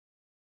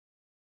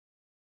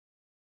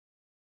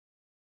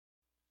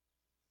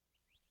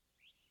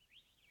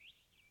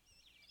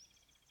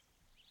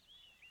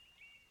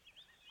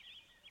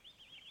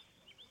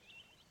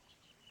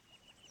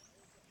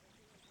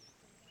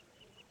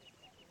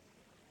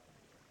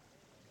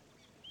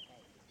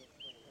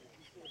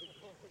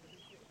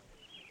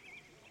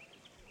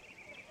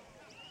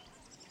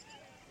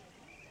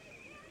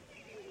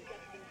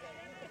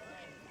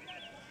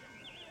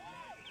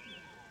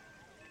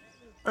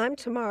I'm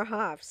Tamar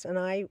Hoffs, and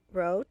I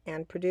wrote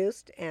and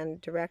produced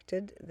and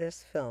directed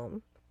this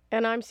film.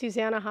 And I'm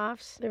Susanna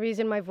Hoffs. The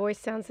reason my voice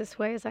sounds this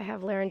way is I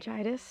have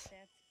laryngitis.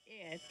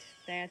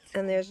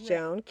 And there's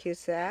Joan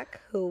Cusack,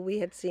 who we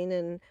had seen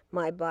in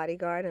My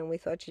Bodyguard, and we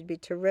thought she'd be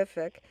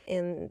terrific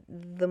in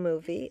the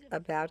movie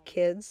about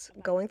kids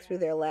going through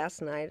their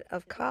last night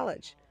of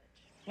college.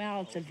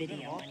 Well, it's a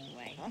video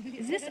anyway.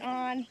 Is this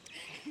on?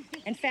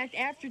 In fact,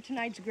 after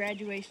tonight's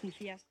graduation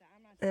fiesta,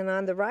 And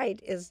on the right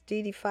is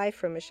Dee Dee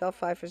Pfeiffer, Michelle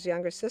Pfeiffer's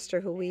younger sister,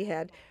 who we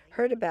had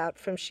heard about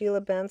from Sheila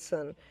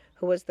Benson,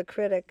 who was the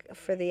critic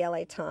for the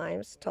LA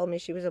Times, told me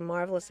she was a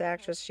marvelous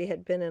actress. She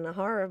had been in a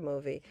horror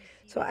movie.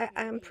 So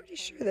I'm pretty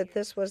sure that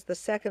this was the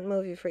second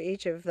movie for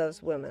each of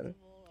those women.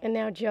 And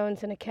now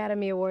Joan's an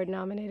Academy Award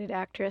nominated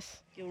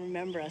actress. you'll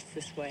remember us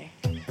this way.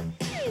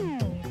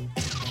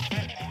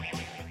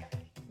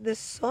 This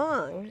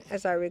song,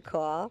 as I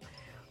recall,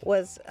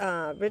 was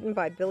written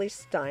by Billy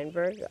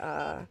Steinberg,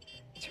 a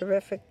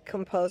terrific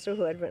composer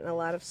who had written a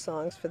lot of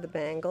songs for the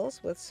Bangles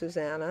with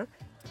Susanna.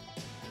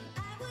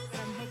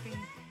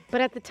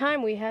 But at the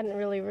time, we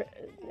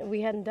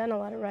hadn't done a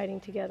lot of writing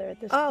together at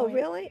this Oh, point.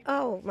 really?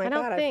 Oh, my I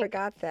don't God, I think.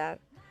 forgot that.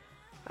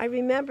 I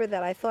remember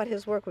that I thought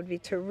his work would be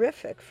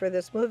terrific for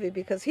this movie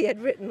because he had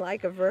written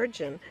Like a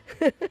Virgin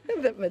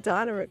that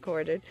Madonna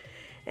recorded.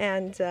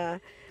 And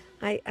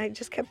I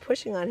just kept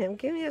pushing on him,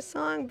 give me a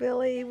song,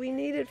 Billy. We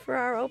need it for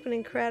our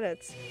opening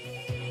credits.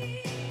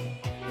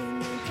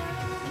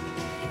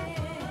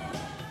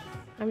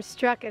 I'm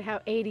struck at how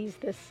 80s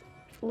this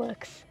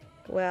looks.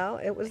 Well,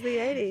 it was the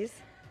 80s.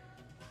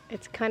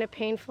 It's kind of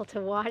painful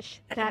to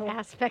watch that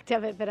aspect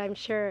of it, but I'm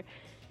sure,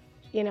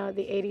 the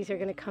 80s are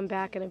going to come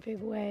back in a big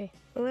way,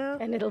 Well,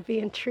 and it'll be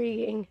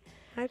intriguing.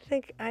 I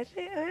think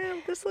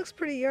this looks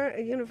pretty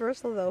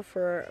universal though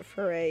for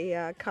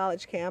a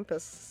college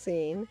campus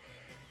scene,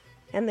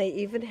 and they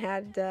even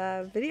had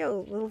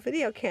little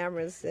video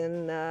cameras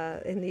in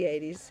the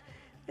 80s.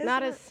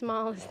 Not as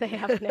small as they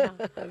have now.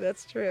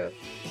 That's true.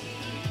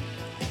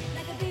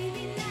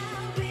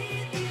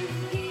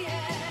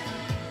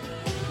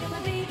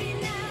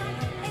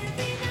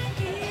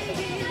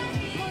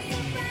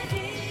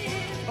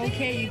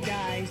 Okay, you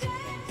guys,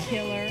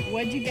 killer.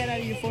 What'd you get out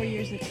of your 4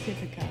 years at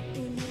Pacifica?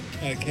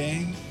 I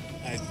came,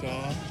 I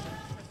saw.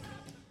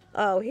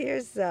 Oh,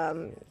 here's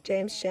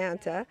James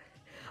Shanta.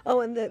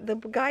 Oh, and the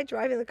guy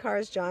driving the car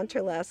is John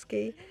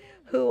Terlesky,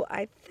 who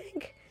I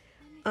think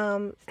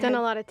Done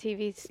a lot of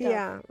TV stuff.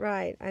 Yeah,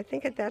 right. I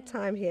think at that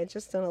time he had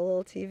just done a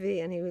little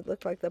TV, and he would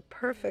look like the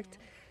perfect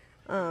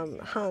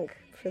hunk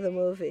for the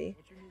movie,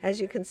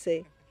 as you can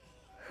see.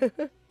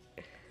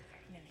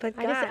 But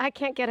I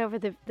can't get over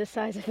the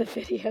size of the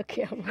video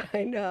camera.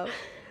 I know.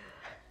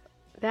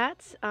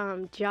 That's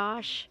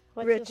Josh.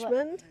 What's his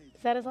Richmond,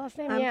 is that his last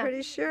name? I'm Yeah.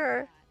 pretty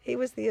sure he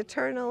was the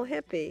eternal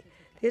hippie,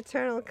 the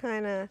eternal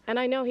kind of. And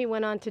I know he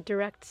went on to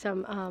direct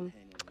some.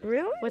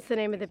 Really? What's the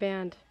name of the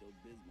band?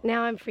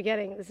 Now I'm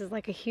forgetting. This is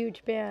like a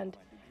huge band.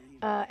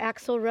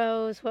 Axl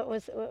Rose. What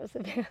was the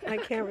band? I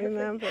can't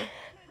remember.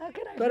 How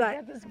could I But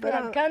forget this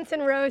band? Guns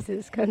N'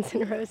 Roses. Guns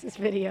N' Roses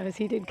videos.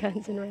 He did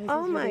Guns N' Roses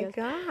Oh my videos.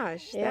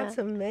 gosh, Yeah. that's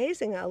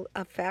amazing.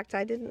 A fact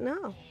I didn't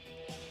know.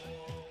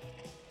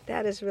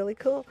 That is really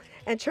cool.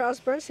 And Charles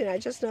Bernstein, I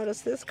just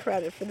noticed this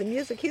credit for the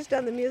music. He's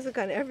done the music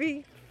on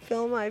every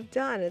film I've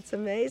done. It's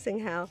amazing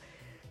how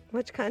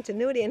much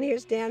continuity. And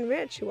here's Dan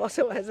Rich, who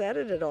also has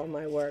edited all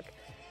my work.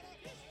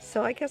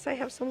 So I guess I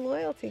have some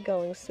loyalty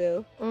going,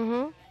 Sue.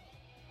 Mm-hmm.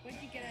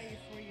 What'd you get out of your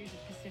 4 years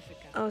at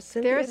Pacifica? Oh,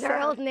 Cynthia There's our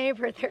South. old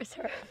neighbor. There's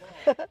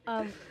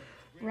our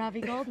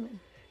Robbie Goldman.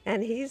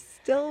 And he's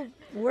still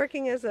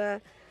working as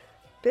a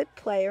bit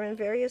player in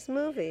various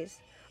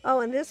movies. Oh,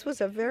 and this was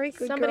a very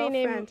good Somebody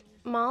girlfriend. named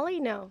Molly?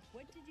 No.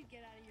 What did you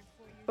get out of your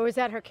 4 years? Or was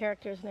that her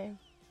character's name?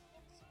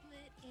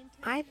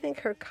 I think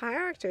her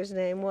character's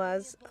name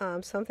was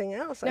something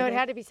else. No, it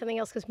had to be something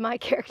else because my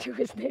character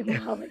was named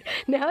Molly.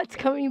 Now it's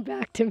coming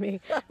back to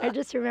me. I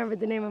just remembered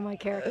the name of my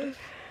character.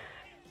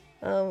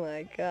 Oh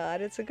my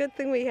God! It's a good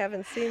thing we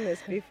haven't seen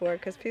this before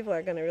because people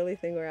are going to really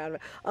think we're out of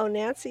it. Oh,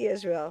 Nancy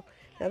Israel.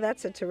 Now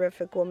that's a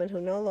terrific woman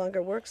who no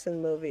longer works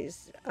in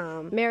movies.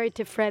 Married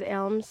to Fred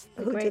Elms,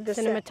 the Who great did the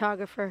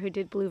cinematographer who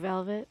did Blue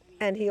Velvet.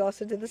 And he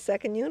also did the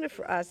second unit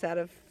for us out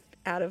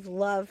of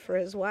love for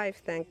his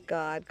wife, thank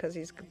God, because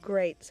he's a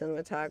great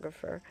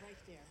cinematographer.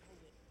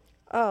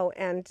 Oh,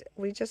 and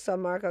we just saw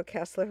Margot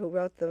Kessler, who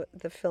wrote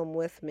the film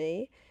with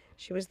me.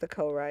 She was the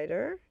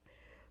co-writer.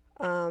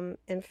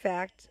 In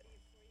fact,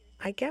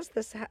 I guess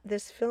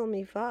this film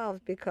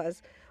evolved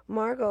because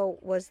Margot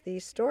was the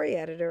story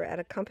editor at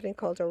a company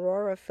called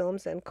Aurora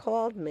Films and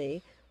called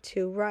me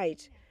to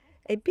write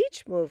a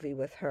beach movie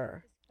with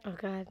her. Oh,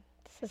 God.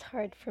 This is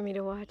hard for me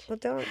to watch. Well,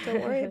 don't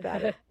worry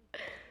about it.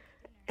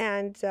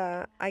 And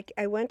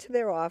I went to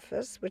their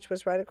office, which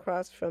was right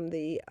across from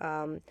the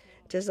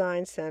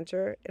Design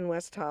Center in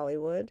West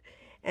Hollywood,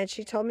 and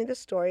she told me the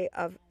story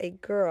of a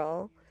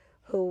girl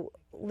who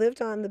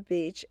lived on the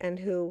beach and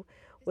who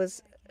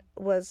was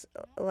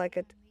like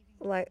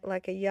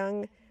a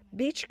young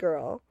beach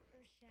girl,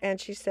 And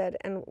she said,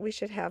 and we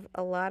should have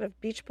a lot of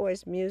Beach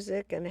Boys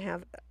music and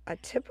have a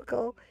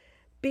typical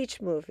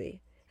beach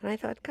movie. And I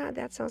thought, God,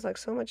 that sounds like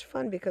so much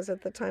fun, because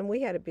at the time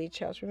we had a beach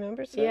house,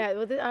 remember? Sir? Yeah,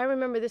 well, I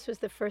remember this was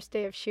the first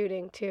day of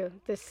shooting, too,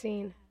 this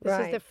scene. This was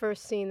Right. the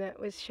first scene that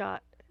was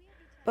shot.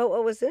 But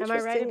what was interesting...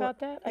 Am I right about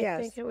that? Yes.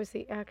 I think it was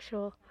the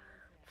actual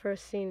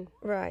first scene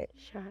Right.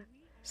 shot.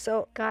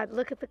 So... God,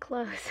 look at the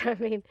clothes.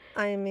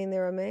 I mean,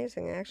 they're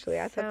amazing, actually.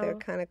 I thought they were So-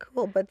 kind of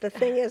cool. But the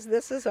thing is,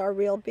 this is our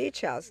real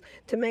beach house.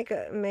 To make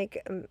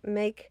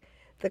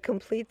the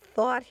complete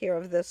thought here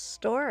of this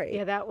story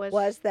Yeah, that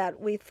was... that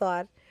we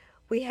thought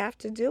we have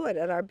to do it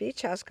at our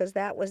beach house, because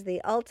that was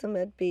the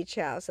ultimate beach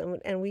house.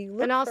 And we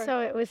looked And also,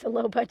 it was a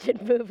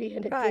low-budget movie,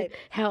 and it Right. did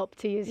help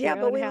to use Yeah,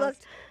 your but own we house.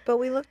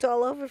 looked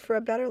all over for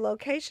a better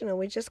location, and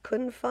we just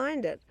couldn't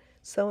find it.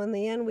 So in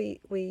the end, we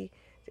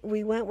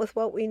went with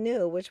what we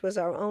knew, which was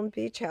our own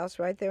beach house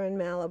right there in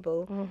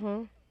Malibu,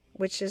 Mm-hmm.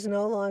 which is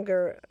no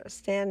longer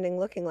standing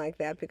looking like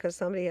that because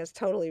somebody has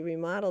totally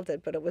remodeled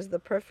it. But it was the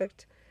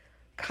perfect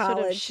college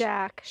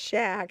Sort of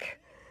shack.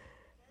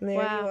 And there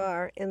Wow. you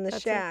are in the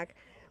That's shack.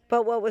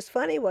 But what was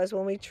funny was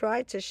when we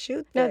tried to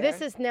shoot there. No, this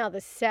is now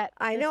the set.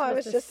 I This know, I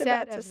was the just set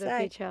about to of the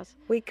say. beach house.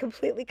 We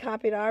completely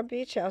copied our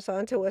beach house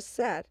onto a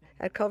set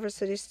at Culver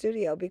City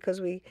Studio because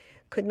we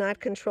could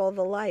not control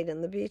the light in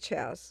the beach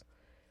house.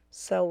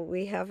 So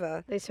we have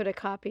a They sort of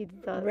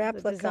copied the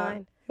replica.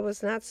 design. It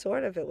was not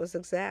sort of, it was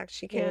exact.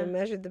 She came and Yeah.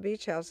 measured the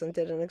beach house and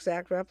did an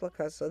exact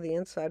replica so the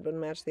inside would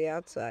match the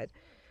outside.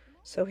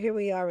 So here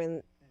we are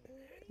in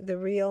the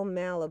real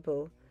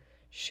Malibu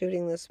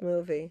shooting this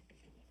movie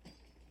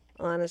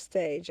on a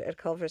stage at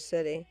Culver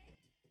City.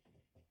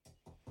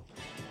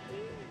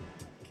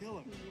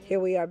 Here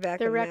we are back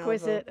The in Malibu.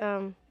 requisite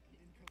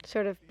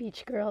sort of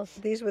beach girls.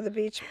 These were the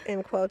beach,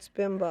 in quotes,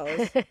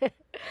 bimbos.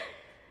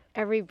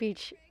 Every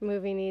beach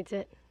movie needs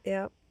it.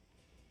 Yep.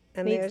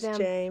 And Needs there's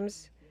them.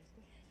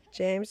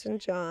 James and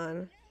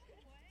John,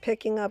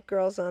 picking up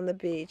girls on the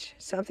beach,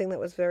 something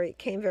that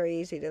came very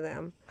easy to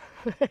them.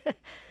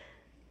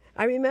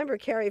 I remember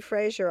Carrie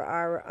Fraser,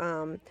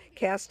 our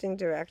casting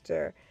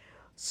director,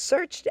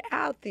 searched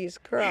out these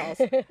girls.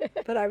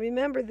 But I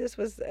remember this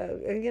was,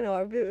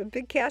 a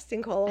big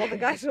casting call. All the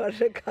guys wanted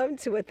to come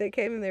to it. They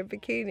came in their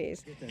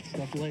bikinis. Get that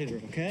stuff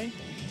later, okay?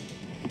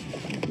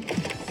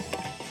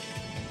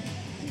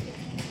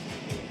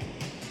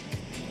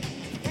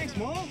 Thanks,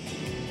 Mom.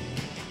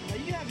 Now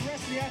you have the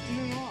rest of the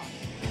afternoon off.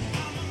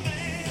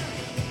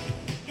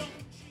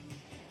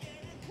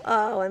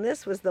 Oh, and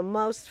this was the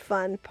most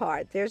fun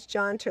part. There's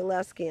John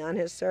Terlesky on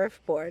his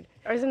surfboard.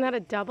 Or isn't that a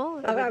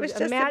double? I was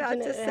just about Imagine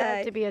to it say.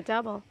 had to be a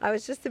double. I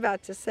was just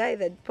about to say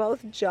that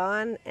both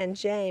John and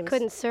James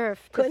Couldn't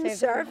surf. to couldn't save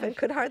their surf and lives.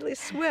 could hardly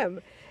swim.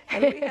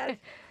 And we had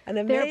an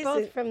They're amazing...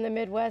 both from the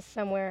Midwest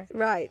somewhere.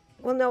 Right.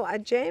 Well, no,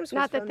 James was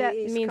Not from that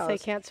the East means Coast. they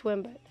can't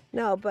swim, but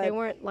No, they but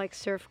weren't like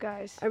surf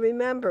guys. I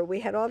remember we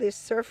had all these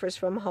surfers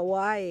from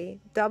Hawaii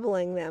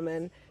doubling them,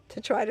 and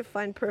to try to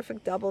find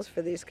perfect doubles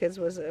for these kids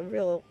was a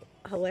real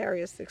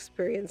hilarious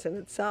experience in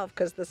itself,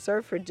 because the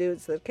surfer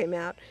dudes that came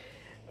out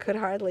could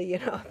hardly,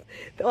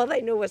 all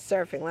they knew was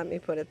surfing, let me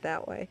put it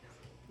that way.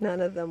 None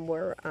of them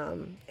were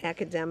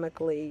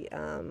academically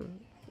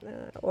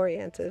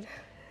oriented,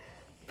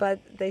 but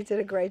they did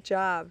a great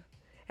job.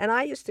 And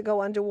I used to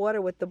go underwater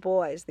with the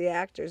boys, the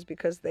actors,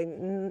 because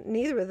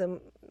neither of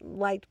them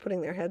liked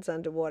putting their heads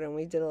underwater, and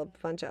we did a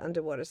bunch of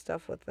underwater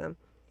stuff with them.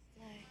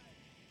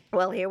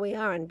 Well, here we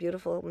are on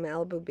beautiful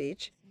Malibu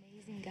Beach.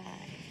 Amazing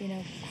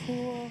guy,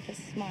 cool but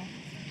smart.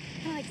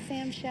 Kind of like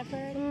Sam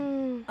Shepard.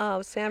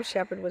 Oh, Sam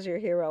Shepard was your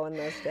hero in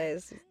those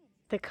days.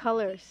 The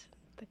colors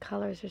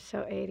are so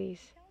 80s.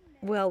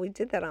 Well, we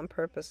did that on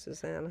purpose,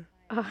 Susanna.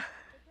 Oh.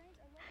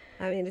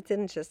 I mean, it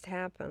didn't just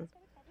happen.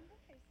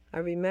 I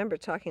remember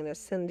talking to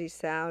Cindy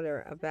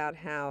Souder about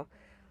how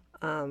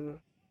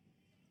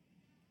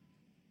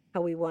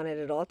we wanted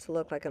it all to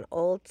look like an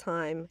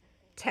old-time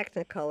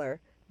Technicolor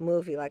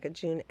movie, like a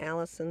June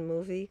Allison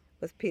movie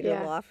with Peter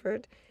Yeah.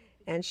 Lawford.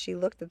 And she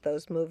looked at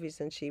those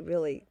movies and she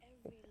really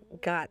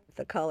got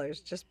the colors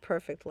just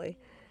perfectly.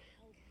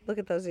 Look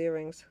at those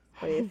earrings.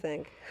 What do you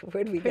think?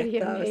 Where did we Pretty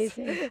get those?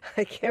 amazing.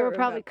 I can't They were remember.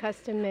 probably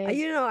custom made.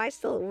 I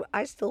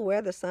still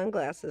wear the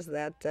sunglasses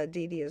that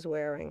Dee Dee is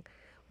wearing.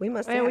 We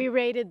must And have. we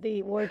raided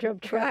the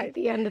wardrobe truck Right. at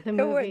the end of the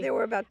There movie.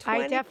 were about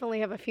 20. I definitely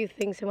have a few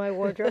things in my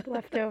wardrobe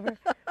left over.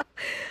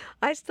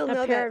 I still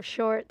know A pair that. of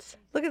shorts.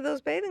 Look at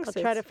those bathing I'll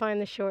suits. try to find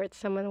the shorts.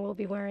 Someone will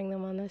be wearing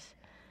them on this.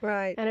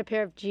 Right, And a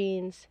pair of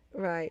jeans.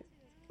 right.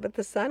 But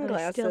the still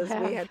sunglasses, we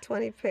have. had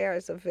 20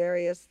 pairs of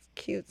various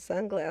cute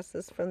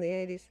sunglasses from the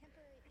 80s.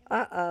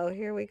 Uh-oh,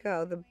 here we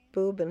go, the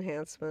boob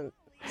enhancement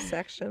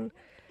section.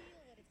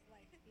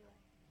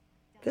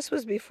 This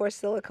was before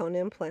silicone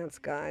implants,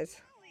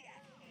 guys.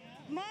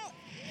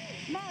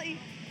 Molly.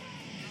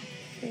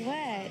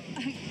 What?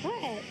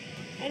 What?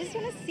 I just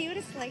want to see what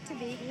it's like to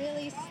be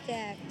really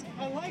stacked.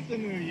 I like the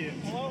new you.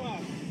 Hello.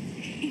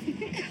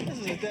 This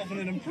is a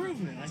definite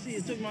improvement. I see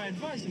you took my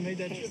advice and made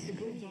that trip to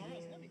Cruise R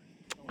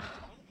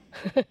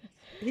Us.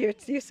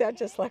 You sound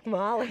just like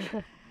Molly.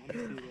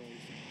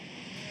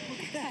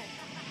 at that.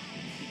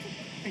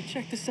 Hey,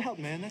 check this out,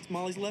 man. That's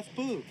Molly's left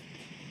boob.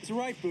 It's the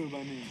right boob,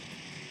 I mean.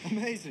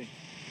 Amazing.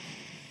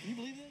 Can you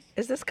believe this?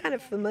 Is this kind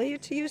of familiar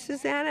to you,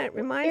 Susanna? It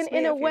reminds me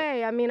In a of your...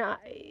 way, I mean,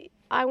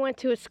 I went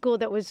to a school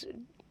that was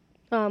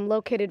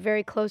located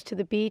very close to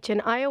the beach,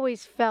 and I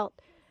always felt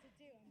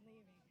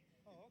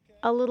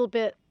a little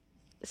bit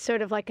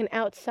sort of like an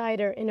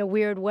outsider in a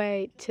weird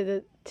way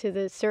to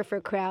the surfer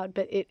crowd,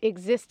 but it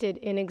existed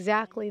in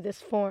exactly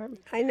this form.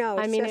 I know.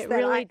 I it's mean, just it that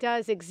really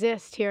does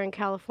exist here in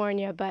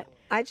California, but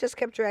I just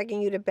kept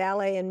dragging you to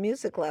ballet and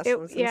music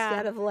lessons yeah.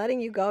 instead of letting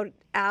you go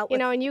out you with...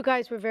 know, and you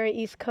guys were very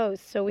East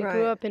Coast, so we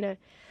grew Right. up in a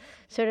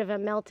sort of a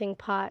melting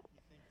pot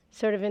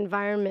sort of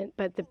environment,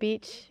 but the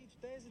beach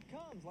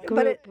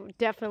group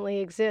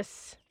definitely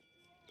exists.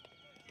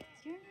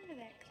 Do you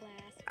remember that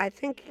class? I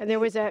think... And there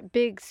was a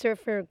big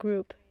surfer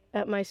group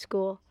at my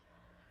school,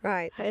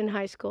 Right. in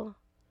high school.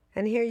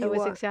 And here It you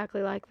was are.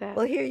 exactly like that.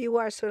 Well, here you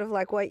are, sort of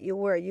like what you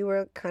were. You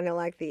were kind of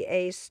like the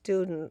A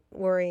student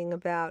worrying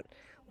about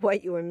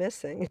what you were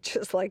missing,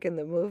 just like in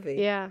the movie.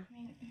 Yeah. I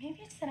mean, maybe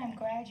it's that I'm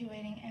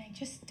graduating and I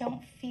just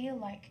don't feel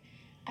like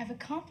I've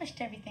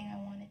accomplished everything I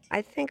wanted to.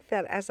 I think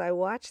that as I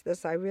watched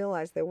this, I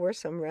realized there were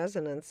some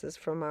resonances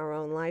from our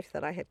own life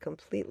that I had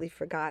completely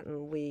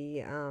forgotten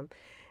we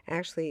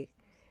actually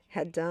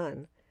had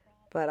done.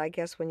 But I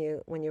guess when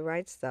you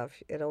write stuff,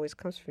 it always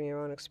comes from your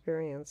own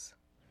experience.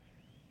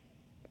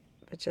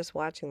 But just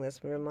watching this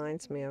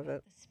reminds me of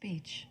it. The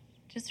speech.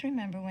 Just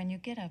remember when you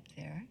get up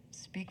there,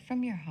 speak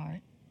from your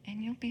heart,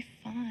 and you'll be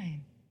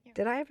fine.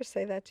 Did I ever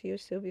say that to you,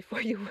 Sue,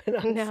 before you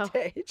went on No.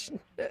 stage?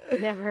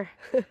 Never.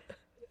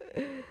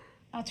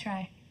 I'll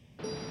try.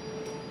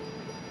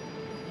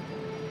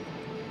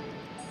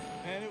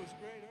 And it was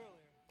great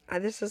earlier.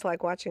 This is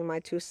like watching my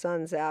two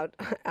sons out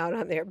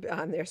on their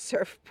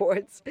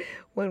surfboards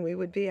when we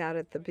would be out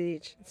at the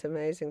beach. It's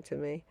amazing to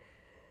me.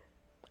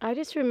 I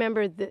just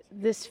remember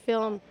this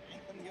film,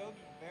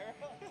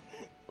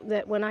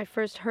 that when I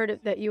first heard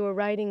it, that you were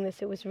writing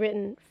this, it was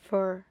written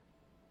for,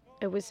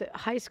 it was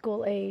high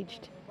school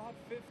aged. About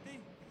 50?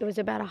 It was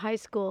about a high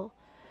school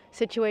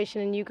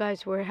situation, and you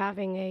guys were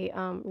having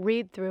a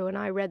read-through, and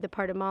I read the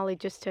part of Molly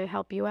just to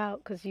help you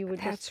out, because you were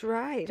just That's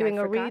right. doing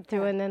I a forgot read-through,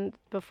 that. and then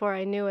before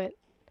I knew it,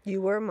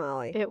 You were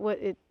Molly.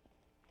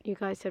 you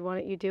guys said, why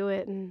don't you do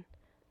it, and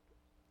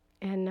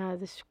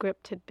the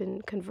script had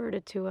been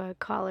converted to a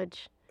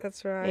college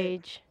That's right.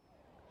 age.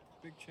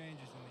 Big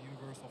changes in the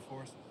universal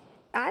forces.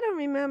 I don't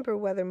remember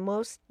whether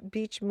most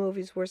beach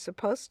movies were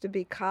supposed to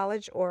be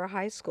college or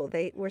high school.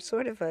 They were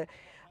sort of a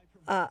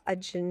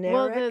generic.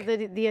 Well,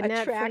 the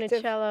Annette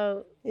attractive-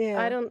 Funicello,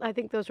 Yeah. I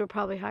think those were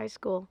probably high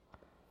school.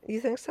 You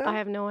think so? I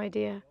have no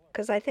idea.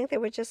 Because I think they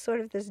were just sort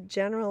of this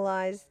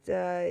generalized,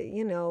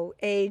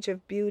 age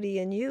of beauty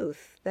and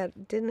youth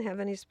that didn't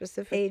have any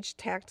specific age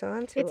tacked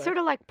onto it. It's sort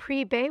of like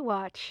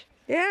pre-Baywatch.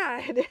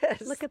 Yeah, it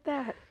is. Look at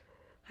that.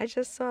 I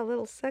just saw a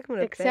little segment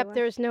of Except Baywatch.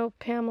 there's no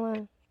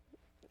Pamela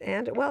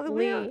And well,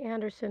 Lee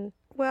Anderson.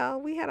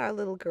 we had our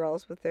little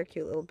girls with their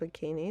cute little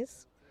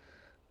bikinis.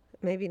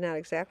 Maybe not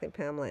exactly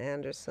Pamela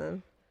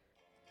Anderson.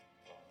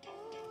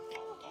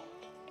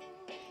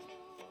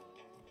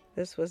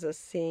 This was a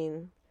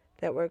scene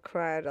that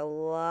required a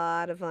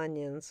lot of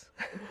onions.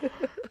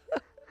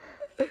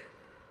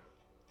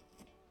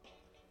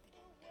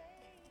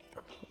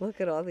 Look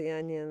at all the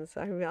onions.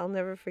 I'll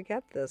never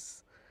forget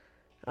this.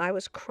 I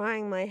was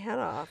crying my head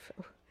off,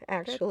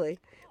 actually,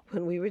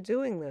 when we were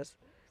doing this,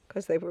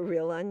 because they were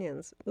real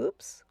onions.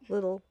 Oops,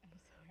 little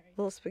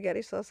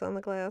spaghetti sauce on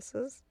the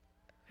glasses.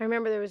 I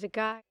remember there was a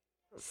guy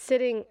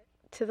sitting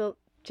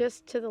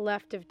just to the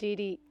left of Dee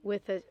Dee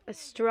with a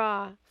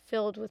straw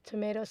filled with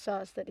tomato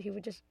sauce that he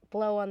would just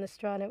blow on the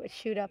straw and it would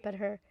shoot up at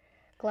her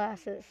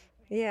glasses.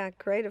 Yeah,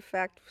 great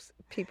effects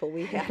people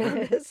we had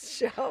on this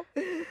show.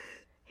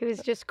 He was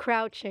just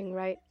crouching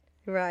right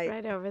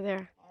over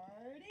there.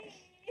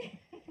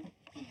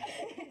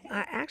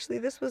 Actually,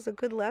 this was a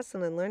good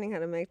lesson in learning how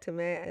to make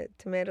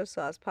tomato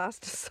sauce,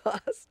 pasta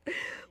sauce.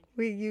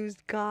 We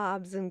used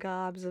gobs and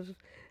gobs of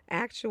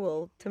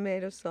actual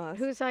tomato sauce.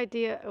 Whose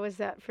idea was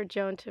that for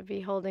Joan to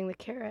be holding the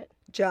carrot?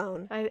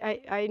 Joan.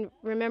 I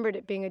remembered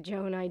it being a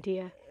Joan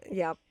idea.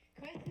 Yep.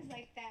 Questions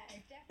like that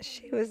are definitely...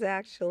 She was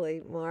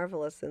actually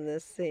marvelous in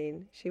this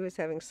scene. She was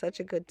having such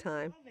a good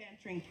time. I love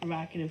answering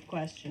provocative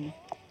questions.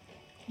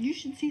 You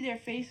should see their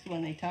faces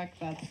when they talk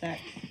about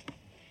sex.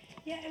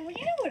 Yeah, and well,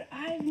 you know what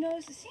I've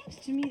noticed? It seems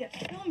to me that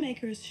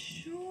filmmakers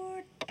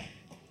sure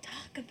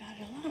talk about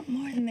it a lot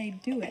more than they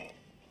do it.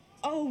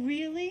 Oh,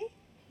 really?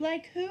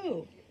 Like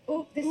who?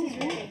 Oh, this is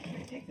ready. Can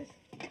I take this?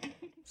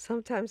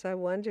 Sometimes I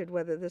wondered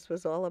whether this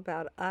was all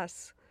about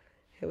us.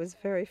 It was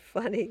very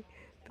funny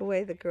the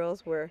way the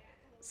girls were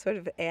sort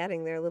of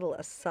adding their little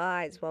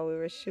asides while we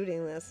were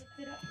shooting this.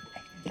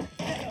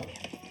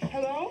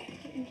 Hello?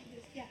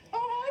 Yeah.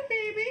 Oh, hi,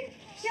 baby.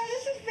 Yeah,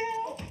 this is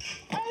Val.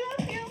 I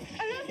love you.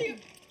 I love you.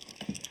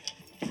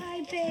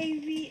 Hi,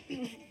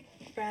 baby.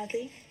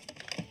 Bradley.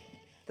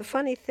 The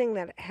funny thing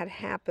that had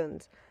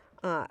happened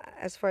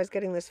as far as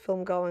getting this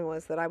film going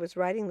was that I was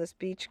writing this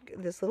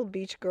little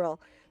beach girl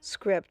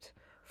script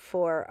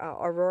for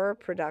Aurora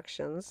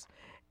Productions.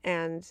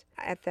 And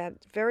at that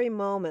very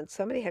moment,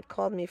 somebody had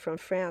called me from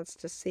France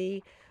to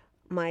see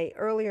my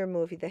earlier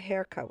movie, The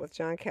Haircut, with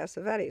John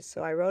Cassavetes.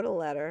 So I wrote a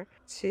letter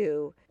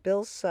to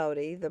Bill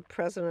Sodi, the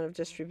president of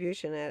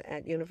distribution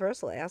at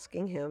Universal,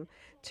 asking him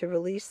to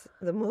release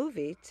the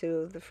movie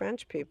to the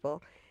French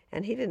people.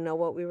 And he didn't know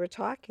what we were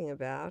talking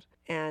about.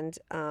 And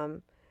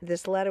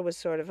this letter was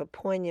sort of a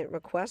poignant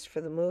request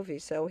for the movie.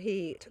 So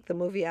he took the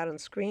movie out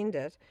and screened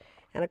it.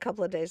 And a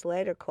couple of days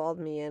later called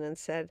me in and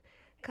said,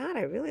 God,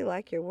 I really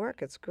like your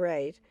work. It's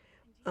great.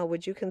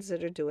 Would you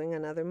consider doing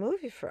another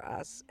movie for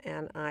us?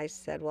 And I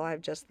said, well, I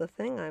have just the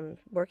thing. I'm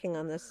working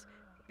on this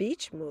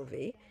beach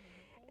movie.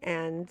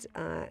 And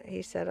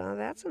he said, oh,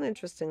 that's an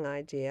interesting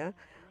idea.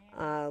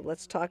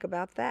 Let's talk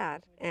about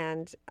that.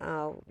 And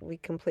we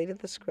completed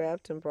the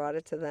script and brought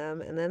it to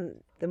them. And then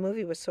the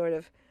movie was sort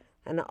of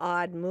an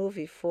odd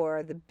movie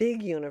for the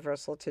big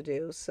Universal to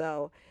do.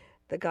 So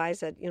the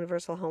guys at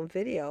Universal Home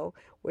Video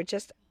were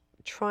just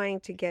trying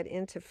to get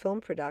into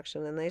film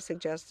production, and they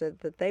suggested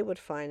that they would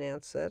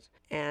finance it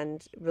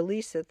and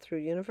release it through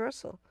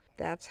Universal.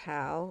 That's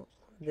how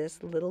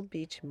this little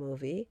beach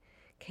movie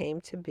came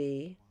to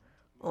be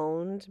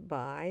owned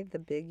by the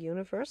big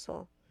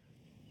Universal.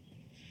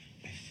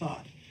 I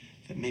thought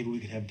that maybe we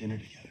could have dinner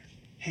together.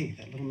 Hey,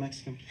 that little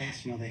Mexican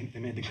place, you know, they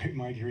made the great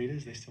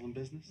margaritas. They still in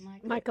business?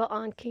 Michael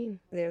Onkeen.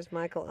 There's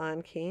Michael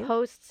Onkeen.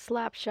 Post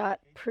Slapshot,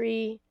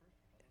 pre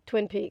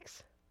Twin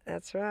Peaks.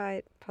 That's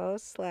right.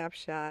 Post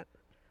Slapshot.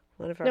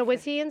 One of our No,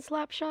 was he in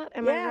Slapshot?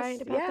 Am I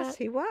right about that? Yes,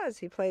 he was.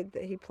 He played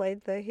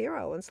the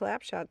hero in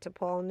Slapshot to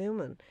Paul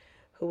Newman,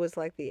 who was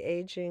like the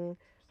aging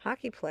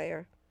hockey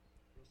player.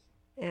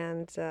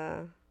 And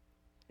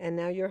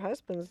now your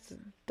husband's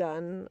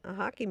done a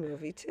hockey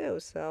movie too.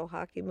 So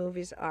hockey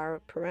movies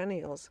are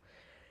perennials,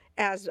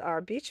 as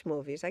are beach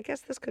movies. I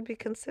guess this could be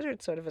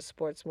considered sort of a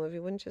sports movie,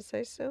 wouldn't you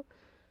say, Sue?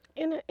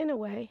 In a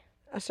way.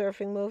 A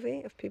surfing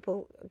movie, if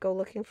people go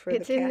looking for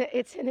It's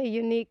in a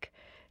unique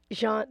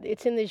genre.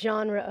 It's in the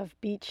genre of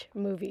beach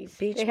movies.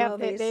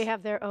 Movies. They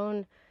have their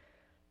own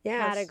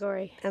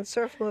category. And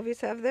surf movies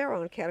have their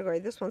own category.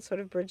 This one sort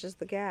of bridges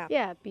the gap.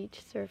 Yeah,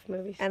 beach surf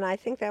movies. And I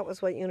think that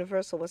was what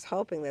Universal was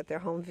hoping, that their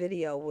home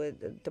video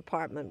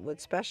department would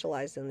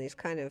specialize in these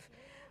kind of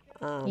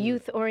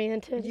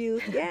youth-oriented.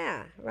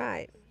 Yeah,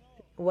 right.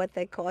 What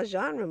they call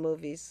genre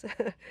movies.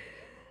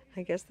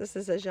 I guess this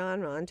is a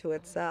genre unto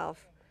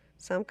itself.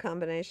 Some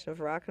combination of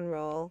rock and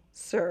roll,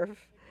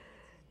 surf,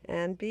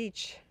 and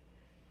beach,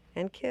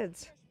 and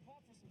kids.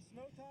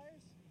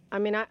 I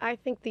mean, I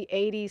think the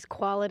 80s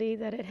quality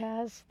that it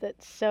has,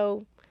 that's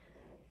so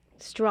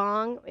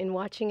strong, in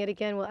watching it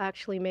again, will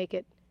actually make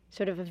it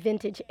sort of a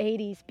vintage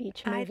 80s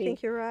beach movie. I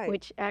think you're right.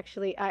 Which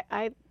actually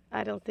I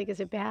don't think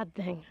is a bad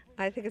thing.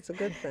 I think it's a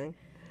good thing.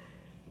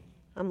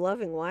 I'm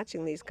loving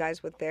watching these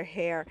guys with their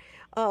hair.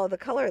 Oh, the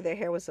color of their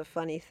hair was a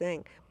funny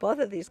thing. Both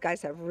of these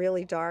guys have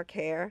really dark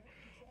hair.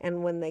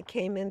 And when they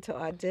came into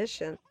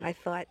audition, I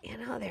thought,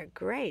 they're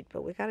great,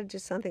 but we got to do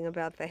something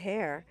about the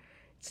hair.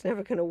 It's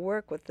never going to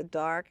work with the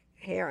dark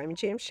hair. I mean,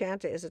 James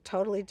Shanta is a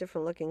totally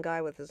different looking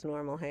guy with his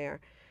normal hair.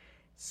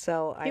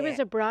 So he was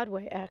a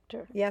Broadway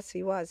actor. Yes,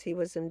 he was. He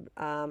was in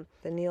the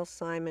Neil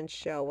Simon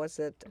show. Was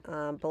it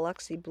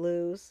Biloxi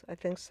Blues? I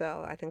think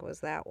so. I think it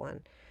was that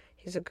one.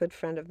 He's a good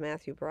friend of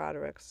Matthew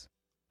Broderick's.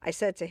 I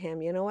said to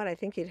him, you know what, I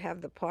think you'd have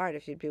the part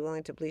if you'd be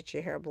willing to bleach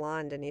your hair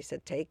blonde. And he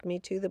said, take me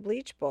to the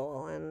bleach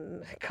bowl.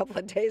 And a couple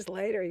of days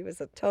later, he was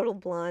a total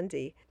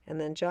blondie.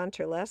 And then John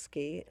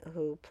Terlesky,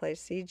 who plays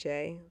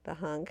CJ, the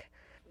hunk,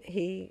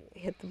 he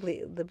hit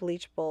the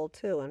bleach bowl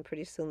too. And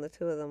pretty soon the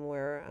two of them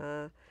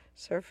were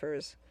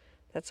surfers.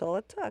 That's all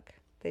it took.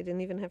 They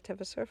didn't even have to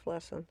have a surf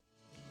lesson.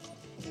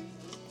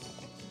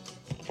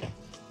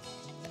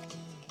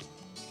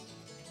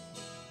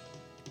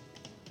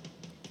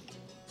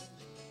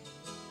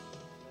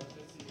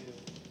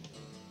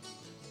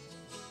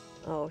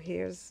 Oh,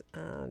 here's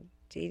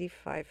Dee Dee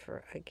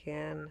Pfeiffer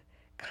again,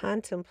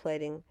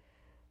 contemplating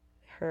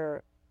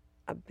her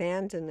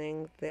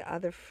abandoning the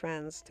other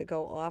friends to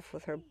go off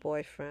with her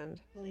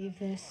boyfriend. Believe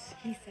this.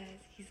 He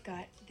says he's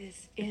got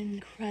this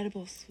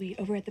incredible suite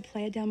over at the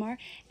Playa del Mar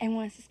and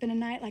wants to spend a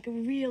night like a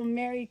real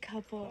married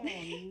couple.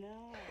 Oh,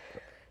 no.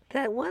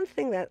 That one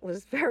thing that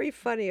was very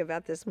funny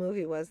about this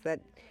movie was that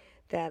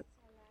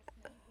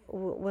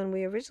when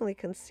we originally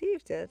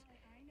conceived it,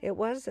 it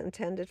was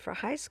intended for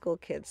high school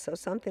kids, so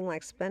something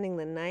like spending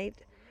the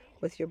night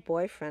with your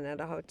boyfriend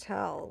at a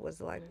hotel was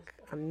like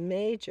a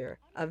major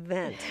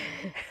event.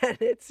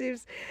 And it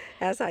seems,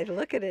 as I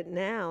look at it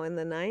now in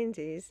the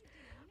 90s,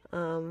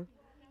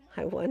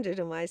 I wonder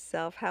to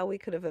myself how we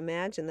could have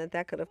imagined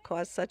that could have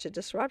caused such a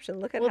disruption.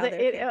 Look at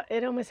how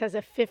it almost has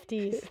a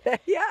 50s.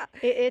 Yeah.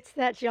 It's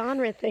that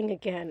genre thing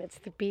again. It's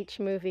the beach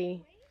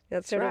movie.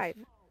 That's right.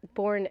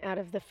 Born out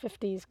of the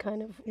 50s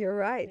kind of. You're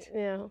right.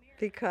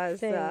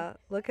 Because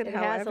look at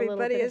how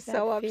everybody is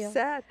so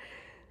upset.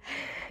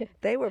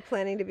 They were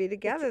planning to be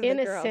together, it's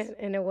the girls. Innocent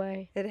in a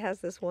way. It has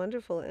this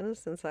wonderful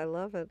innocence. I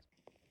love it.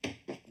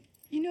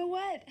 You know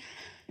what?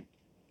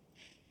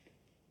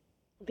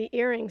 The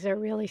earrings are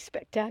really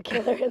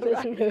spectacular in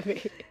this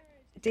movie.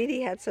 Dee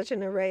Dee had such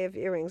an array of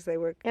earrings. They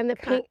were And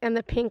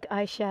the pink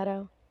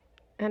eyeshadow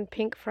and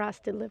pink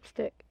frosted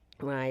lipstick.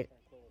 right.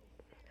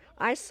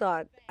 I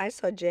saw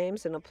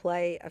James in a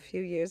play a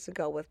few years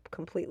ago with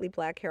completely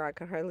black hair. I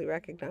could hardly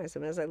recognize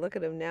him. As I look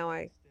at him now,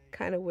 I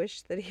kind of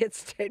wish that he had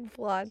stayed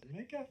blonde.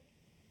 Makeup.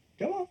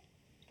 Come on.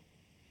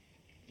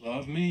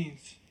 Love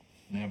means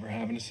never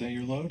having to say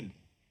you're loaded.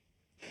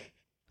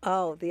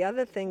 Oh, the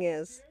other thing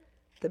is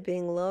the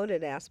being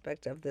loaded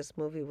aspect of this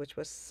movie, which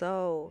was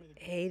so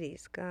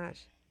 80s.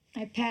 Gosh.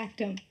 I packed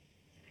them.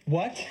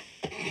 What?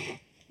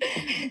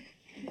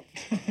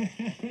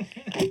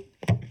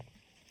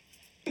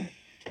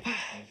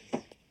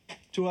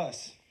 To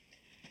us,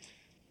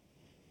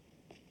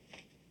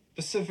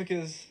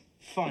 Pacifica's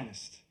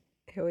finest.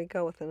 Here we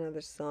go with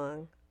another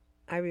song.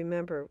 I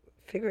remember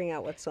figuring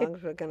out what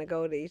songs were going to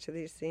go to each of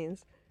these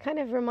scenes. Kind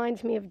of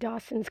reminds me of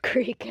Dawson's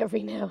Creek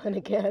every now and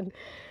again.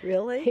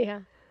 Really?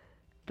 Yeah,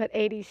 but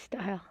 80s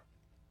style.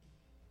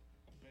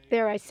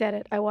 There, I said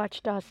it. I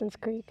watched Dawson's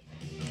Creek.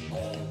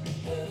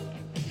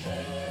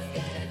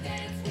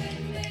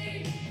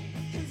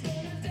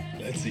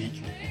 Let's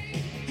eat.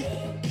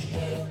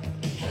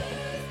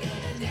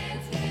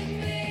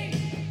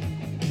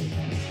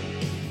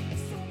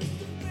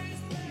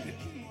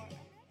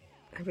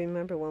 I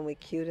remember when we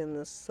cued in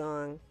this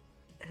song,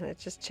 and it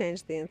just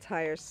changed the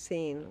entire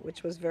scene,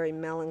 which was very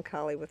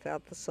melancholy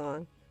without the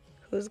song.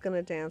 Who's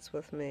Gonna Dance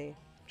With Me?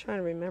 I'm trying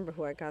to remember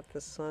who I got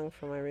this song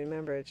from. I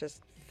remember it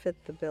just fit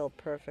the bill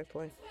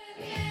perfectly.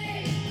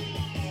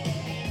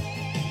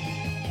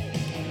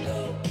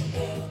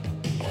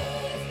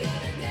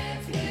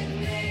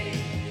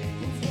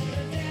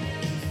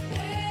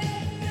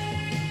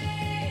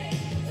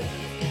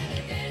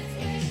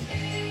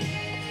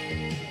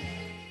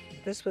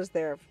 This was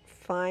their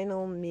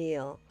final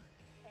meal.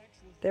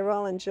 They were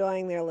all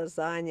enjoying their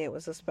lasagna. It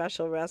was a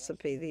special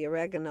recipe. The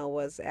oregano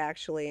was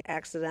actually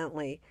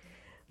accidentally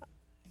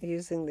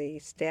using the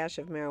stash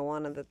of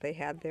marijuana that they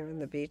had there in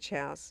the beach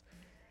house.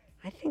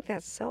 I think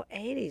that's so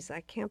 80s.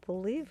 I can't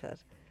believe it,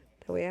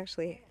 that we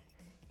actually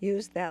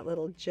used that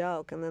little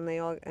joke. And then they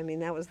all, I mean,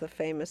 that was the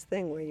famous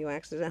thing where you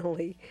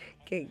accidentally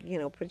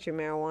put your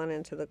marijuana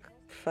into the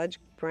fudge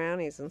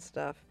brownies and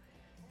stuff.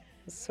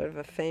 It's sort of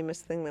a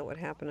famous thing that would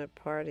happen at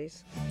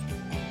parties.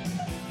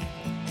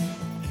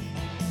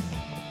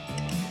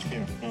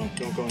 Here, no,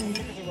 don't go in.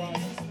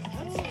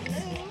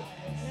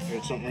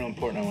 There's something real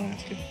important I want to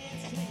ask you.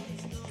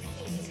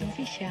 Don't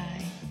be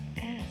shy.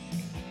 Ask.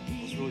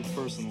 It's really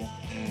personal,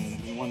 and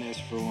I've been wanting to ask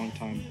you for a long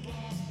time.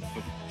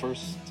 But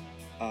first,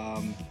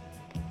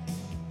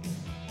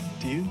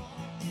 do you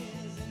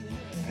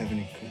have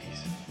any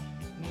cookies?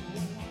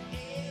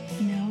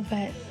 No,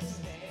 but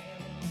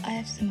I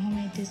have some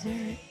homemade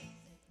dessert.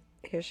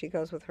 Here she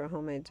goes with her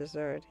homemade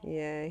dessert.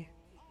 Yay.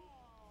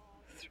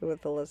 Through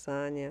with the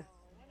lasagna.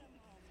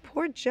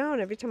 Poor Joan,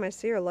 every time I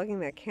see her lugging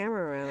that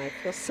camera around, I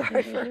feel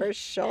sorry for her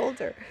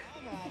shoulder.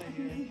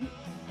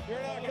 You're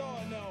not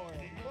going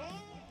nowhere.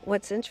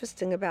 What's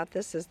interesting about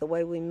this is the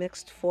way we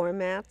mixed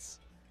formats.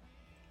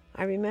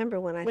 I remember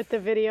when I... With the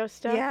video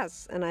stuff?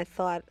 Yes, and I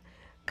thought,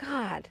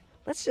 God,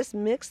 let's just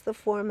mix the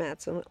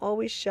formats and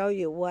always show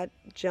you what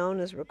Joan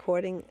is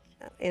recording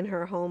in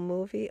her home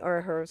movie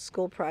or her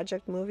school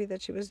project movie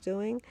that she was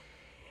doing.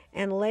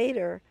 And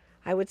later,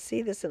 I would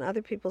see this in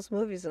other people's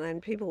movies,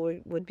 and people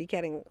would be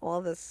getting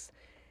all this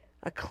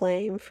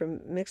acclaim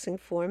from mixing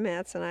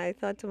formats, and I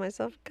thought to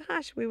myself,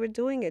 gosh, we were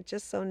doing it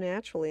just so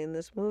naturally in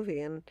this movie,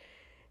 and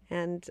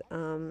it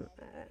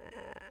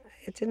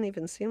didn't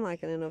even seem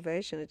like an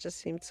innovation. It just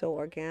seemed so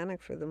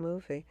organic for the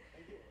movie.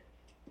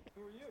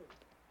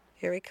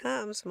 Here he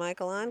comes,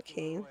 Michael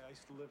Onkeen. I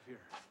used to live here.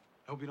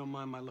 I hope you don't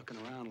mind my looking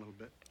around a little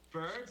bit.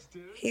 Birds,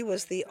 dude. He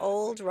was the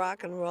old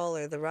rock and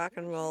roller, the rock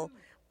and roll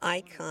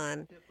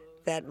icon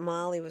that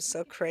Molly was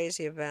so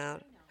crazy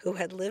about, who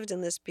had lived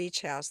in this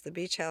beach house. The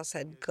beach house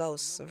had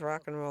ghosts of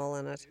rock and roll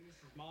in it. This is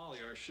Molly,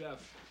 our chef.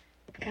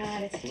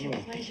 God, it's such a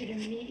pleasure to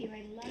meet you.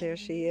 I love There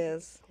she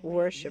is,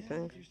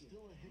 worshiping.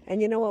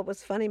 And you know what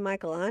was funny?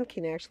 Michael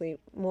Onkeen actually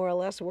more or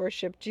less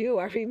worshipped you.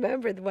 I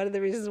remember one of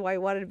the reasons why he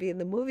wanted to be in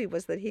the movie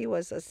was that he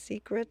was a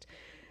secret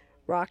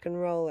rock and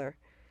roller.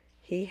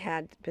 He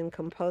had been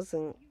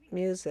composing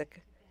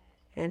music,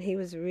 and he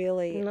was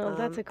really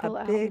that's a cool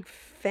big album.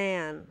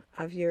 fan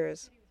of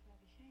yours.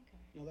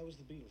 No, that was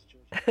the Beatles,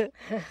 George.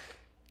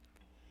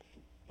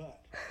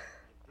 But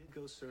did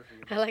go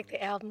surfing. I like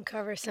the album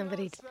cover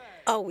somebody...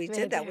 Oh, we Made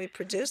did that. there. We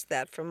produced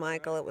that for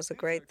Michael. It was a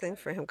great thing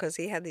for him because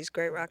he had these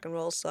great rock and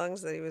roll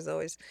songs that he was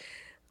always,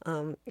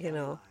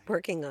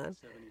 working on.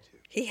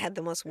 He had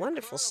the most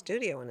wonderful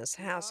studio in his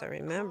house. I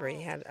remember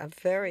he had a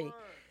very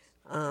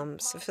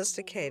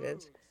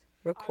sophisticated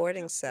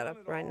recording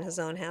setup right in his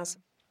own house.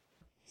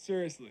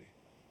 Seriously.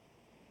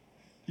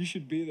 You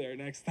should be there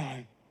next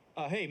time.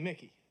 Hey,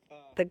 Mickey.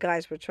 The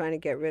guys were trying to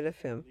get rid of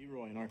him.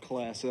 Leroy in our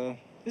class.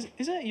 Is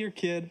that your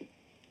kid?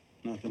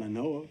 Not that I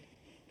know of.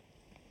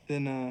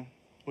 Then,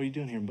 what are you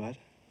doing here, bud?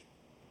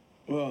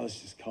 Well,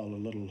 it's just called a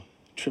little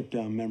trip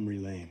down memory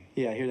lane.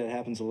 Yeah, I hear that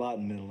happens a lot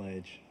in middle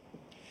age.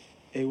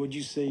 Hey, what'd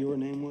you say your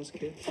name was,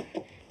 kid?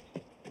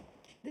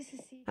 This is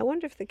I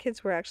wonder if the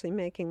kids were actually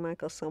making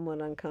Michael somewhat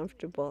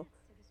uncomfortable.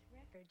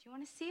 Do you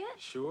want to see it?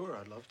 Sure,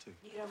 I'd love to.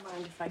 You don't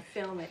mind if I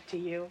film it, do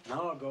you?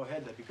 No, go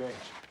ahead. That'd be great.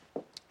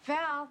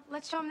 Val,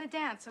 let's show him the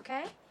dance,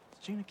 okay?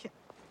 Gina, kid.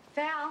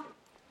 Val.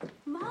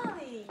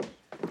 Molly,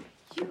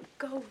 you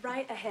go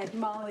right ahead.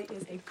 Molly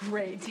is a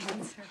great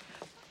dancer.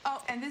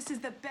 Oh, and this is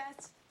the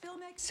best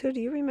filmmaker. Sue, do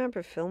you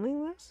remember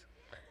filming this?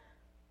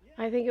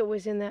 I think it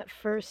was in that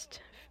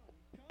first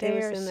day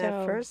It or was in so.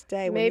 that first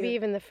day. when Maybe you-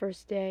 even the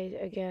first day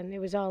again. It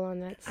was all on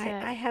that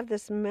set. I have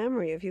this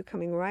memory of you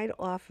coming right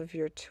off of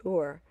your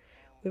tour.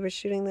 We were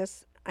shooting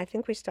this, I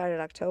think we started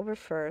October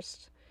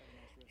 1st,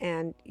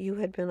 and you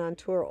had been on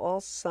tour all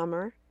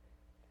summer.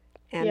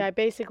 And yeah, I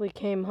basically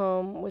came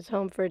home, was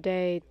home for a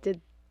day,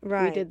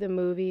 we did the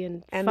movie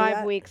in And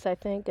 5 weeks, I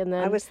think, and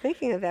then I was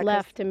thinking of that 'cause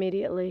left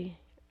immediately.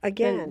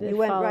 again. the You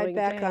went right following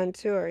back day. on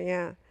tour,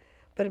 yeah.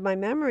 But my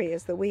memory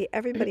is that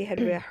everybody had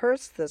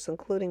rehearsed this,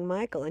 including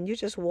Michael, and you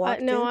just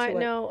walked into it.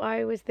 No,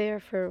 I was there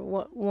for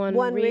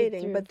one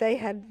reading, through. but they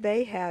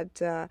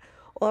had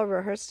all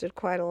rehearsed it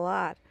quite a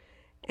lot,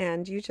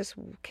 and you just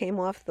came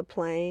off the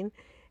plane,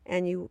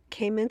 and you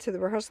came into the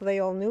rehearsal. They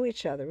all knew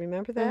each other.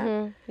 Remember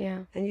that?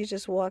 Yeah. And you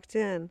just walked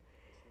in,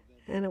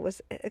 and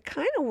it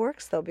kind of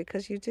works though,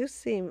 because you do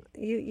seem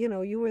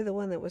you were the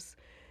one that was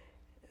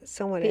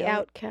somewhat The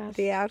outcast.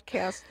 the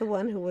outcast, the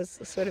one who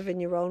was sort of in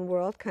your own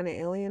world, kind of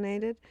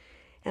alienated,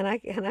 and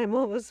I'm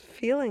almost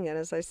feeling it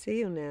as I see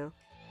you now.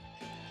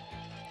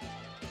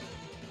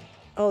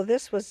 Oh,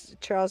 this was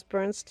Charles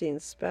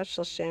Bernstein's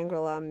special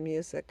Shangri-La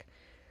music,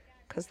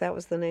 because that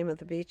was the name of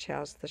the beach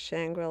house, the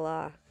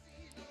Shangri-La.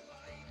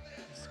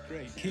 It's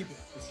great. Keep it.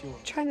 It's yours.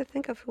 I'm trying to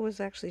think of who was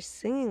actually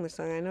singing the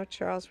song. I know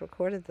Charles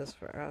recorded this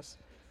for us.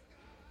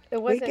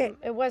 It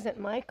wasn't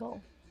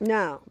Michael.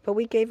 No, but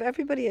we gave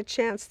everybody a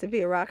chance to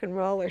be a rock and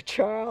roller.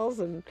 Charles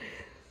and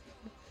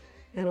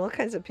all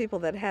kinds of people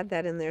that had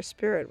that in their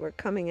spirit were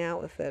coming out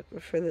with it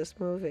for this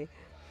movie.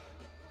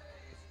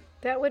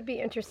 That would be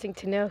interesting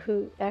to know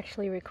who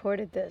actually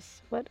recorded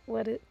this.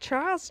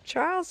 Charles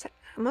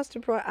must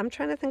have brought. I'm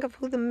trying to think of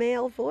who the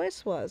male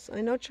voice was.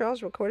 I know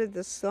Charles recorded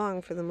this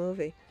song for the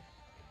movie,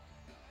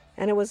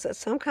 and it was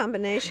some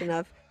combination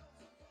of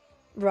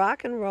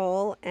rock and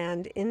roll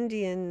and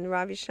Indian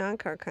Ravi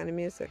Shankar kind of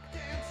music.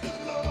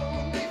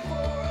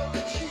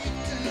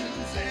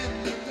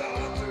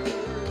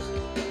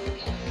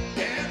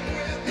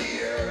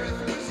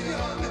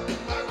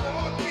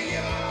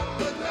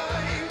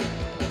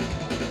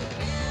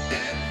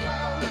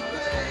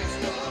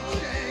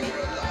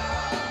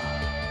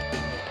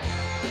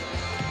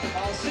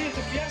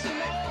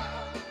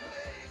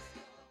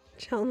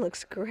 Joan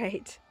looks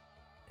great.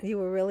 You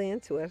were really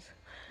into it.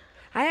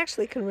 I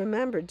actually can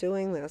remember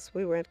doing this.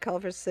 We were at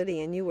Culver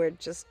City, and you were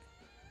just,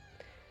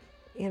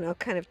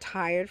 kind of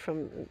tired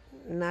from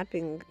not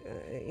being,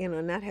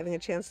 not having a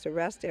chance to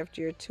rest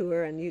after your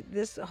tour. And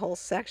this whole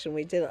section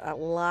we did a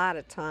lot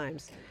of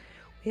times.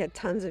 We had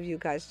tons of you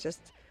guys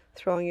just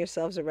throwing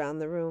yourselves around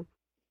the room.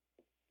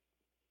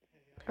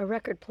 A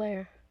record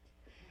player.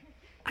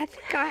 I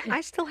think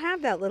I still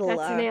have that little...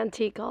 That's an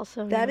antique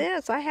also. That yeah.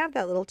 is. I have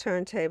that little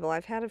turntable.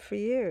 I've had it for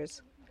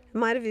years. It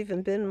might have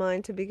even been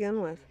mine to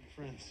begin with.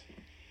 Friends.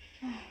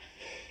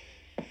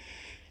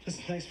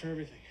 Listen, thanks for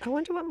everything. I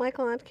wonder what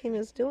Michael Ontkean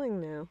is doing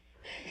now.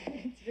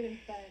 It's been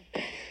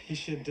fun. You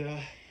should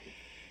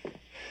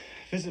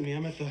visit me.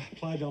 I'm at the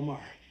Playa del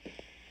Mar.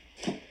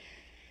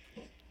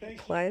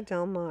 Playa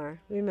del Mar.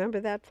 Remember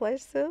that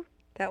place, Sue?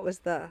 That was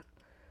the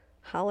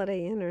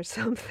Holiday Inn or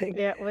something.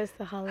 Yeah, it was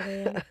the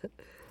Holiday Inn.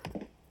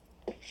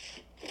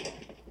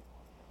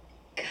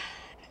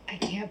 I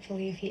can't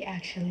believe he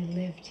actually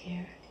lived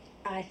here.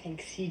 I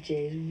think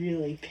CJ's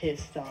really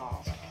pissed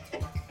off.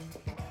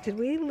 Did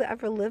we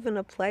ever live in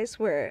a place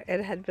where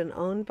it had been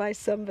owned by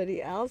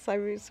somebody else?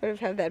 I sort of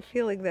have that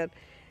feeling that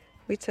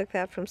we took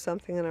that from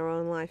something in our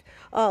own life.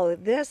 Oh,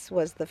 this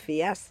was the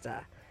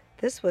fiesta.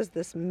 This was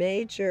this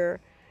major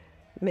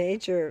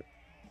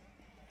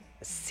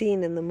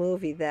scene in the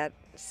movie that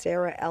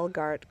Sarah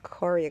Elgart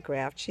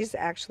choreographed. She's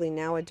actually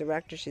now a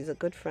director. She's a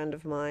good friend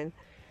of mine.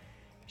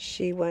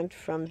 She went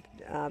from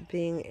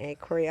being a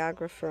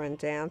choreographer and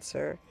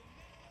dancer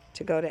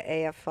to go to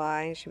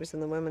AFI. She was in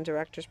the Women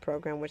Directors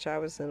Program, which I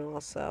was in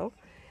also,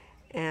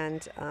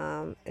 and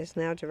is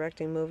now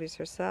directing movies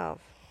herself.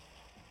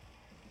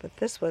 But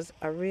this was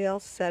a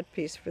real set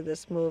piece for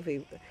this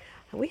movie.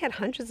 We had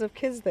hundreds of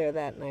kids there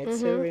that night,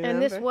 Sue, remember?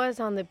 And this was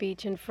on the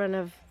beach in front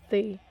of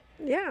the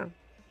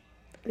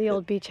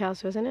old beach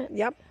house, wasn't it?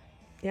 Yep.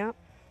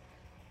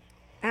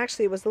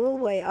 Actually, it was a little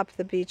way up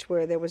the beach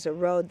where there was a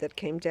road that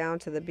came down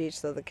to the beach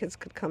so the kids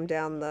could come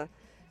down the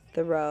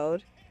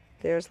road.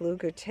 There's Lou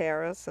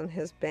Gutierrez and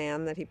his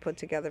band that he put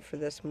together for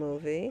this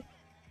movie.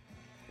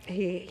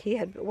 He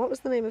had, what was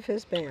the name of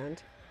his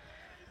band?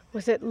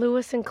 Was it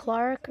Lewis and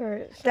Clark or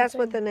something? That's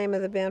what the name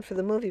of the band for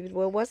the movie.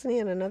 Well, wasn't he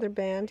in another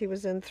band? He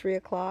was in 3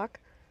 O'Clock.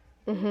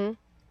 Mm-hmm.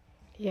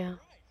 Yeah.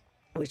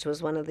 Which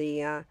was one of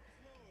the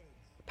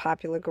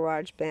popular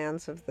garage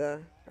bands of the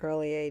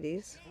early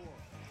 80s.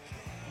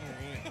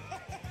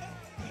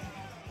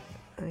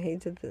 He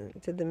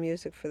did the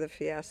music for the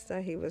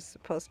fiesta. He was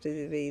supposed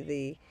to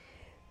be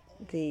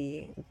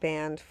the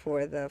band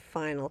for the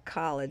final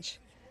college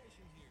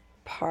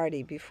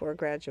party before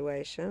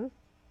graduation.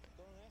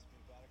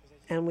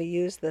 And we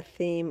used the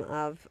theme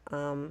of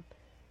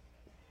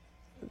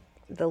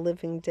the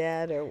Living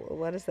Dead, or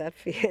what is that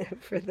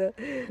for the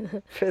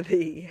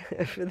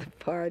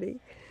party?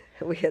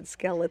 We had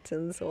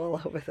skeletons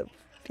all over the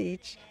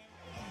beach.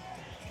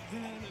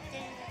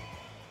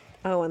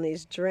 Oh, and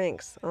these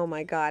drinks. Oh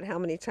my God, how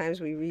many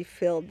times we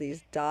refilled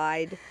these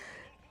dyed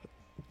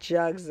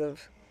jugs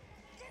of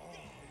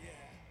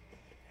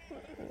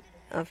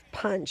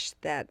punch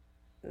that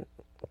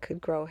could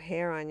grow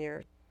hair on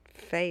your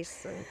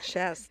face and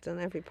chest and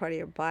every part of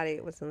your body.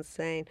 It was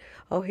insane.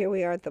 Oh, here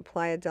we are at the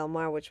Playa del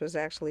Mar, which was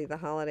actually the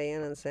Holiday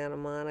Inn in Santa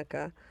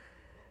Monica,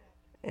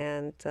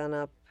 and done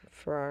up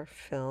for our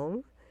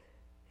film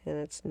and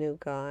its new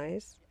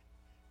guys.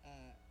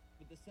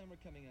 With the summer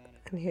coming on,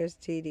 And here's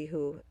Dee Dee,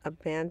 who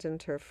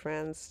abandoned her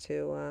friends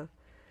to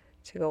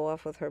go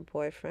off with her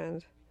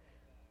boyfriend.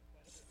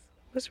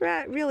 It was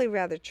really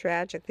rather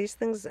tragic. These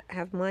things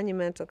have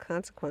monumental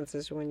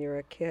consequences when you're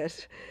a kid.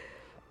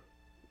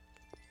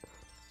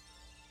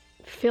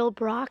 Phil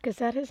Brock, is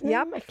that his name?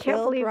 Yep, I can't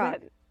Phil believe Brock.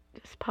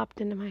 that just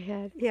popped into my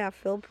head. Yeah,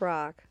 Phil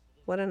Brock.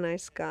 What a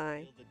nice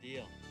guy. the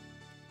deal.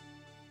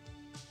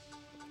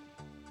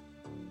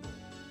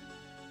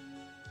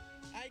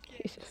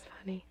 He's just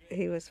funny.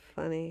 He was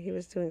funny. He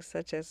was doing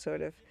such a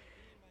sort of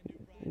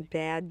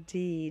bad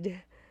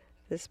deed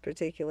this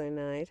particular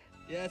night.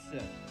 Yes,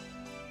 sir.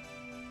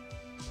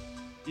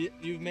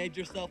 You've made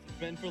yourself a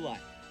friend for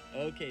life.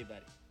 Okay,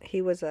 buddy.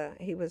 He was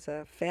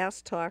a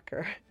fast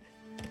talker.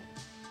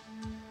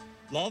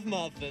 Love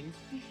muffins.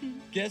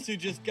 Guess who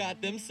just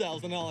got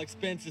themselves and all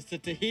expenses to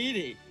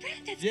Tahiti? Brad,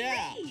 that's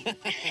Yeah.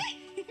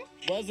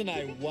 great. Wasn't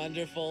I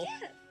wonderful?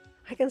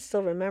 I can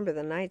still remember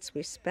the nights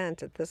we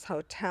spent at this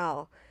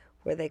hotel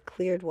where they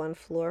cleared one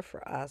floor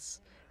for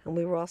us, and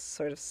we were all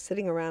sort of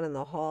sitting around in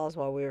the halls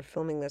while we were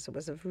filming this. It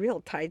was a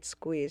real tight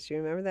squeeze. You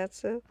remember that,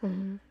 Sue?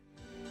 Mm-hmm.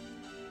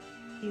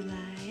 You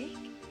like?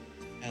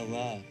 I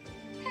love.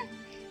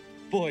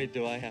 Boy,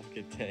 do I have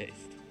good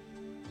taste.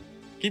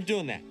 Keep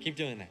doing that. Keep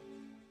doing that.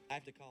 I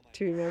have to call my...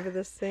 Do you remember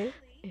this scene?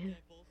 Yeah.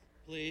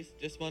 Please,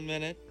 just 1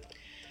 minute.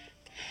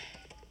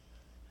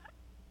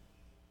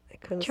 I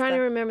couldn't Trying to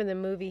stop. remember the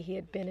movie he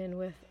had been in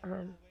with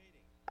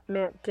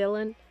Matt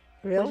Dillon.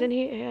 Really? Wasn't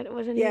he?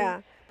 Wasn't he?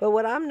 Yeah, but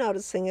what I'm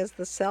noticing is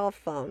the cell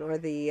phone, or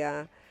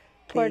the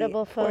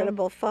Portable phone.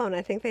 Portable phone.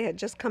 I think they had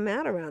just come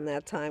out around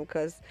that time,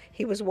 because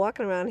he was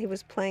walking around. He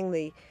was playing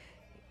the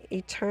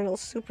eternal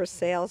super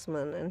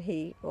salesman, and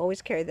he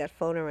always carried that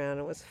phone around.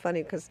 It was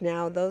funny because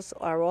now those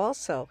are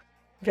also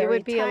very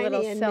would be a tiny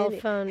little and cell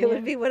mini. phone, It yeah.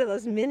 would be one of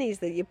those minis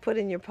that you put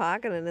in your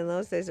pocket, and in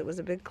those days it was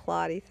a big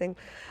cloddy thing.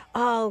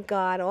 Oh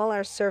God, all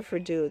our surfer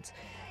dudes.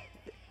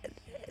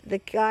 The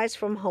guys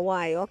from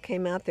Hawaii all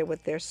came out there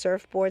with their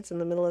surfboards in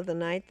the middle of the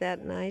night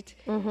that night.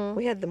 Mm-hmm.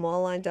 We had them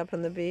all lined up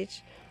on the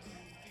beach.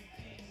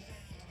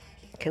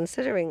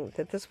 Considering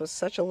that this was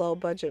such a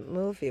low-budget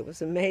movie, it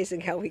was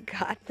amazing how we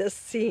got this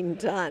scene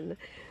done.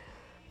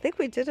 I think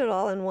we did it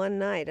all in one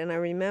night, and I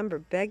remember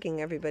begging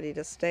everybody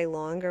to stay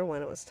longer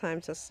when it was time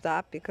to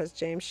stop, because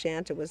James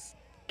Shanta was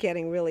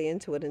getting really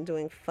into it and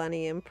doing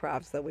funny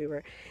improvs that we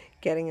were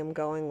getting him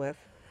going with.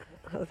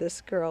 Oh,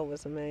 this girl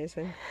was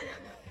amazing.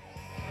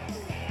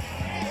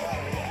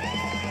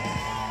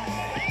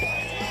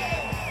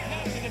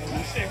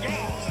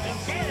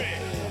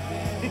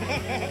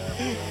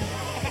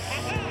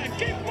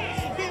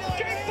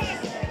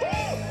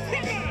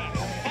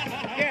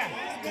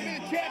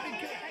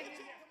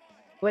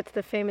 What's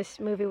the famous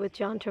movie with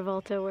John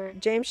Travolta where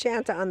James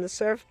Shanta on the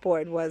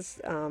surfboard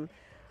was an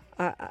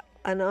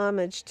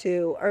homage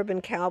to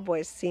Urban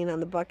Cowboys scene on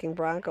the Bucking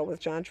Bronco with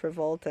John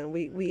Travolta, and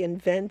we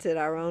invented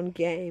our own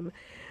game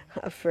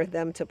for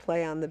them to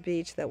play on the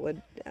beach that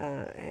would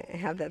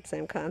have that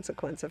same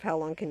consequence of how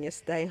long can you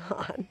stay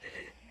on.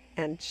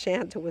 And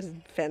Shanta was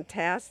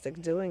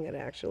fantastic doing it,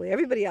 actually.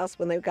 Everybody else,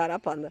 when they got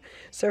up on the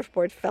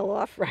surfboard, fell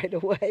off right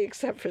away,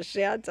 except for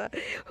Shanta,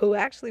 who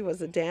actually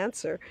was a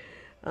dancer.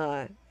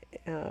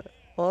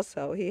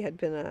 Also, he had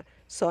been a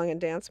song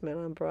and dance man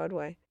on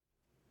Broadway.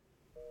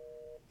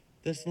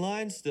 This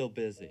line's still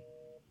busy.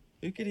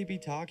 Who could he be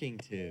talking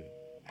to?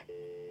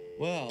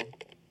 Well,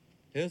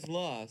 his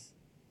loss.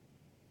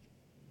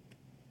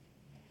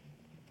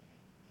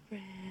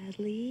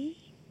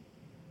 Bradley,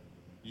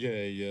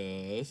 Yeah,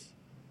 yes.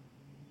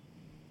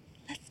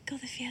 let's go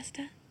to the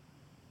fiesta.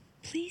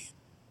 Please?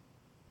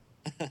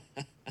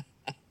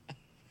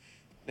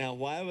 Now,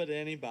 why would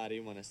anybody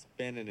want to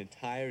spend an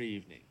entire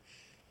evening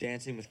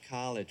dancing with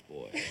college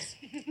boys?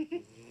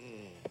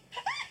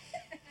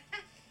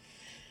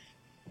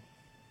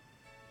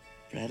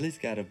 Bradley's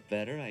got a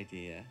better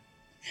idea.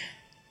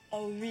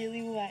 Oh,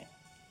 really? What?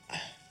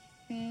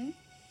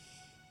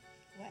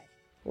 What?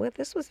 Well,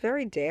 this was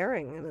very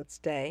daring in its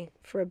day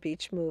for a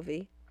beach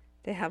movie.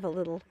 They have a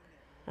little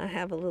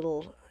have a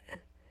little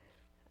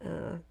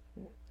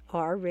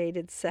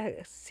R-rated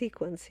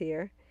sequence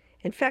here.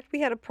 In fact, we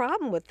had a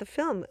problem with the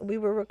film. We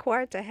were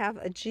required to have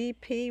a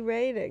GP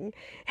rating,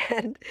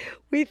 and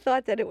we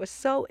thought that it was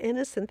so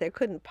innocent there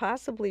couldn't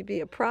possibly be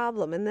a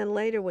problem. And then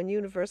later, when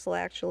Universal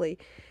actually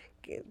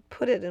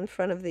put it in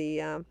front of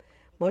the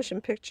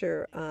motion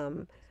picture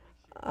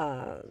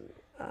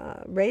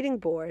rating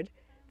board,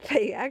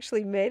 they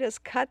actually made us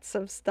cut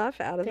some stuff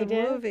out of the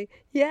movie.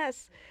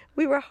 Yes,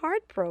 we were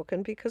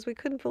heartbroken because we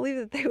couldn't believe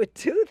that they would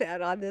do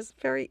that on this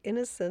very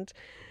innocent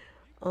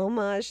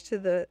homage to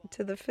the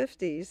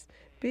 50s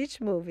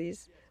beach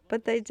movies.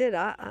 But they did.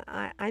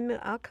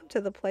 I'll come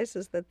to the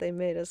places that they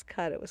made us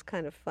cut. It was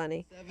kind of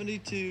funny.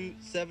 72,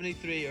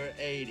 73, or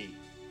 80.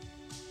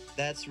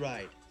 That's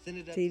right. Send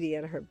it up. Dee Dee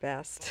at her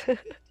best.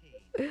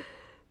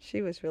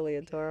 She was really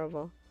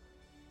adorable.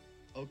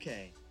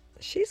 Okay.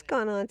 She's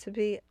gone on to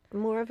be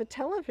more of a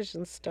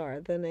television star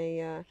than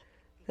a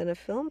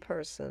film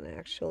person,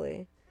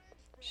 actually.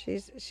 She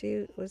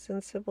was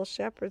in Sybil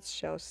Shepherd's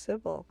show,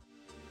 Sybil.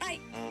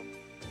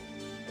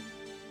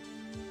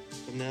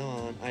 From now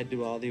on, I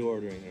do all the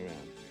ordering around here.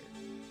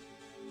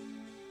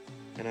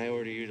 And I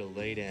order you to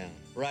lay down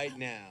right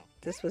now.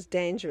 This was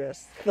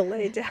dangerous, the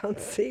lay down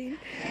scene.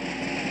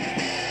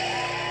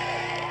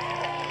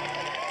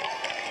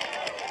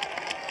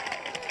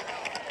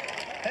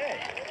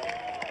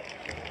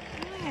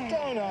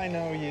 Don't I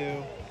know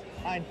you?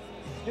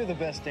 You're the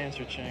best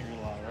dancer at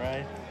Shangri-La,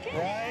 right?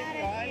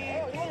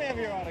 Right? Oh, let me have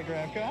your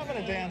autograph. How about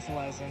a dance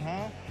lesson,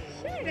 huh?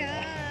 Shut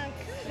up.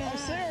 Come on. I'm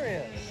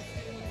serious.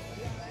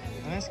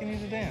 I'm asking you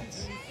to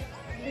dance.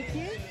 With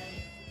you?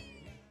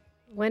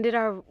 When did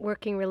our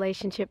working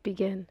relationship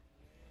begin?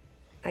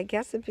 I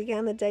guess it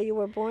began the day you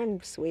were born,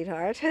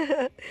 sweetheart.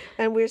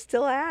 And we're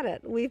still at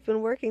it. We've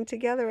been working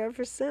together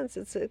ever since.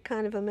 It's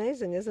kind of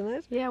amazing, isn't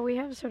it? Yeah, we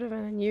have sort of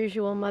an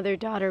unusual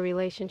mother-daughter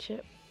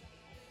relationship.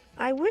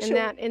 I wish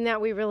in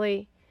that we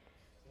really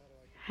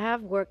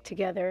have worked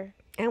together.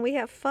 And we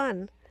have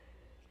fun.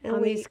 And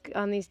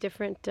on these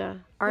different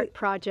art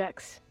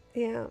projects.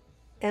 Yeah.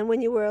 And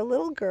when you were a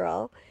little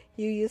girl,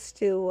 you used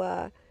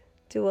to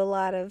do a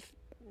lot of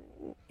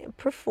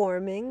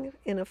performing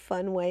in a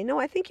fun way. No,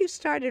 I think you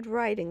started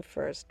writing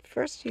first.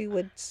 First you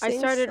would sing I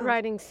started songs.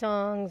 writing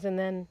songs, and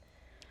then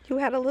you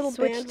had a little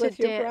band with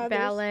your brothers.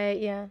 Ballet,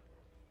 yeah.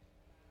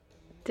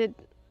 Did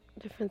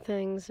different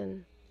things,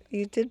 and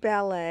you did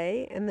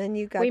ballet, and then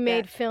you got. We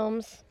made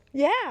films.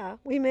 Yeah,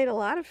 we made a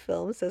lot of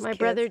films as My kids.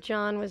 brother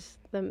John was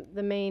the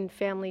main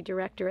family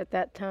director at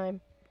that time.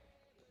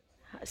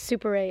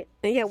 Super 8.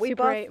 Yeah,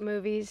 Super 8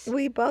 movies.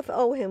 We both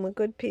owe him a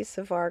good piece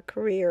of our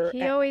career.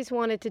 He always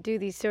wanted to do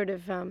these sort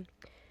of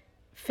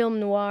film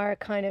noir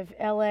kind of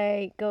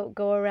L.A., go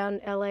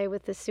around L.A.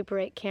 with the Super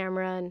 8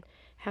 camera and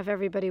have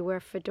everybody wear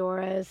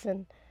fedoras.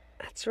 And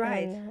that's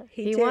right. And,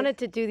 he wanted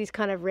to do these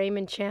kind of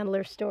Raymond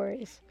Chandler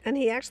stories. And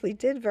he actually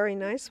did very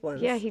nice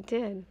ones. Yeah, he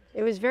did.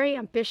 It was very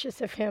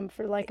ambitious of him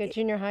for like a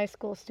junior high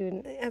school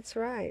student. That's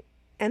right.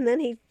 And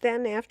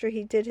then after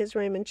he did his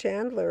Raymond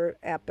Chandler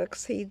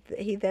epics, he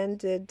then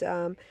did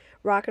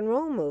rock and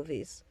roll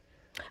movies.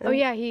 Oh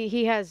yeah,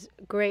 he has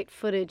great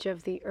footage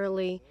of the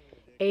early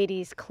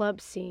 80s club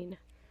scene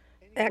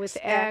with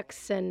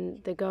X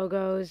and the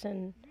Go-Go's,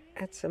 and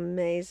that's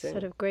amazing.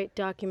 Sort of great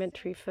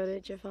documentary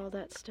footage of all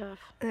that stuff.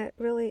 It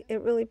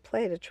really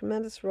played a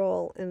tremendous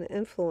role in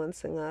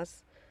influencing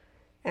us,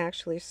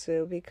 actually,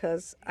 Sue,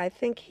 because I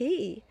think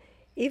he,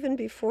 even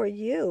before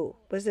you,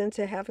 was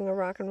into having a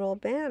rock and roll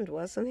band,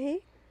 wasn't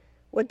he?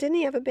 Well, didn't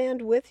he have a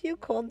band with you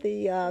called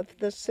the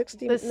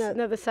 60?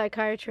 The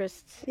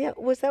Psychiatrists. Yeah,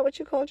 was that what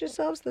you called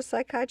yourselves, the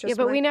Psychiatrists?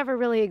 Yeah, but we never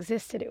really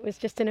existed. It was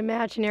just an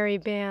imaginary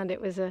band.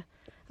 It was a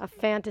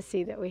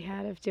fantasy that we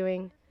had of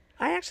doing.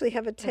 I actually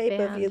have a tape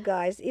of you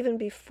guys, even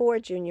before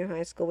junior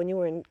high school, when you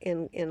were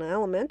in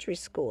elementary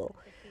school,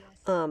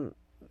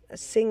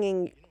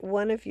 singing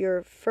one of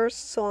your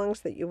first songs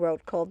that you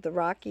wrote called The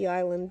Rock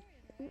Island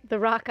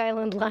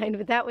Line,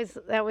 but that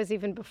was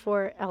even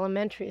before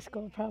elementary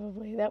school,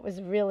 probably. That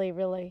was really,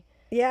 really.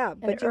 Yeah,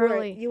 but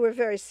you were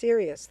very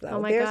serious, though.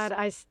 Oh my God!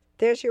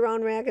 There's your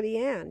own Raggedy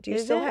Ann. Do you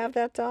still have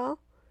that doll?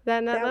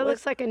 That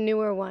looks like a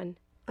newer one.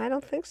 I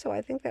don't think so.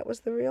 I think that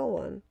was the real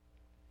one.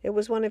 It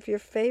was one of your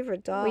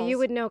favorite dolls. Well, you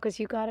would know because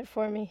you got it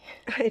for me.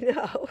 I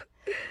know.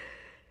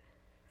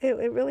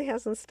 It really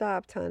hasn't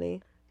stopped,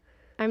 honey.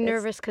 I'm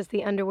nervous because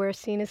the underwear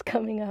scene is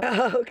coming up.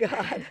 Oh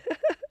God.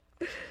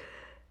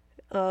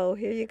 Oh,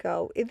 here you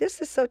go.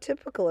 This is so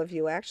typical of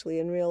you, actually,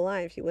 in real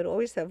life. You would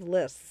always have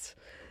lists.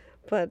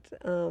 But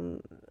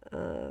in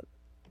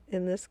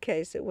this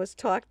case, it was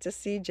Talk to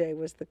CJ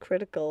was the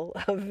critical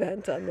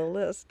event on the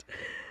list.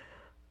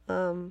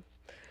 I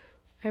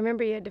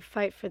remember you had to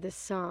fight for this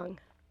song.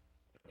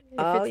 If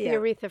it's the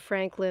Aretha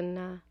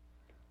Franklin,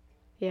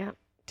 yeah.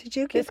 Did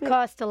you This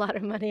cost a lot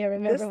of money, I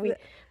remember.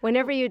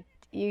 Whenever you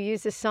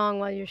use a song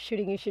while you're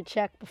shooting, you should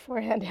check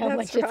beforehand how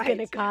much it's going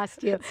to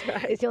cost you. That's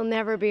right. Because you'll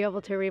never be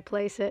able to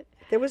replace it.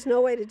 There was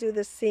no way to do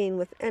this scene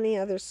with any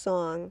other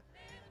song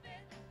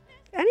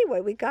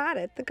Anyway, we got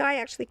it. The guy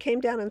actually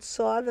came down and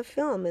saw the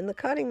film in the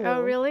cutting room.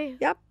 Oh, really?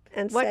 Yep.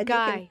 And What said,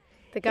 guy?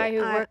 The guy who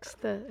does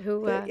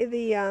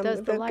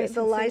the licensing?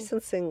 The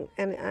licensing.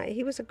 And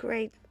he was a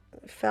great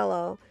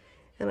fellow,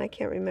 and I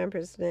can't remember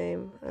his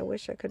name. I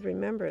wish I could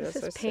remember it. This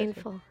as I is sit here.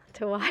 painful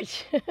to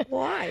watch.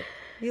 Why?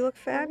 You look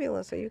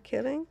fabulous. Are you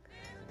kidding?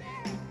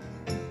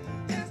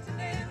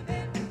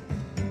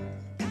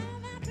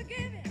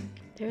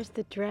 There's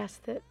the dress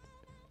that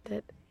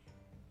the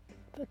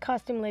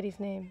costume lady's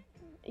name.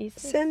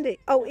 Isis? Cindy.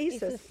 Oh,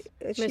 Isis.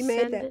 She Miss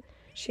made that. Cindy?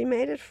 She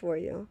made it for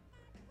you.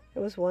 It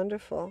was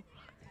wonderful.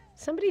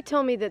 Somebody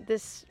told me that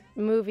this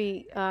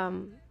movie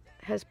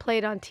has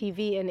played on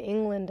TV in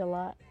England a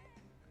lot.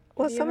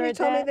 Well, Have you somebody heard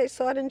told me that? they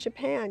saw it in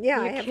Japan. Yeah,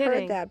 I You're have kidding.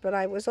 heard that, but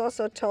I was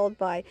also told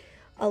by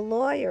a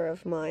lawyer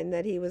of mine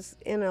that he was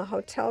in a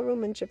hotel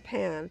room in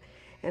Japan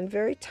and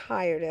very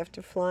tired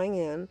after flying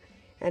in,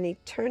 and he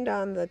turned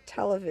on the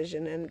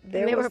television and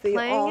there they was were the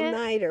playing it?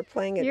 All-Nighter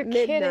playing at You're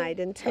midnight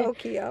kidding. in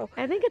Tokyo.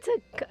 I think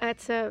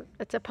it's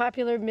a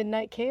popular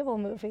midnight cable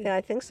movie. Yeah,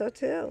 I think so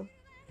too.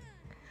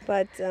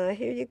 But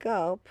here you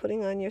go,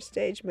 putting on your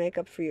stage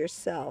makeup for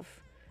yourself.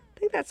 I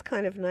think that's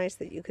kind of nice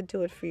that you could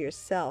do it for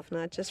yourself,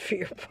 not just for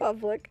your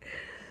public.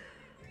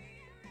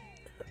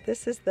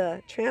 This is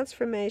the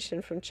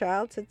transformation from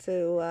childhood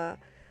to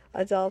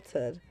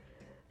adulthood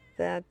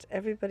that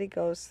everybody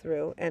goes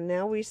through. And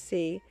now we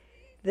see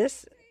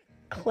this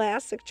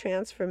classic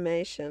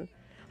transformation.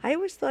 I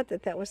always thought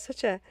that that was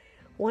such a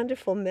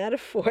wonderful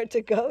metaphor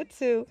to go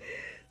to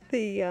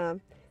the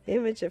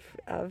image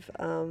of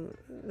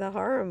the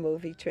horror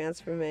movie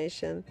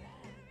transformation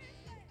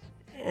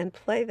and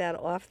play that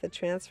off the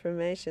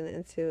transformation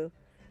into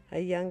a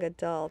young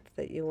adult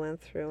that you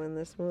went through in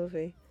this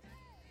movie.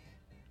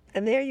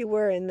 And there you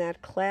were in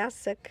that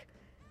classic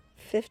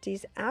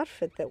 50s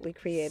outfit that we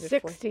created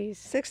 60s.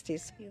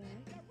 60s.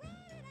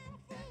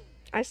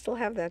 I still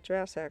have that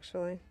dress,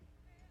 actually.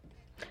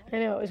 I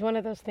know, it was one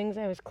of those things.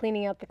 I was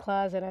cleaning out the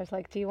closet. I was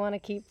like, do you want to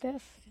keep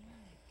this?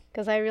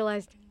 Because I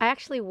realized I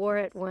actually wore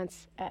it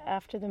once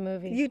after the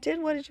movie. You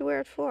did? What did you wear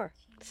it for?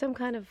 Some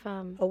kind of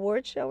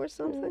award show or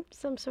something?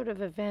 Some sort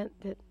of event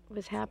that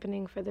was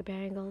happening for the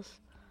Bangles.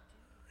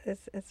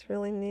 It's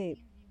really neat.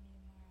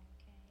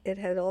 It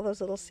had all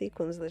those little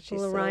sequins that she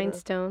little sewed on.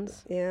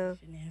 rhinestones. Yeah.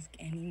 Shouldn't ask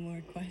any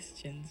more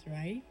questions,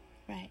 right?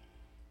 Right.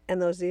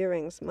 And those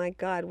earrings, my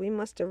God, we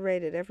must have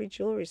raided every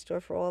jewelry store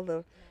for all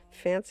the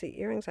fancy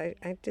earrings. I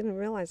didn't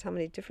realize how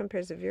many different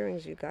pairs of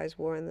earrings you guys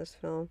wore in this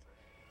film.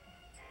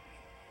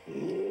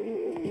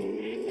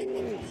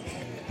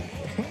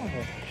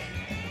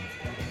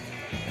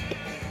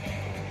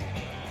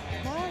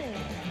 Molly.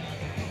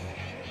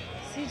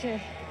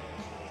 CJ,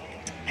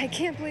 I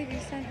can't believe you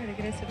sent her to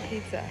get us a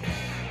pizza.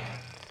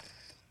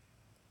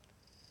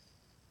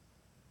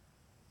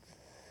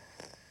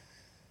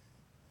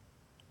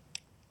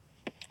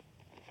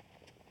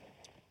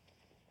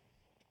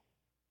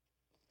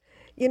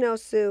 You know,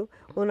 Sue,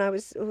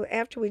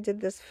 after we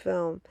did this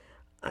film,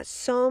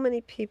 so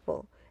many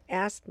people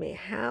asked me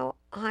how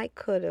I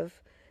could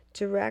have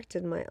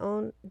directed my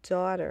own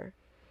daughter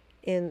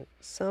in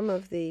some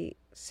of the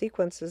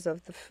sequences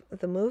of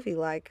the movie,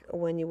 like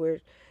when you were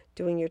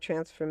doing your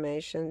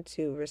transformation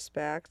to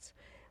respect,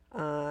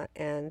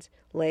 and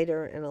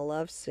later in a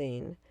love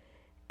scene.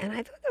 And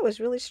I thought that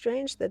was really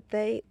strange that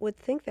they would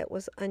think that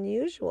was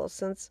unusual,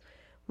 since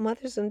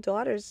mothers and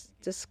daughters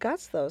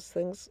discuss those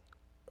things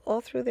all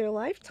through their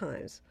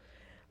lifetimes.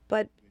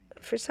 But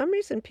for some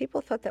reason, people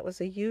thought that was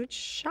a huge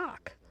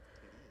shock.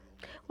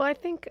 Well, I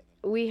think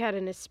we had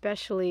an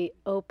especially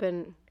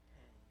open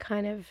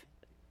kind of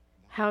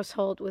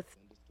household with,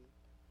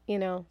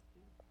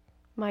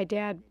 my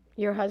dad,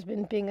 your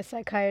husband, being a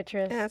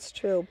psychiatrist. That's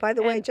true. By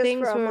the way, And just for a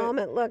things were-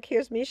 moment, look,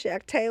 here's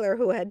Meshack Taylor,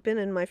 who had been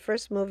in my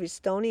first movie,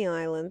 Stony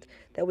Island,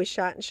 that we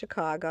shot in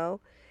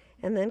Chicago,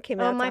 and then came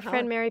out Oh, to my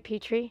friend Mary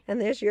Petrie.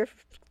 And there's your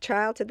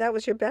childhood. That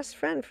was your best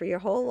friend for your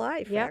whole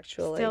life, Yep,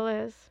 actually. still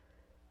is.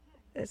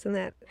 Isn't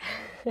that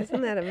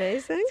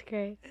amazing? It's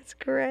great. It's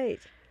great.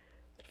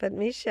 But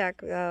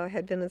Meshack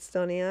had been in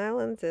Stony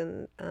Island,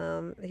 and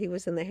he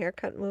was in the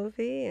Haircut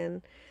movie,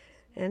 and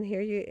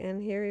here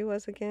he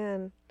was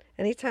again.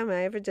 Anytime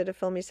I ever did a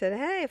film, he said,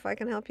 "Hey, if I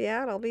can help you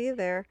out, I'll be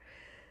there,"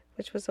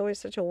 which was always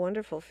such a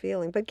wonderful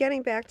feeling. But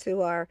getting back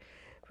to our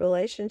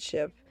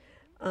relationship,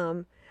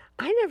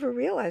 I never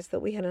realized that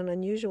we had an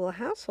unusual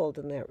household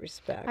in that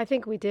respect. I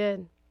think we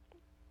did.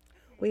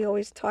 We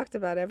always talked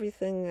about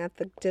everything at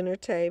the dinner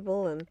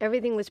table, and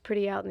everything was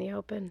pretty out in the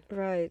open.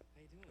 Right.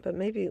 But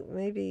maybe.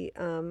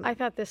 I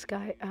thought this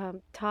guy,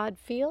 Todd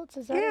Fields,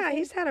 is that his Yeah, name?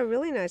 he's had a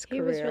really nice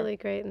career. He was really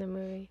great in the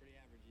movie.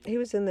 He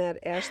was in that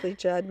Ashley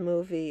Judd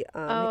movie.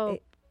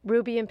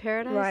 Ruby in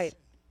Paradise? Right.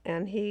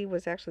 And he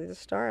was actually the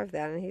star of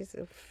that, and he's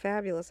a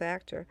fabulous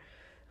actor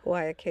who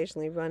I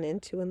occasionally run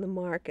into in the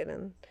market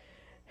and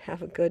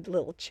have a good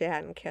little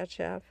chat and catch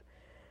up.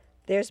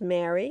 There's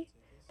Mary.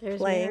 There's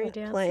playing, Mary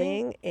dancing.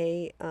 Playing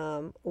a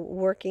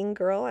working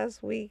girl,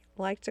 as we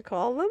like to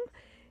call them.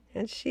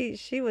 And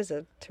she was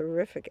a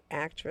terrific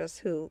actress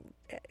who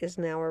is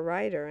now a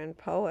writer and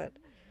poet.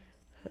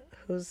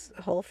 whose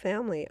whole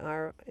family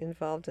are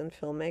involved in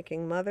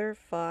filmmaking. Mother,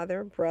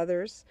 father,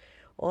 brothers,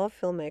 all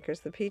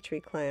filmmakers, the Petrie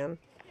clan.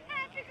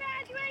 Happy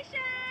graduation,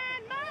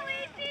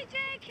 Molly,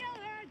 CJ,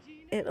 Killer,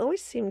 Gina. It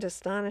always seemed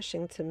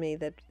astonishing to me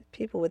that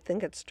people would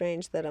think it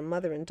strange that a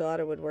mother and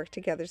daughter would work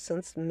together,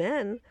 since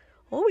men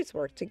always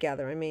work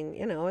together. I mean,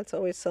 it's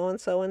always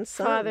so-and-so and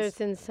sons. Fathers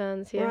and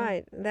sons, yeah.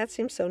 Right. That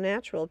seems so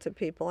natural to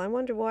people. I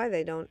wonder why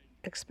they don't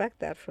expect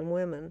that from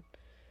women.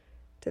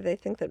 Do they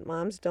think that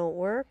moms don't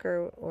work,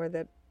 or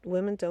that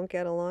women don't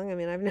get along? I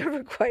mean, I've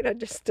never quite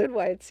understood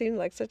why it seemed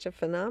like such a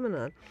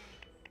phenomenon.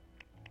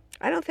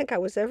 I don't think I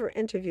was ever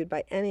interviewed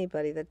by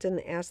anybody that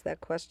didn't ask that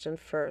question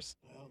first.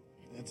 Well,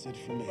 that's it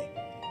for me.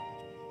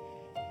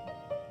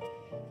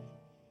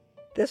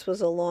 This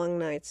was a long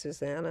night,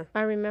 Susanna.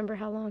 I remember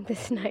how long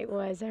this night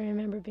was. I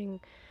remember being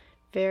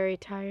very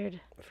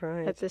tired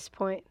Right. at this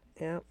point.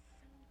 Yeah. It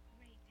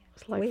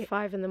was like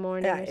 5 in the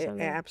morning or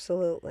something.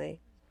 Absolutely.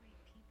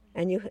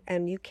 And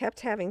you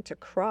kept having to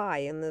cry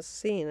in this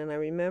scene, and I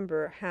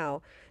remember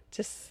how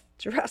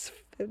distressed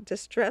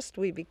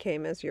we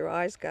became as your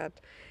eyes got,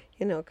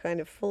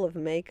 kind of full of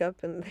makeup,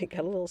 and they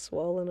got a little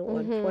swollen at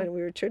one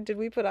point. Did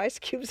we put ice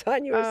cubes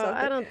on you or something?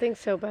 I don't think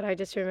so, but I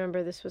just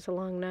remember this was a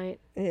long night.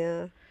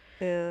 Yeah.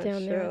 Yeah,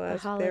 down there at the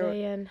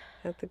Holiday Inn.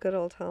 At the good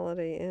old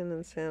Holiday Inn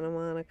in Santa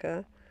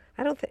Monica.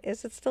 I don't think,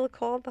 is it still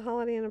called the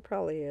Holiday Inn? It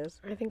probably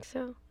is. I think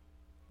so.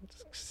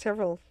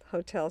 Several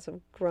hotels have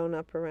grown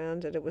up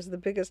around it. It was the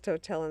biggest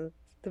hotel, and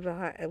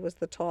it was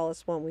the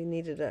tallest one. We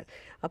needed a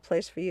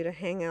place for you to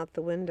hang out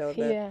the window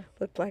that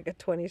looked like a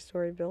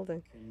 20-story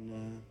building.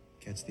 And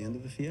catch the end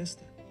of the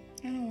fiesta.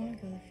 I don't want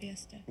to go to the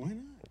fiesta. Why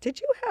not?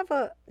 Did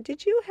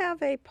you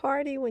have a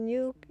party when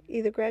you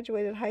either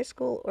graduated high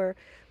school or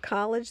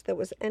college that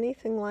was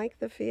anything like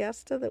the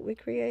fiesta that we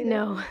created?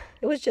 No.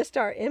 It was just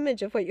our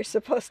image of what you're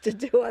supposed to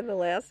do on the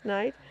last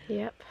night.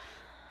 Yep.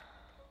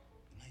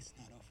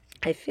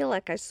 I feel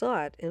like I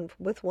saw it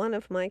with one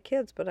of my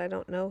kids, but I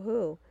don't know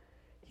who.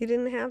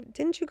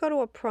 Didn't you go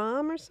to a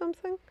prom or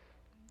something?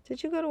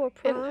 Did you go to a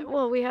prom?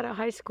 Well, we had a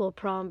high school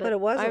prom, but it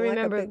wasn't I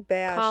remember like a big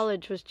bash.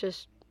 College was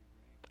just,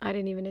 I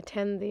didn't even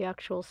attend the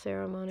actual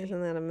ceremony.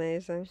 Isn't that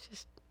amazing?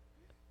 Just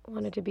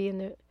wanted to be in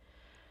the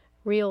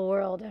real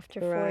world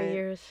after 4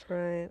 years.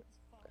 Right.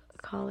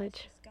 It's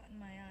College. got in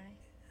my eye.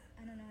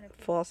 I don't know how to...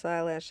 False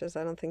eyelashes.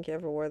 I don't think you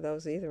ever wore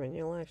those either in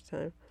your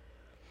lifetime.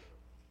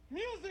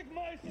 Music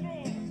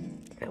maestro!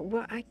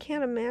 Well, I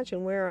can't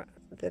imagine where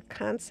the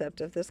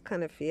concept of this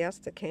kind of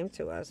fiesta came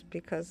to us,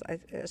 because I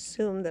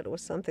assumed that it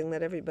was something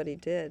that everybody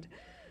did.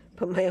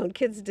 But my own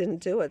kids didn't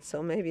do it,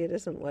 so maybe it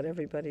isn't what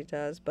everybody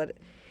does. But it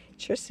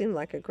sure seemed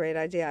like a great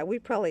idea. We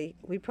probably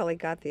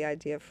got the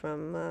idea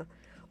from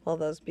all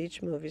those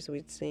beach movies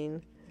we'd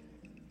seen.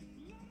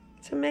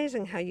 It's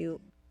amazing how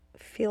you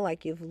feel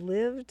like you've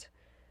lived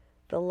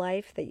the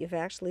life that you've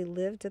actually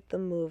lived at the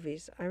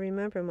movies. I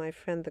remember my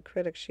friend, the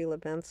critic Sheila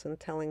Benson,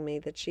 telling me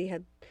that she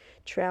had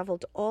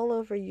traveled all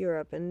over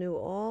Europe and knew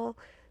all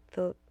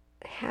the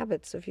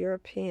habits of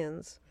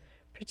Europeans,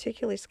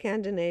 particularly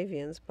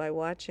Scandinavians, by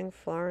watching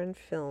foreign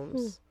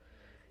films.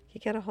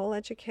 You get a whole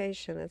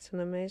education. It's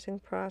an amazing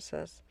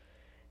process.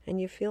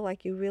 And you feel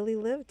like you really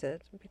lived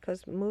it,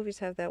 because movies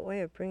have that way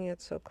of bringing it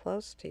so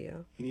close to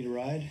you. You need a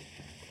ride?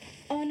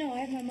 Oh, no, I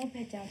have my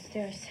moped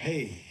downstairs.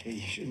 Hey,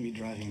 you shouldn't be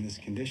driving in this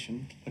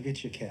condition. I'll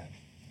get you a cab.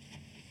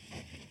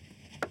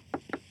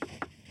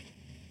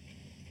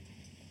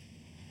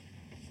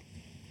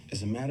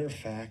 As a matter of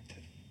fact,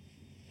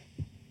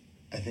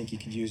 I think you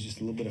could use just a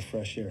little bit of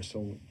fresh air,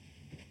 so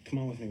come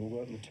on with me. We'll go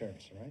out on the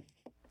terrace, all right?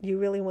 You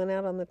really went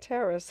out on the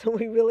terrace, and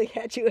we really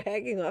had you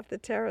hanging off the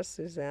terrace,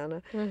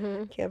 Susanna.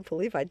 Can't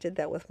believe I did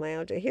that with my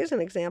own. Here's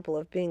an example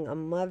of being a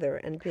mother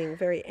and being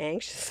very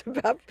anxious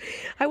about...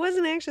 I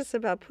wasn't anxious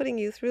about putting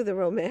you through the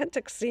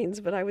romantic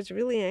scenes, but I was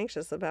really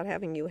anxious about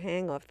having you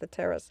hang off the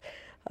terrace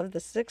of the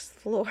 6th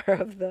floor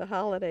of the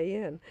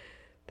Holiday Inn.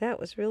 That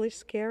was really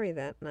scary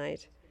that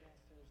night.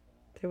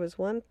 There was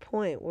one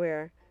point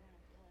where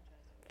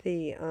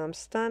the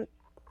stunt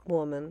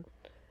woman...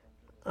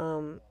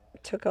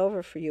 took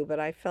over for you, but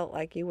I felt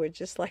like you were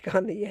just like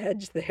on the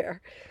edge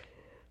there.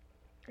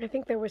 I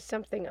think there was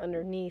something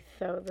underneath,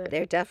 though.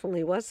 There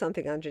definitely was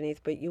something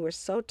underneath, but you were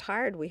so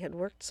tired. We had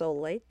worked so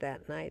late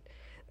that night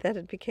that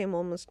it became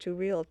almost too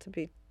real to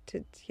be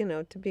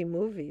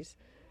movies.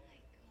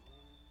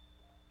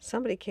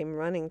 Somebody came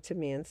running to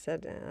me and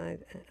said,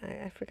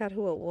 I forgot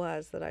who it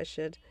was, that I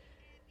should,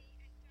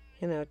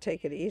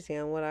 take it easy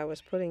on what I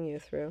was putting you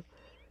through.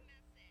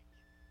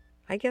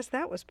 I guess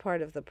that was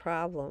part of the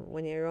problem.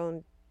 When your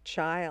own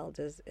child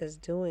is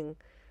doing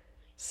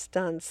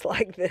stunts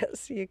like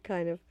this, you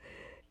kind of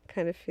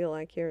feel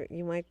like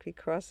you might be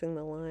crossing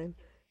the line.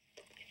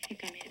 I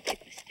think I made a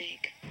big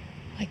mistake.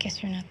 I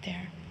guess you're not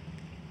there.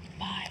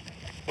 Bye.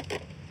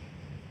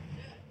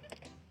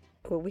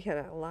 Well, we had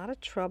a lot of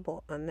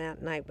trouble on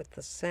that night with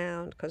the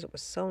sound because it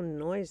was so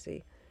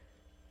noisy.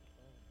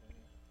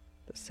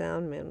 The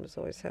sound man was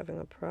always having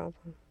a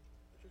problem.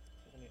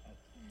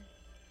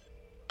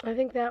 I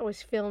think that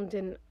was filmed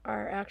in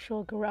our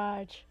actual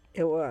garage.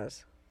 It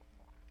was.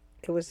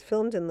 it was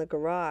filmed in the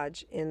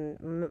garage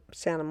in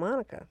Santa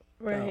Monica.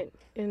 Right,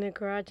 in a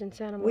garage in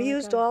Santa Monica. We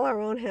used all our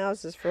own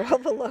houses for all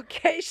the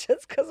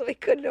locations because we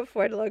couldn't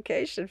afford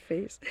location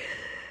fees.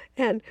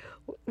 And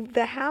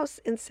the house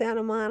in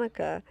Santa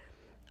Monica,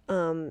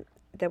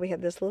 that we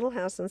had this little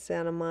house in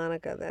Santa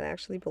Monica that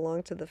actually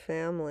belonged to the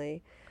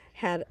family,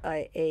 had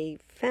a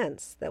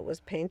fence that was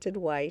painted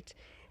white,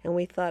 and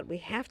we thought we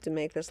have to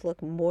make this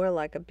look more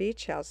like a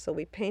beach house, so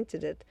we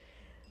painted it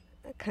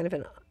kind of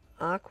an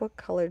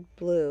aqua-colored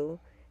blue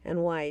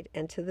and white,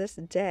 and to this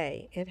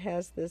day it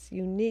has this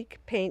unique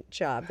paint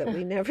job that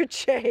we never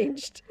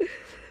changed.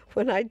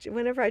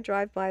 Whenever I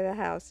drive by the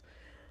house,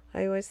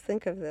 I always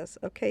think of this.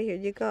 Okay, here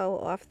you go,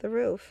 off the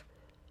roof.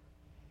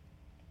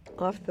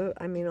 Off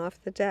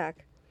the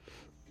deck.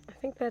 I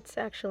think that's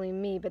actually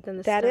me, but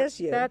then That is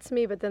you. That's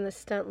me, but then the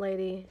stunt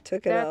lady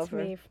Took it that's over.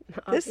 Me.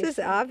 This is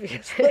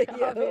obviously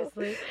you.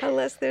 Obviously.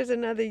 Unless there's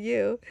another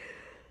you.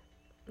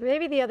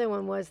 Maybe the other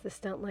one was the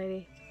stunt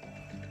lady.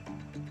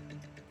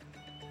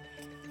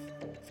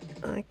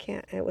 I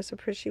can't.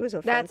 She was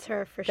a. That's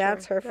her for sure.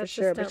 That's her for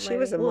sure. But she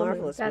was a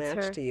marvelous That's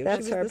match her. to you.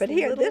 That's her. this But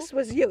here, little- this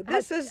was you.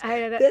 This is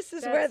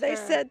That's where they her.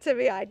 said to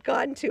me I'd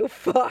gone too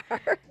far.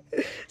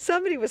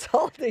 Somebody was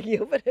holding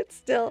you, but it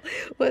still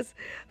was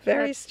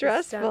very That's the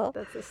stressful. stunt-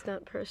 That's a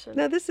stunt person.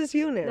 No, this is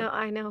you now. No,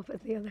 I know,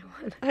 but the other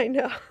one. I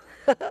know.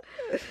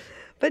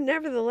 But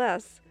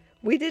nevertheless,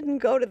 we didn't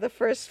go to the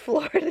first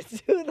floor to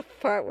do the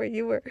part where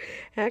you were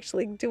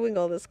actually doing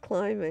all this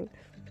climbing.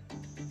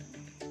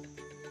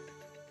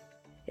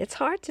 It's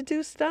hard to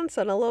do stunts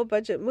on a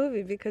low-budget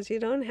movie because you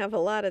don't have a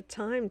lot of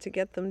time to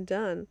get them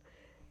done.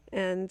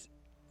 And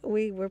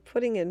we were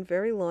putting in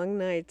very long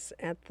nights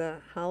at the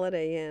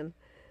Holiday Inn,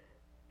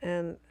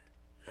 and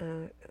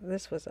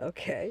this was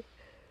okay.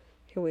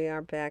 Here we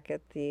are back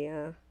at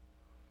the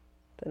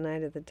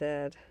Night of the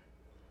Dead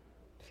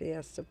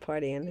fiesta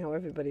party, and how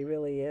everybody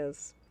really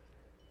is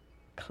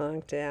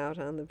conked out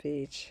on the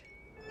beach.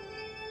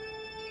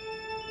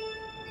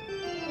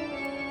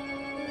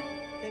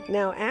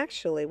 Now,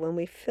 actually, when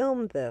we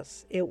filmed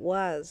this, it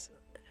was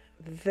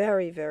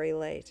very, very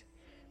late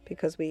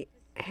because we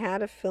had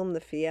to film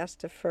the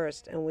fiesta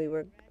first, and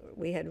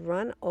we had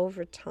run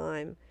over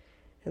time,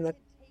 and the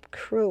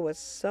crew was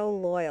so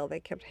loyal. They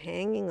kept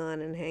hanging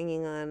on,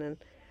 and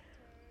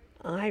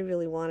I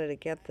really wanted to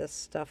get this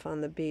stuff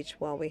on the beach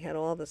while we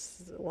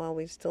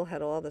still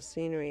had all the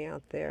scenery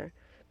out there,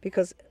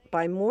 because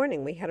by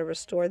morning we had to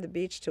restore the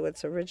beach to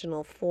its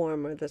original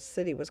form, or the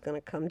city was going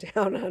to come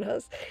down on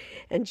us.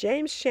 And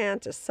James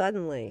Shanta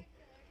suddenly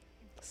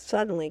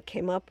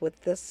came up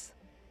with this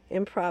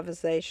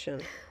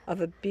improvisation of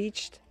a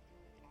beached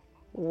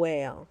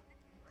whale,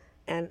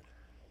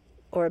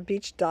 or a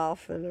beached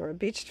dolphin, or a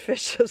beached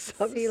fish of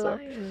some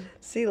sort.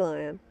 Sea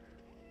lion.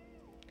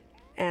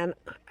 And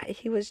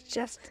he was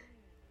just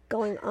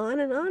going on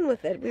and on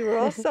with it. We were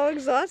all so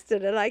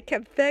exhausted, and I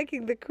kept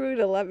thanking the crew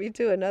to let me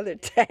do another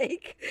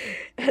take.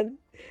 And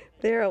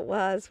there it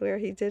was, where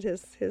he did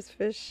his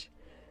fish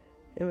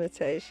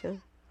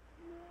imitation.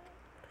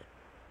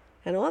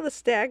 And all the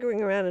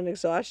staggering around and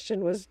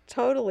exhaustion was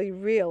totally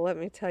real, let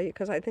me tell you,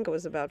 because I think it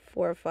was about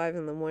 4 or 5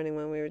 in the morning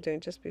when we were doing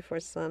just before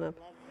sunup.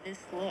 Love this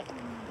look.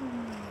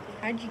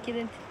 How'd you get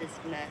into this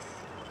mess?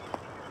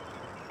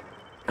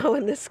 Oh,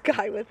 and this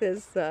guy with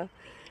his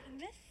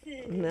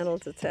metal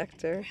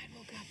detector.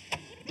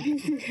 You're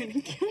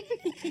gonna kill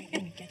me. You're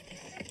gonna get this.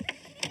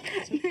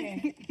 It's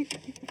okay.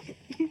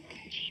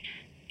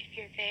 If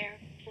you're there,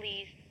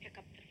 please pick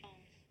up the phone.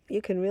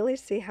 You can really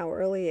see how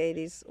early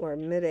 80s or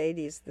mid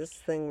 80s this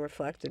thing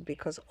reflected,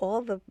 because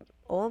all the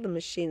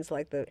machines,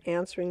 like the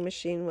answering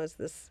machine was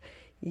this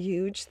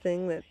huge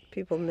thing that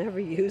people never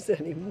use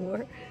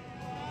anymore.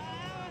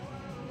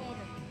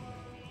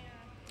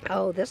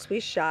 Oh, this we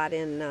shot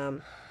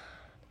in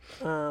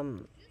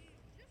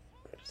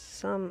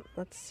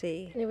let's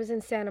see. It was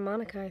in Santa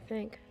Monica, I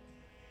think.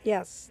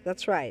 Yes,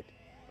 that's right.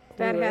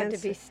 That had to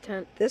be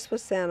stunt. This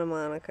was Santa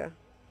Monica.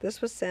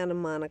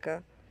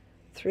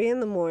 3 in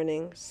the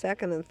morning,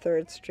 2nd and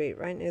 3rd Street,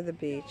 right near the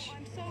beach.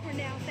 I'm sober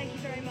now, thank you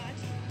very much.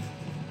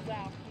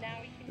 Well, now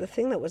we can... The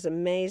thing that was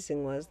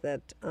amazing was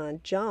that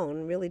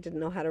Joan really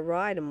didn't know how to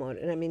ride a motor.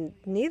 And I mean,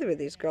 neither of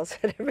these girls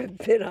had ever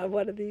been on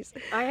one of these.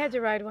 I had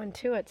to ride one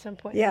too at some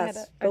point. Yes, I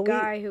had but a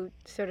guy who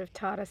sort of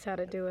taught us how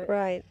to do it.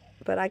 Right.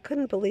 But I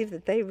couldn't believe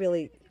that they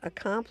really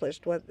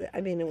accomplished what,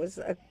 I mean, it was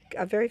a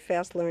very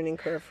fast learning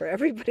curve for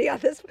everybody on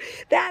this.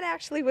 That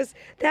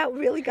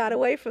really got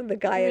away from the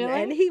guy. Really?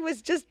 And he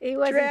was just He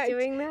wasn't dragged.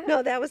 doing that?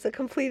 No, that was a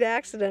complete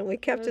accident. We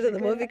kept it in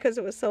the movie because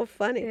it was so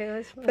funny. Yeah, it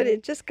was funny. But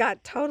it just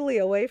got totally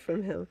away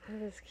from him.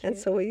 That was cute. And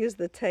so we used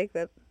the take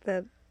that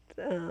had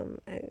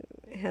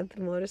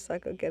the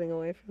motorcycle getting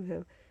away from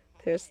him.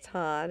 There's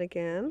Todd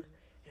again.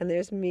 And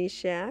there's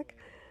Meshack.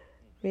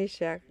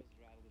 Meshack,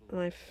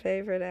 my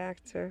favorite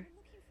actor.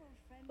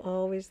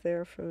 Always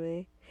there for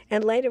me.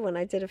 And later, when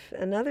I did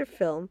another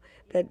film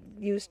that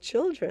used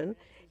children,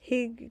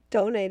 he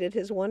donated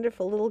his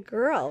wonderful little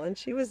girl, and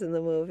she was in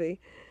the movie.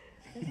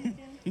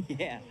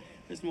 Yeah,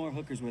 There's more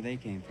hookers where they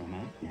came from,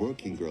 huh?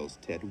 Working girls,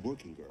 Ted,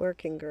 working girls.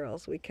 Working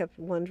girls. We kept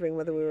wondering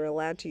whether we were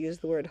allowed to use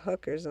the word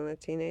hookers in a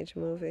teenage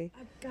movie.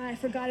 God, I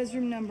forgot his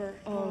room number.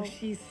 Oh,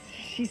 she's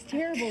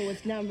terrible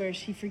with numbers.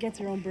 She forgets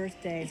her own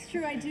birthday. It's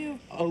true, I do.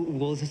 Oh,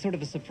 well, is this sort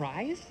of a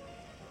surprise?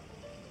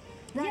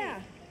 Right.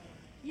 Yeah.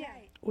 Yeah.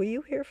 Were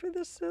you here for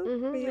this, Sue?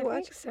 Were you I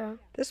watching? think so.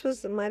 This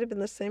might have been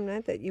the same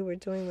night that you were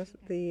doing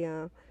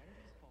the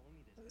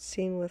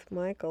scene with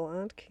Michael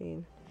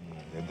Ontkeen.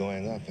 They're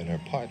going up, and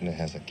her partner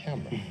has a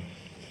camera.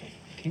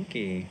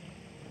 Kinky.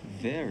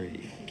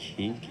 Very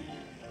kinky.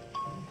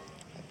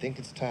 I think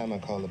it's time I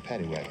call the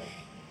paddy wagon.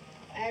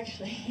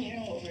 Actually,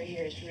 over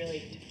here is really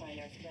to find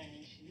our friend.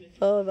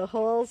 Oh, the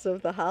halls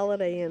of the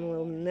Holiday Inn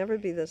will never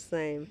be the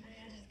same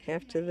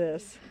after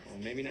this.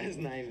 Well, maybe not as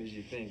naive as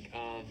you think.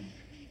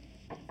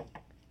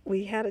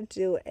 We had to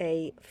do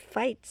a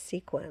fight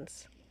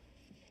sequence,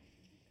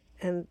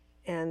 and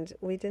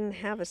we didn't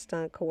have a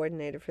stunt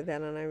coordinator for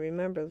that. And I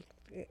remember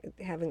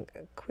having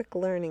a quick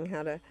learning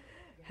how to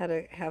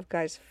have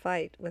guys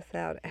fight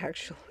without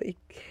actually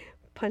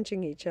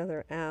punching each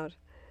other out.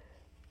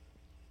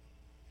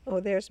 Oh,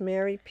 there's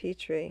Mary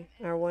Petrie,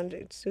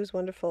 Sue's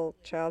wonderful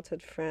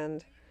childhood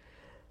friend,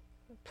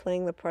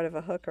 playing the part of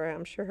a hooker.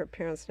 I'm sure her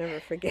parents never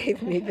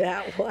forgave me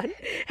that one.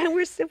 And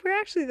we're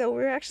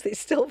actually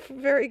still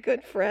very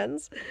good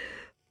friends.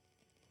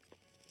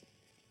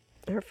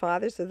 Her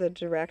father's the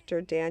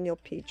director, Daniel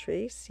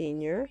Petrie,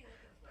 Sr.,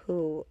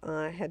 who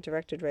had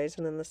directed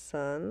Raisin in the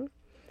Sun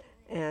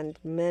and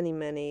many,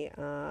 many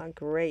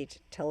great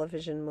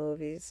television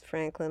movies,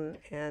 Franklin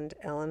and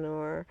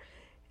Eleanor,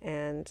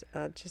 and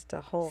just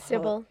a whole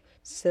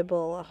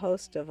Sybil, a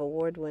host of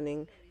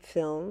award-winning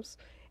films.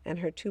 And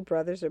her two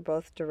brothers are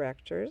both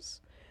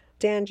directors.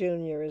 Dan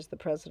Jr. is the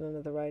president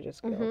of the Writers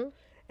Guild.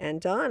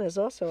 And Don is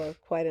also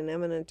quite an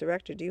eminent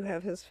director. Do you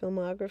have his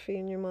filmography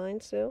in your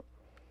mind, Sue?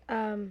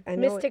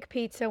 Mystic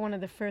Pizza, one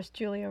of the first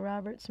Julia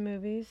Roberts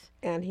movies.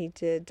 And he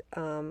did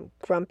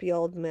Grumpy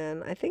Old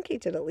Men. I think he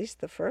did at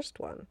least the first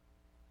one.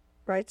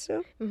 Right,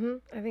 Sue?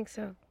 I think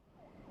so.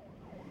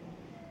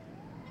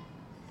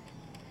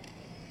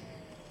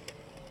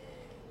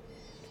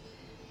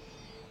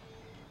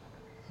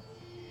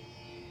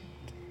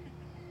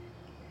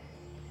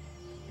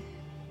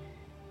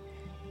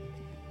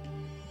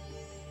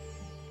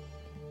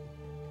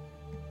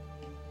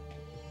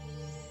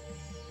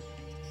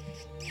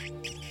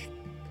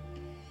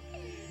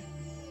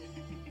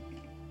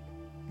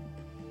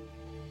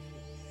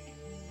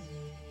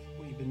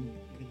 Well, you've been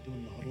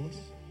doing the huddleless?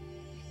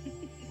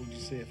 What would you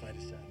say if I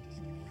decided to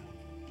stick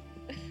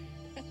around?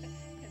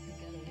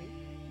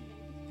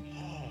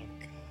 Oh,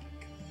 God.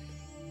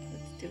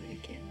 Let's do it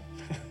again.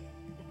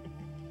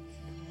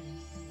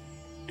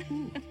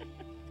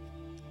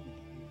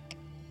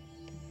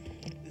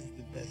 This is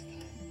the best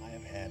time I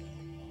have had in a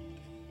long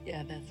time.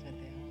 Yeah, that's what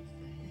they all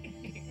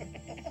say.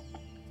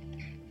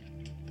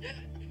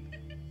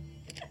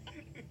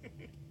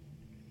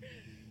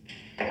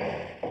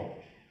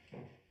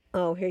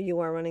 Oh, here you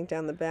are running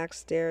down the back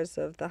stairs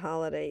of the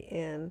Holiday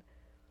Inn.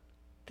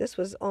 This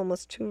was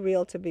almost too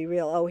real to be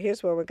real. Oh,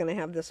 here's where we're going to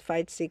have this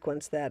fight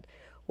sequence that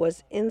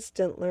was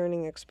instant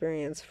learning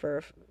experience for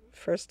a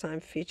first-time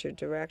feature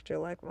director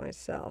like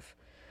myself.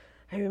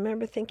 I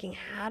remember thinking,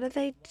 how do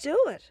they do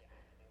it?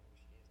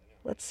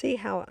 Let's see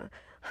how...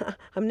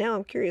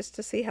 I'm curious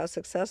to see how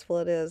successful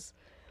it is.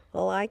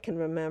 All I can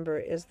remember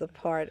is the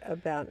part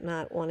about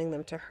not wanting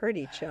them to hurt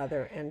each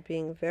other and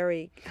being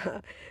very,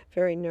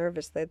 very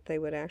nervous that they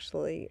would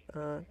actually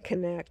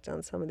connect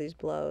on some of these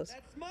blows.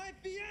 That's my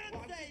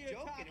fiance you're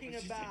talking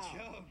about. Just a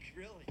joke,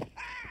 really.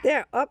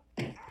 There, up.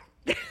 I'll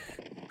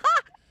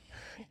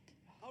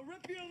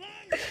rip your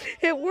lungs.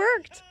 It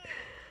worked.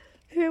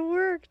 It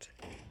worked.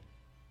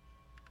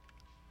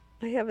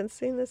 I haven't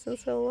seen this in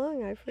so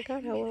long. I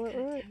forgot how well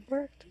it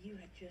worked.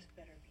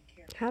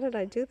 How did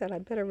I do that? I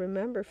better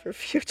remember for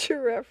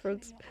future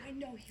reference. I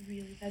know he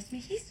really loves me.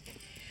 He's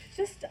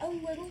just a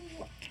little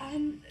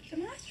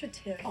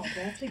demonstrative. Oh,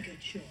 that's a good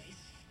choice.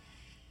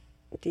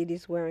 Dee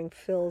Dee's wearing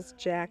Phil's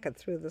jacket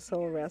through this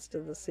whole rest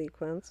of the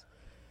sequence.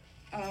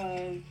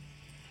 Do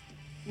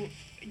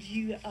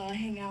you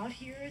hang out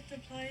here at the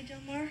Playa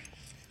del Mar?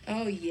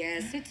 Oh,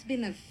 yes. It's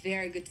been a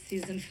very good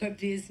season for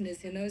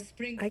business,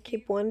 spring... I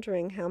keep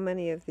wondering how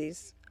many of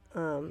these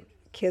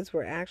kids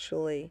were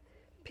actually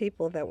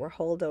people that were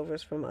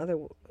holdovers from other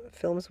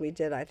films we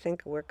did. I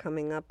think we're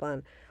coming up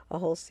on a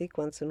whole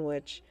sequence in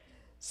which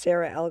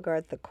Sarah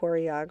Elgart, the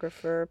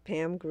choreographer,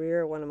 Pam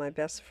Grier, one of my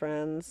best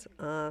friends,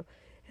 and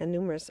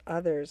numerous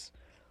others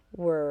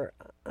were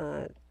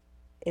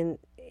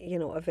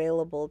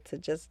available to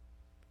just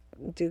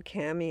do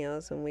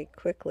cameos, and we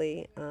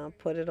quickly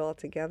put it all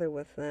together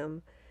with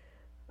them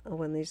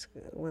when these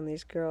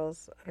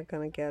girls are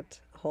going to get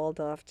hauled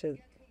off to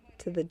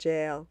the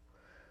jail.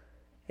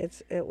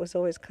 It was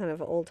always kind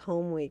of old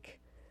home week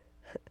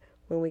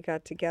when we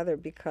got together,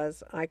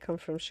 because I come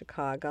from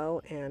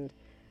Chicago and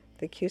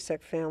the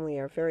Cusack family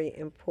are very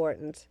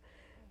important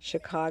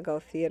Chicago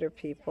theater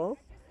people,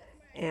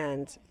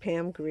 And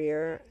Pam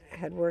Grier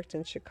had worked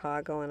in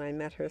Chicago, and I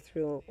met her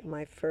through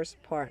my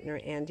first partner,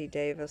 Andy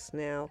Davis,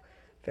 now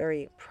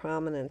very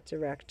prominent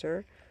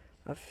director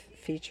of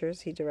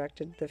features. He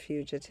directed The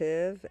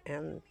Fugitive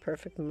and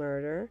Perfect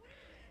Murder,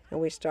 and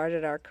we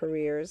started our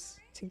careers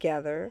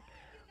together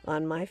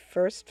on my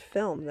first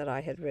film that I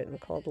had written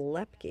called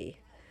Lepke,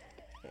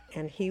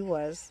 and he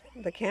was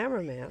the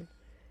cameraman.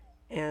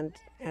 And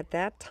at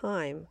that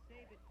time,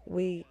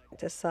 we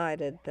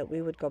decided that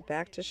we would go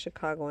back to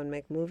Chicago and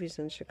make movies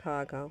in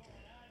Chicago.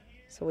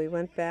 So we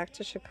went back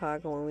to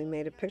Chicago and we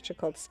made a picture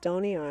called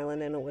Stony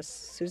Island, and it was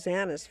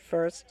Susanna's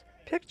first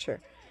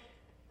picture.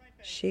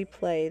 She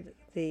played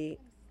the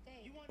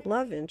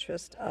love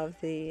interest of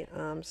the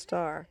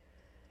star,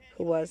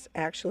 who was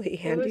actually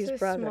Andy's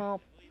brother.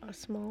 It was a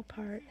small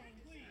part.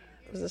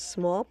 It was a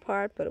small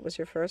part, but it was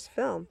your first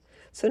film.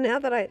 So now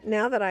that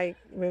I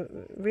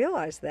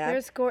realize that,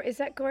 Is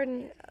that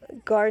Gordon?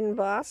 Gordon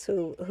Boss,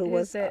 who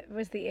was the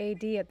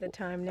AD at the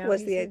time. Now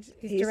he's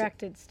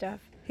directed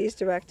stuff. He's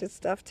directed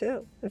stuff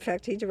too. In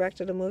fact, he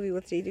directed a movie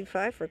with Dee Dee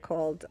Pfeiffer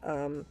called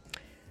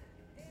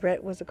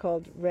Red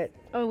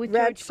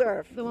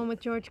Surf. The one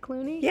with George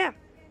Clooney. Yeah,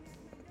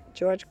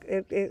 George.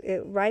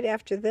 Right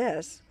after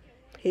this,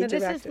 he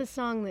directed. This is the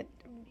song that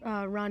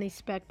Ronnie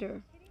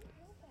Spector.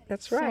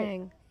 That's right.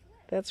 sang.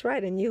 That's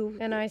right,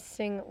 and I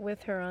sing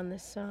with her on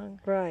this song.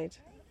 Right.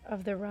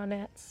 Of the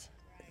Ronettes.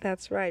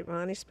 That's right,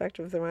 Ronnie Spector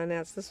of the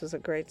Ronettes. This was a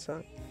great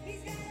song.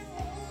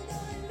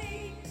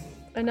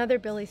 Another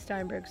Billy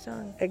Steinberg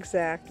song.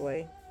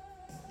 Exactly.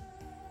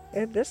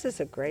 This is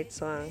a great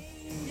song.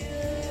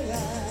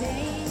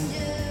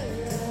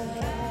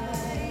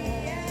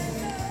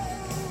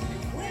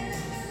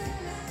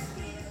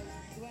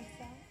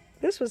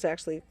 This was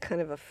actually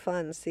kind of a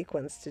fun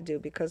sequence to do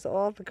because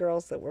all the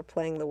girls that were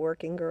playing the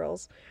working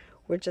girls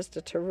were just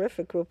a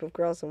terrific group of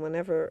girls, and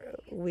whenever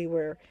we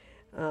were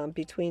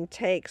between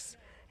takes,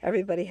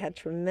 everybody had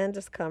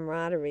tremendous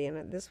camaraderie,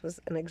 and this was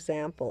an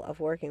example of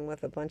working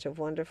with a bunch of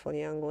wonderful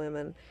young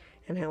women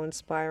and how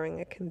inspiring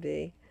it can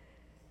be.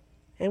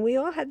 And we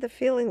all had the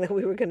feeling that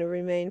we were going to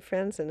remain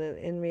friends, and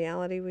in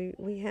reality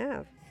we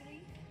have.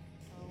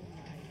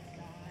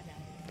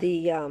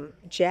 The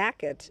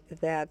jacket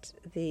that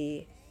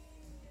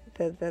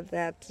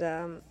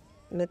that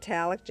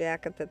metallic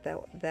jacket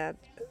that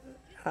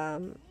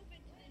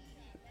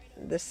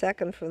the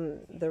second from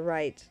the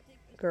right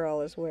girl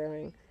is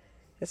wearing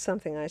is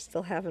something I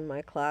still have in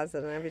my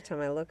closet, and every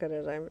time I look at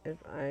it,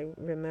 I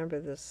remember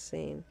this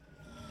scene.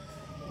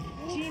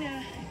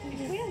 Gina,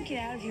 if we don't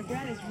get out of here,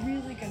 Brad is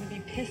really going to be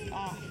pissed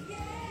off.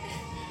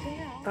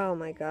 Oh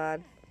my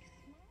God,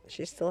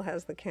 she still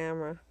has the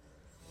camera.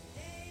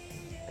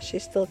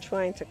 She's still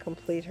trying to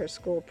complete her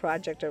school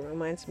project. It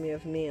reminds me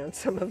of me on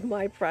some of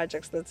my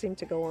projects that seem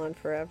to go on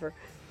forever.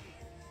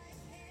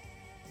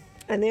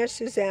 And there's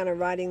Susanna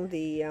riding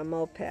the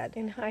moped.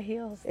 In high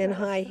heels. In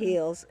high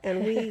heels.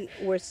 And we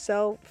were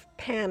so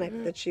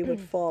panicked that she would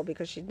fall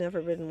because she'd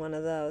never ridden one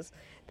of those,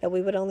 that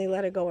we would only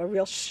let her go a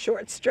real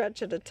short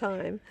stretch at a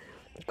time.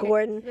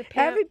 Gordon,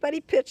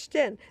 everybody pitched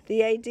in.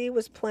 The AD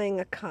was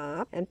playing a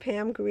cop, and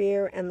Pam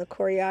Grier and the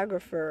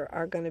choreographer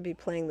are going to be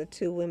playing the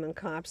two women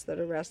cops that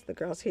arrest the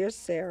girls. Here's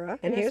Sarah,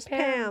 and here's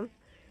Pam.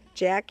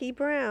 Jackie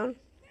Brown.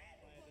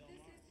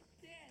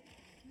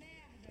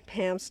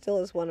 Pam still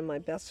is one of my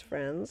best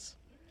friends,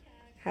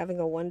 having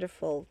a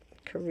wonderful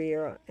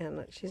career,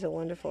 and she's a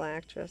wonderful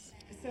actress.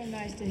 It's so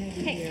nice to have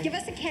you Hey, here. give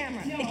us a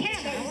camera. No, the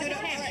camera. I want the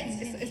camera.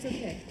 It's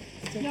okay.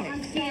 It's okay. No,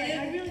 I'm sorry.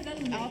 I really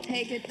don't. I'll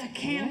take it. The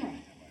camera.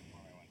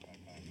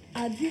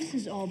 This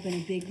has all been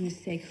a big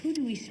mistake. Who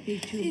do we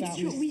speak to about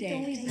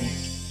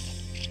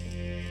mistakes?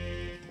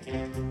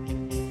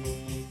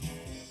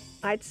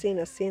 I'd seen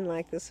a scene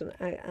like this, and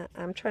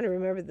I'm trying to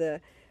remember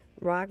the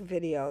rock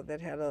video that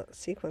had a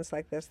sequence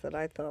like this that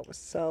I thought was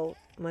so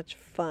much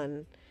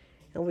fun.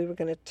 And we were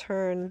going to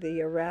turn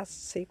the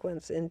arrest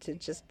sequence into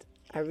just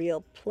a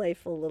real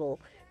playful little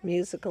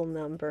musical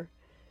number.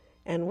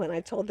 And when I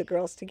told the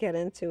girls to get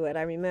into it,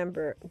 I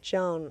remember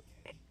Joan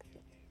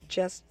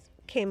just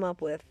came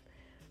up with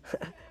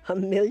a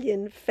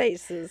million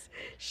faces.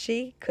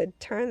 She could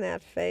turn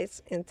that face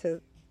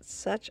into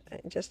such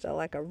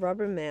like a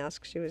rubber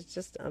mask. She was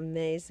just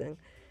amazing.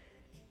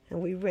 And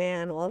we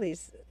ran all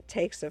these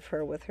takes of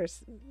her with her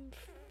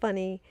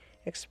funny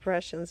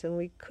expressions, and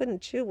we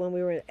couldn't choose. When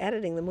we were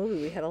editing the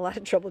movie, we had a lot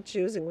of trouble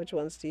choosing which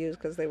ones to use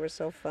because they were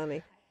so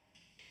funny.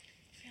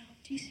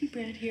 Do you see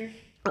Brad here?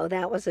 Oh,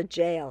 that was a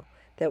jail.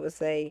 That was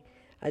a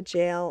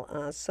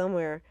jail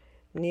somewhere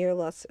near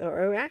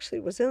or actually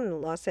it was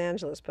in Los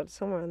Angeles, but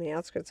somewhere on the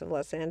outskirts of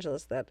Los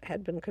Angeles that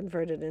had been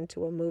converted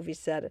into a movie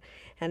set.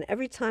 And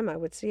every time I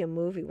would see a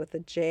movie with a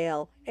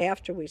jail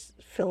after we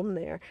filmed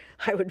there,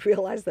 I would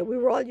realize that we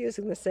were all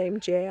using the same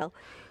jail.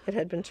 It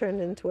had been turned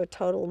into a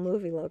total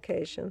movie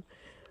location.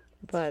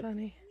 But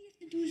funny.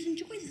 Do is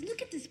enjoy this.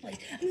 Look at this place.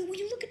 I mean, when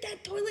you look at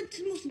that toilet, it's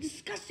the most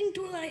disgusting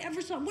toilet I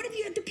ever saw. What if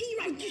you had to pee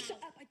right?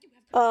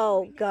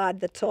 oh God,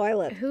 the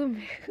toilet.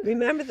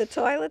 Remember the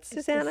toilet,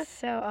 Susanna? It's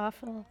so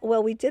awful.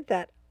 Well, we did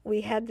that.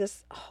 We had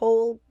this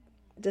whole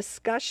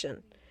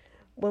discussion.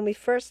 When we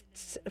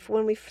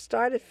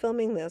started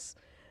filming this,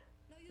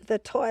 the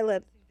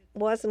toilet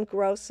wasn't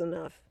gross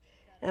enough.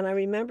 And I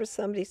remember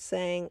somebody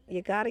saying,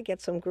 you got to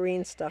get some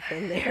green stuff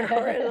in there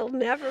or it'll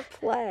never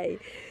play.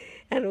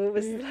 And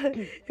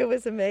it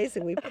was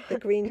amazing. We put the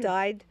green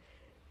dyed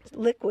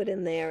liquid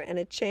in there and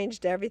it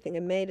changed everything.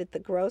 It made it the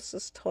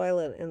grossest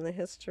toilet in the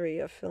history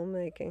of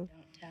filmmaking.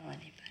 Don't tell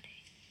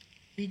anybody.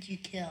 Who'd you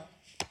kill?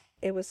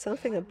 It was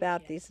something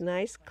about these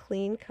nice,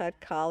 clean-cut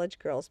college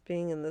girls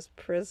being in this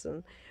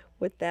prison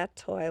with that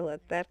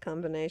toilet. That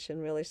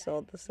combination really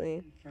sold the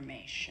scene.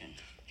 Information.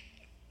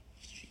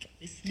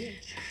 It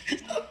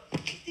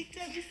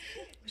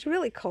was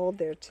really cold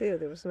there, too.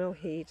 There was no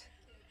heat.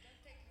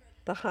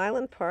 The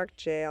Highland Park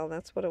Jail,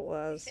 that's what it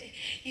was.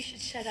 You should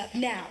shut up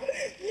now.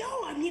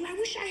 No, I mean, I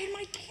wish I had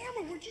my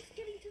camera. We're just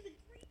getting to the...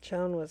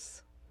 Joan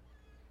was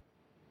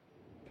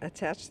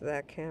attached to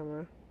that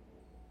camera.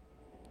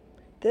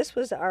 This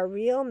was our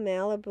real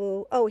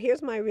Malibu. Oh,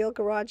 here's my real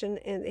garage.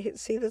 And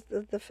see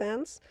the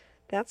fence?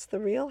 That's the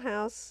real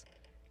house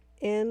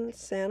in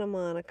Santa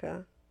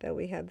Monica that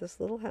we had, this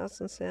little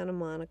house in Santa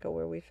Monica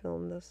where we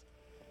filmed this.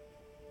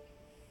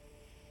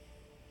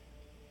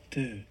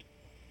 Dude.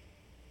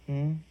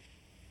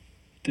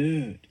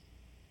 Dude.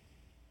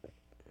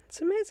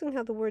 It's amazing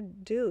how the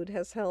word dude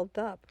has held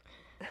up.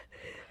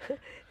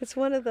 It's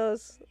one of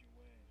those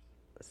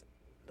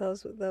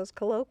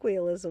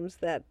colloquialisms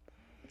that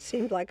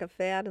seemed like a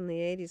fad in the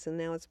 80s, and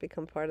now it's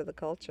become part of the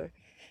culture.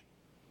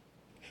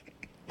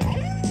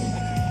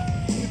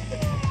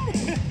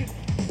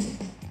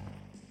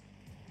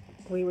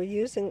 We were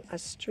using a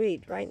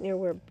street right near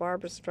where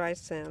Barbra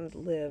Streisand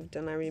lived,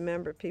 and I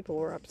remember people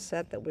were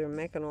upset that we were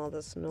making all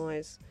this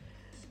noise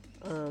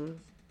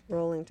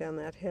rolling down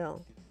that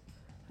hill.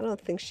 I don't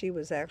think she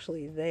was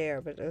actually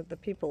there, but the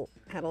people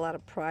had a lot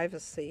of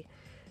privacy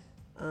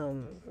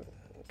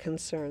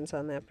concerns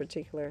on that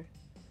particular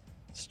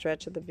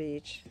stretch of the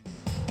beach.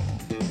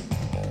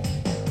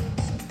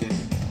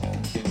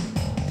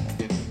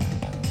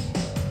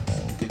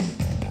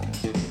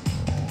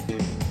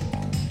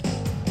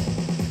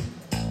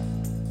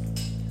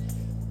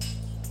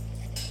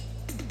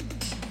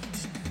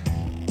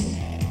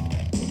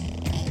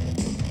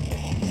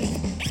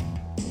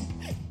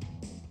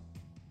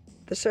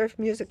 The surf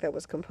music that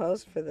was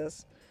composed for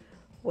this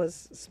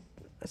was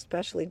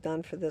especially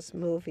done for this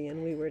movie,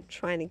 and we were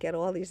trying to get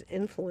all these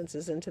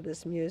influences into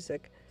this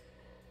music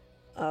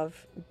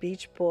of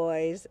Beach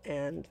Boys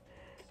and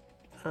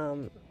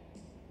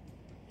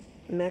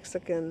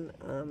Mexican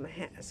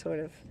sort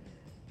of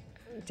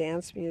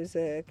dance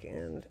music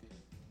and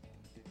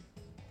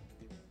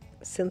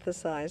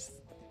synthesized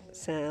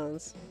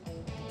sounds.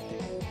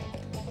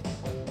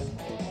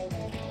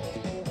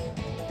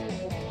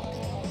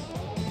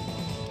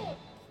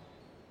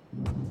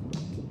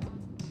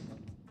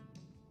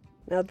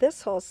 Now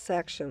this whole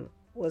section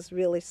was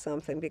really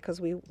something because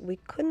we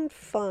couldn't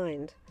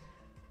find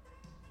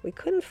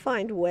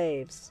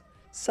waves.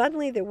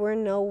 Suddenly there were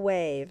no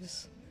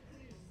waves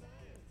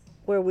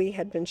where we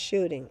had been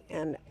shooting,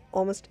 and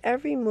almost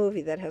every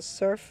movie that has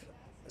surf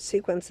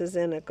sequences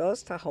in it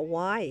goes to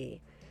Hawaii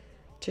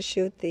to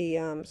shoot the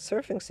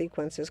surfing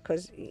sequences,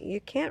 because you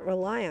can't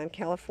rely on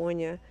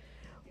California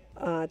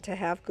to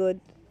have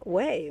good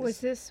waves.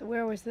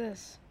 Where was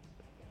this?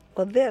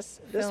 Well, this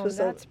was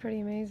that's pretty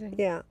amazing.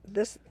 Yeah,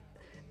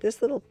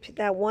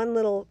 that one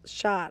little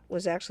shot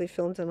was actually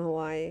filmed in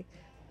Hawaii.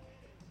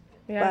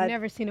 Yeah, I've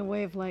never seen a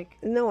wave like.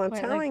 No, I'm quite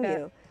telling like that.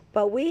 you.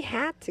 But we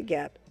had to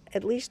get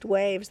at least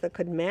waves that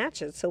could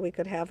match it, so we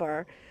could have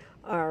our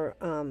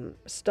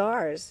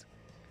stars.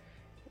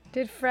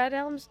 Did Fred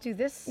Elms do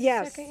this?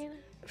 Yes, second?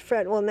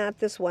 Fred. Well, not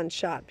this one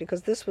shot,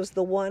 because this was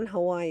the one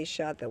Hawaii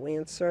shot that we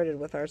inserted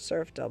with our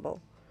surf double.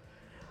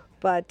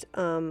 But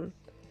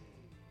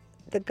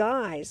the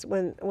guys,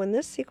 when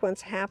this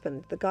sequence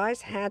happened, the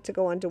guys had to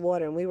go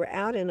underwater, and we were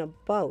out in a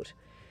boat.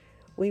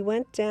 We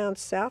went down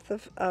south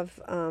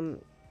of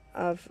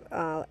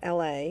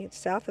L.A.,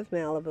 south of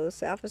Malibu,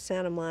 south of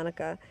Santa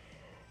Monica,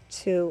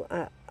 to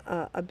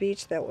a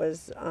beach that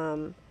was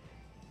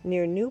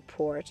near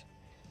Newport,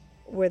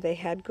 where they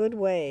had good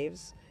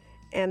waves,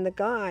 and the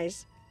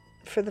guys,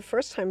 for the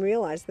first time,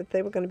 realized that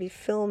they were going to be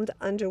filmed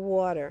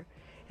underwater,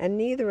 and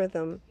neither of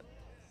them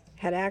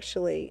had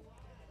actually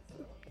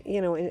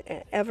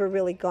ever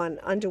really gone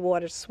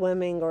underwater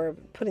swimming or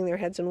putting their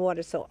heads in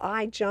water. So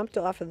I jumped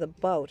off of the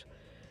boat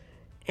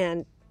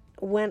and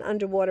went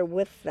underwater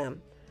with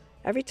them.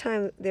 Every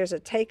time there's a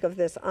take of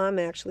this, I'm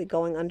actually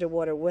going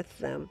underwater with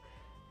them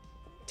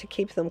to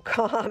keep them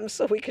calm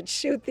so we could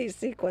shoot these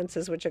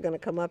sequences, which are going to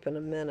come up in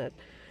a minute.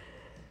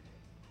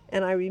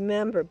 And I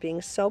remember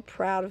being so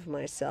proud of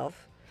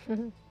myself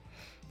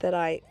that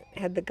I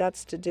had the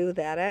guts to do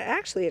that.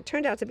 Actually, it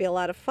turned out to be a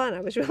lot of fun. I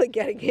was really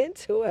getting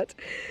into it.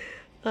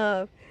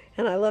 And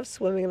I love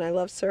swimming and I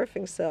love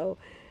surfing, so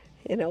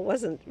it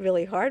wasn't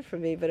really hard for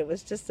me, but it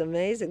was just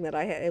amazing that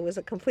it was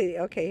a complete,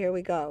 okay, here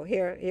we go.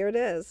 Here it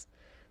is.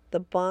 The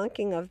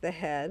bonking of the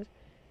head.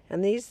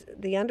 And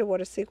the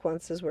underwater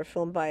sequences were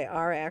filmed by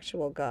our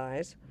actual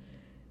guys.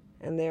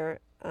 and they're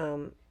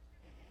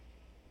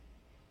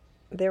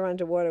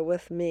underwater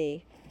with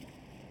me.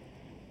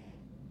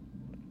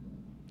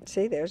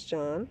 See, there's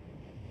John.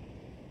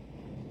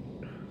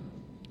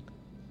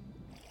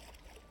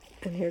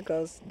 And here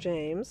goes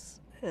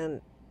James,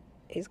 and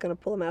he's going to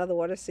pull him out of the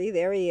water. See,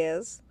 there he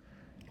is.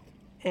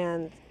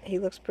 And he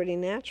looks pretty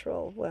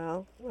natural.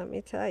 Well, let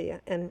me tell you.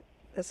 And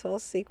this whole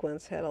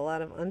sequence had a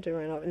lot of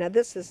under and over. Now,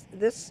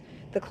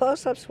 the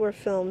close-ups were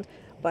filmed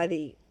by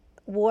the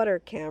water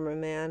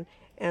cameraman,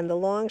 and the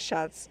long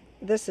shots,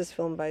 this is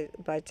filmed by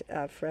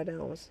Fred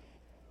Elms.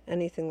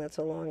 Anything that's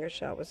a longer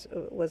shot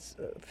was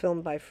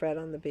filmed by Fred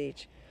on the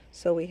beach.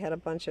 So we had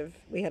an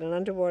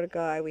underwater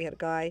guy, we had a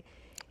guy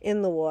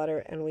in the water,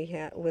 and we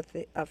had with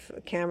a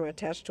camera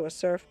attached to a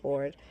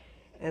surfboard,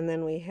 and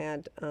then we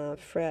had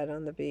Fred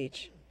on the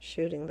beach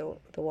shooting the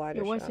wider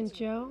shots. It wasn't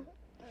Joe?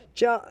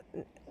 Joe,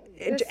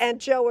 and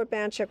Joe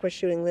Urbanchek was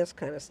shooting this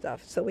kind of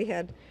stuff. So we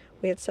had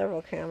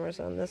several cameras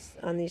on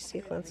these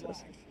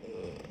sequences.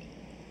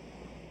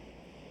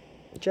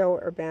 Joe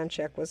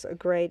Urbanchek was a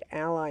great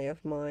ally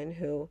of mine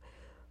who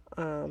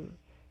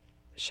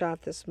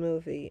shot this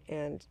movie,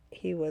 and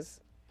he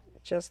was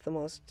just the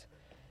most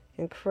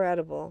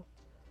incredible,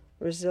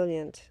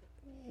 resilient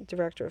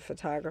director of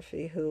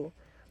photography who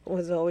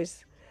was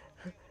always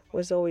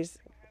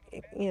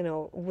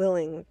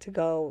willing to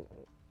go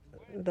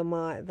the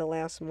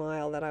last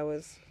mile that I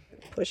was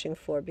pushing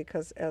for,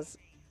 because as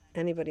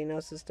anybody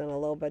knows who's done a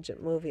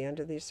low-budget movie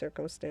under these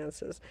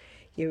circumstances,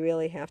 you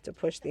really have to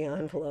push the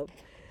envelope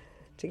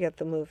to get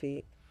the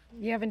movie.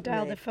 You haven't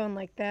dialed a phone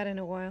like that in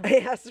a while.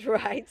 Yes,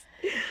 right.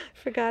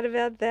 Forgot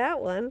about that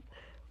one.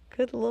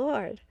 Good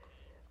Lord.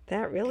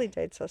 That really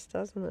dates us,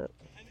 doesn't it?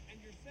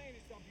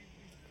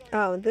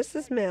 Oh, and this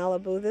is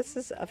Malibu. This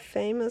is a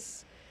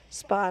famous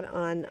spot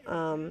on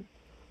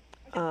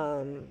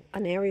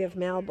an area of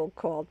Malibu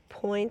called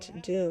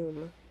Point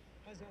Doom,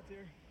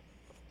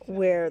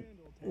 where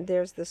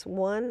there's this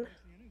one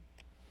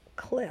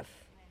cliff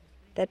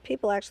that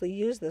people actually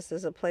use this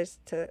as a place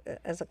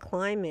as a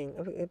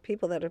climbing.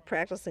 People that are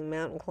practicing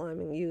mountain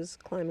climbing use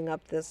climbing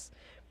up this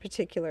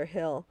particular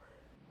hill.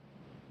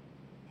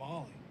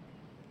 Molly,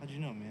 how'd you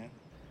know, man?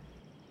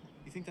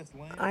 You think that's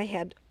land? I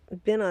had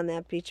been on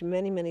that beach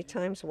many, many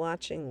times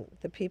watching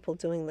the people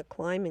doing the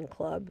climbing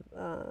club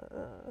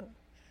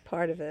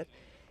part of it.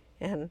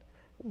 And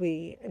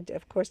we,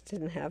 of course,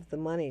 didn't have the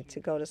money to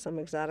go to some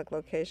exotic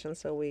location,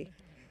 so we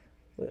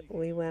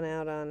went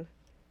out on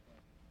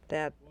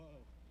that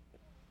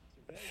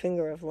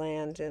finger of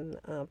land in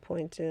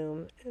Point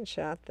Doom and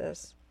shot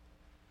this.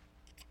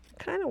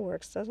 Kind of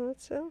works, doesn't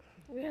it, Sue?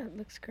 Yeah, it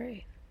looks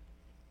great.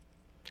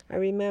 I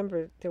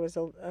remember there was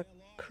a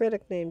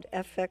critic named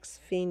F.X.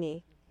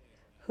 Feeney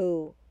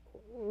who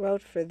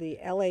wrote for the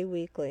L.A.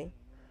 Weekly,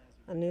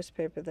 a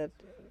newspaper that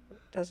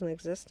doesn't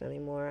exist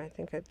anymore. I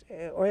think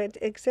it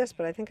exists,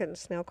 but I think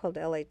it's now called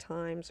L.A.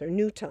 Times, or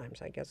New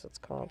Times, I guess it's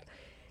called.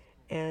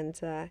 And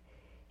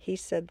he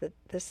said that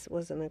this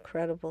was an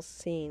incredible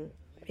scene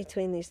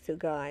between these two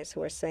guys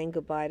who are saying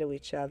goodbye to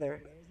each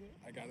other.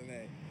 I got an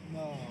A.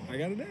 No, I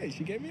got an A.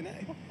 She gave me an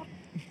A.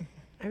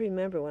 I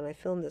remember when I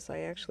filmed this, I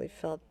actually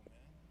felt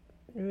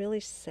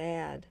really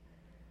sad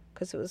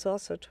because it was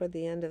also toward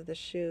the end of the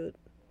shoot,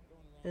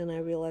 and I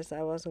realized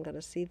I wasn't going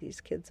to see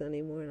these kids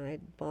anymore, and I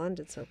had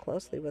bonded so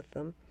closely with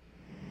them.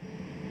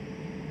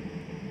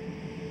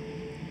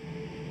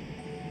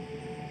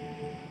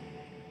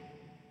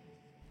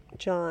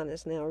 John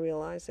is now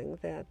realizing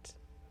that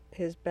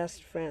his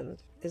best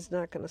friend is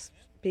not going to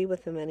be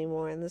with him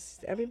anymore, and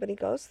everybody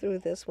goes through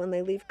this when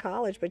they leave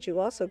college, but you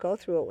also go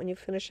through it when you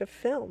finish a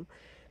film,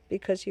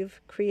 because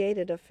you've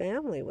created a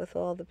family with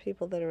all the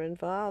people that are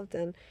involved,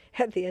 and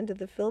at the end of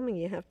the filming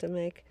you have to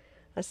make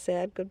a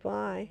sad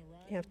goodbye.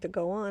 You have to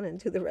go on and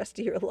do the rest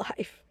of your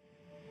life.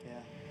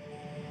 Yeah.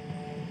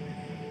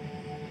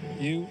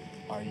 You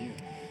are you.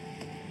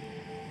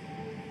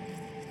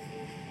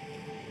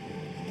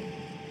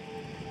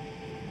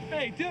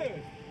 Hey,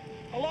 dude!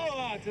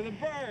 Aloha to the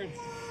birds!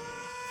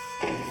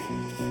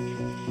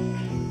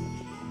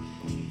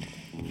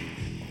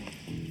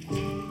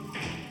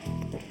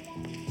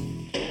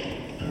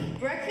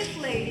 Breakfast,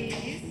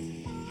 ladies.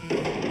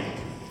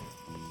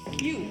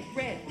 You,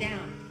 Red,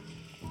 down.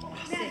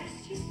 Max,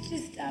 she's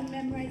just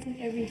memorizing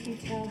every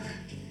detail.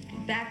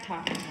 Back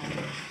talking, honey.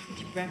 Get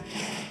your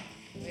breakfast.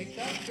 Wake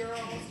up,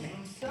 girls.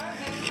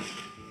 I'm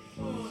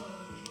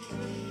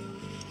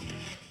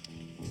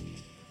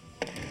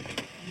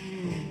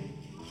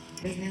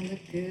Doesn't that look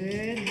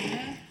good,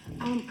 huh?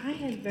 I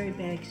had a very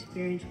bad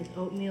experience with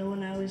oatmeal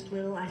when I was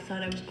little. I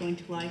thought I was going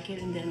to like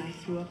it, and then I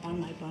threw up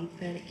on my bunk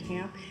bed at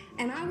camp.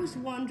 And I was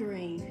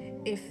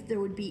wondering if there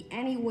would be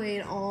any way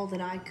at all that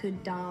I could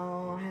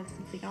have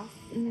something else.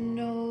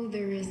 No,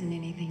 there isn't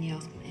anything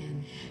else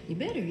planned. You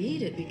better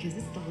eat it because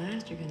it's the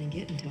last you're going to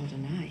get until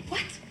tonight.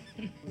 What?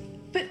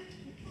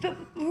 But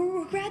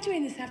we're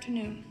graduating this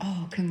afternoon.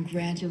 Oh,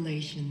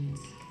 congratulations.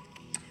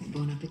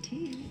 Bon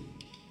appetit.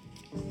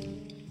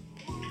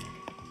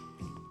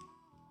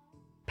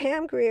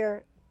 Pam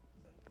Grier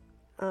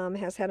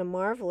has had a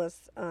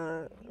marvelous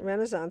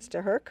renaissance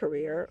to her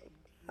career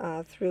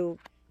through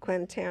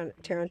Quentin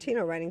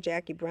Tarantino writing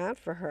Jackie Brown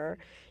for her.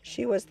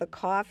 She was the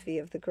coffee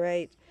of the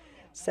great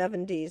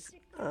 70s,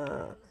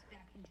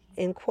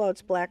 in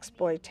quotes,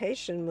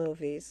 blaxploitation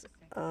movies,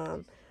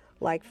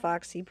 like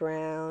Foxy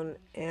Brown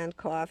and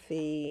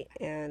Coffee.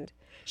 And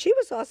she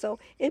was also,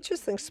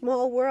 interesting,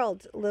 small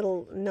world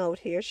little note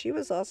here, she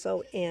was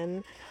also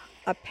in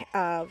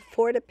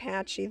Fort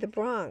Apache, The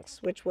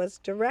Bronx, which was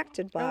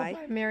directed by,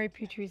 by Mary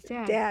Petrie's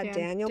dad.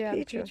 Daniel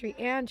Petrie.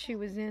 And she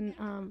was in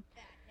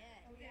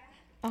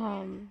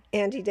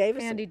Andy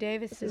Davis. Andy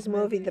Davis's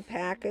movie movies. The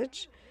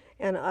Package,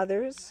 and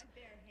others.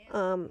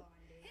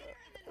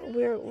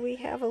 We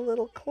have a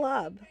little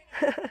club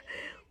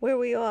where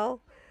we all...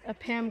 A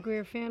Pam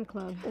Grier fan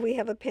club. We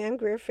have a Pam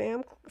Grier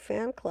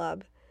fan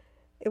club.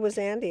 It was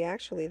Andy,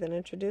 actually, that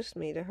introduced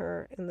me to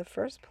her in the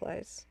first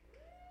place.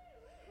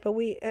 But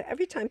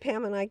every time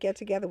Pam and I get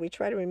together, we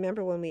try to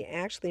remember when we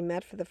actually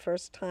met for the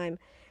first time,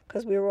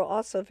 because we were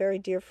also very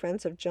dear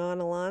friends of John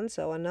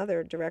Alonzo,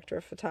 another director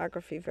of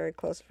photography, very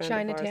close friend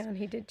of ours. Chinatown.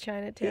 He did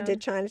Chinatown. He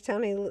did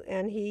Chinatown,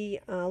 and he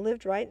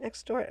lived right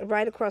next door,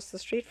 right across the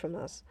street from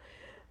us,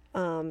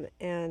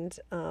 and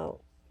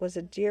was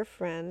a dear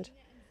friend,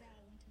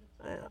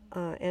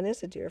 and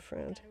is a dear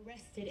friend.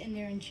 Arrested and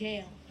they're in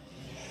jail.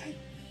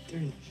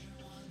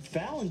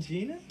 Val and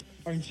Gina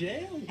are in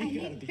jail?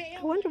 You gotta be...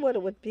 I wonder what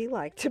it would be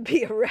like to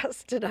be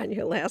arrested on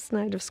your last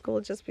night of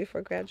school just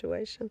before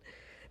graduation.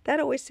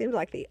 That always seemed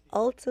like the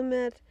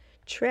ultimate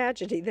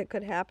tragedy that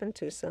could happen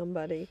to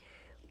somebody,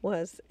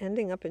 was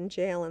ending up in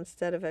jail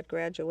instead of at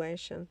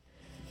graduation.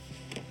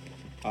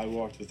 I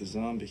walked with a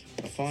zombie.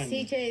 I find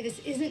CJ, this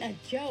isn't a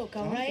joke,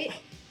 all right?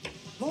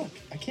 Look,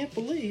 I can't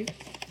believe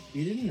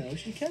you didn't know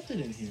she kept it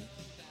in here.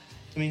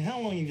 I mean, how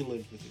long have you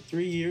lived with her?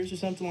 3 years or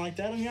something like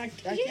that? I mean, I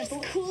Can you can't just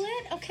believe... cool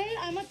it, okay?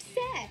 I'm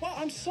upset. Well,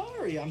 I'm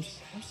sorry. I'm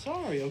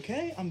sorry,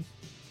 okay? I'm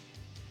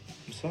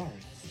sorry.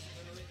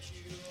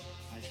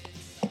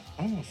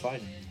 I don't want to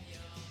fight anymore.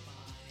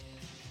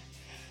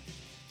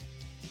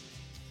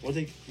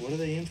 What are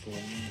they in for? I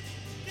mean,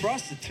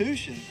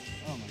 prostitution?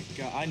 Oh my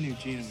God, I knew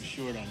Gina was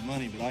short on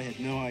money, but I had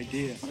no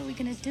idea. What are we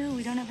gonna do?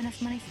 We don't have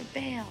enough money for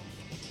bail.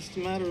 It's just a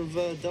matter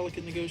of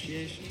delicate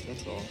negotiations,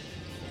 that's all.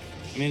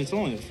 I mean, it's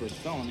only the first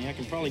felony. I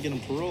can probably get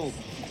him paroled.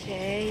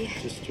 Jay.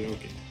 Just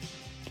joking.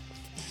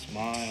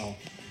 Smile.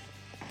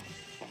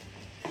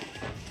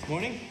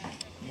 Morning.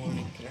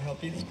 Morning. Can I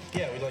help you?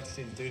 Yeah, we'd like to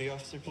see the duty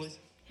officer, please.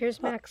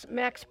 Here's Max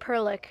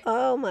Perlich.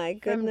 Oh my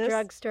goodness! From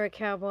Drugstore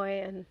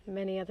Cowboy and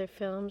many other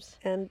films.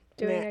 And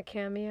doing a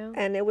cameo.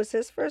 And it was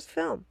his first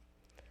film,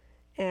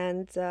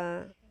 and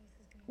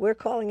we're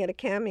calling it a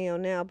cameo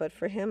now, but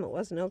for him it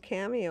was no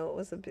cameo.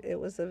 It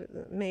was a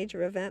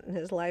major event in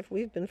his life.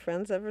 We've been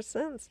friends ever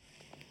since.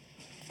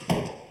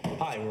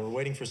 Hi, we're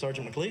waiting for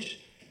Sergeant McLeish.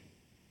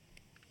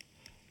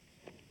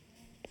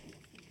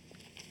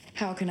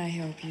 How can I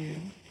help you?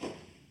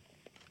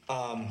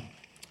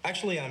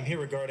 Actually, I'm here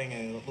regarding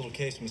a little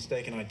case of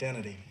mistaken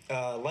identity.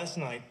 Last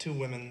night, 2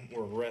 women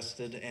were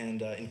arrested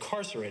and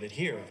incarcerated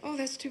here. Oh,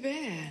 that's too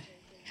bad.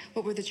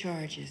 What were the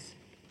charges?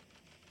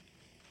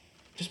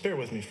 Just bear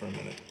with me for a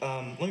minute.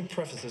 Let me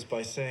preface this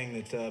by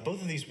saying that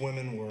both of these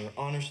women were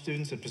honor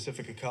students at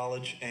Pacifica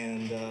College,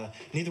 and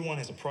neither one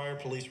has a prior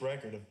police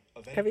record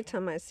of any... Every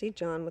time I see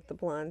John with the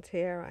blonde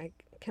hair, I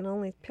can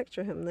only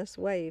picture him this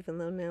way, even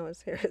though now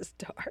his hair is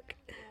dark.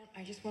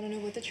 I just want to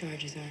know what the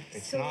charges are.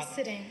 It's not...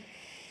 Sitting.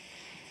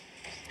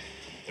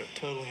 They're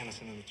totally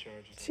innocent of the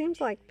charges. Seems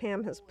like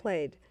Pam has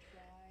played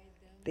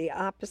the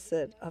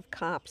opposite of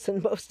cops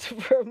in most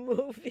of her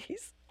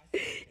movies.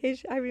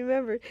 I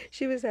remember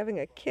she was having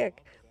a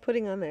kick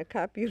putting on that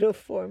cop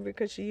uniform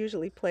because she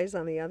usually plays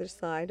on the other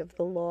side of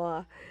the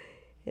law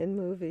in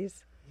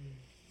movies.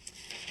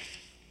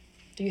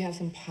 Do you have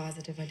some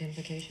positive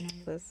identification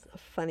on It was a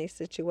funny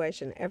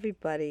situation.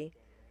 Everybody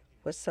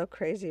was so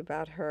crazy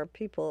about her.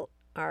 People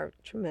are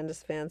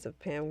tremendous fans of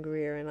Pam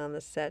Grier, and on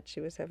the set she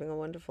was having a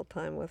wonderful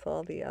time with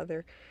all the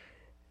other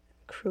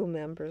crew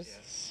members.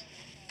 Yes.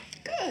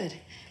 Good.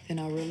 Then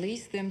I'll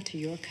release them to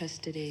your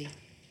custody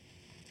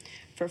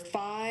for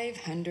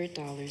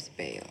 $500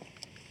 bail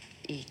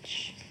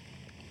each.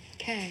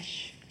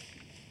 Cash.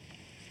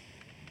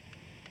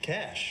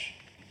 Cash?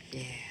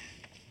 Yeah.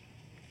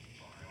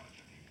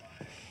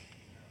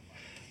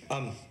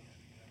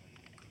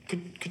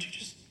 Could you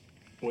just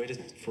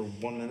wait for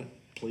 1 minute,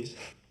 please?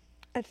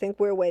 I think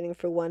we're waiting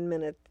for 1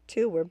 minute,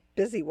 too. We're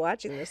busy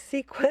watching the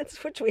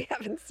sequence, which we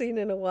haven't seen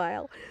in a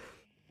while.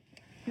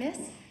 Miss?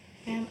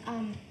 Ma'am,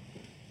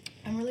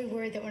 I'm really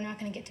worried that we're not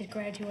going to get to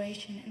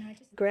graduation, and I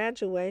just...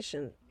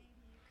 Graduation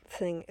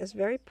thing is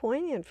very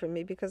poignant for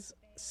me because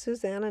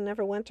Susanna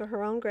never went to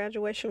her own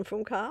graduation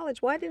from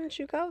college. Why didn't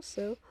you go,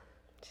 Sue?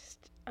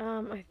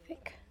 I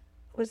think...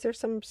 Was there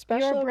some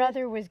special... Your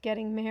brother was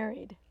getting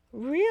married.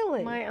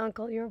 Really? My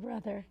uncle, your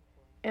brother.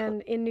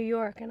 And in New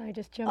York, and I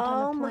just jumped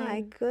on a plane. Oh,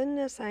 my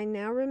goodness. I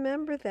now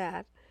remember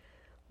that.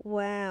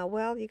 Wow.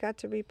 Well, you got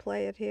to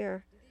replay it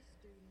here.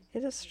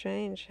 It is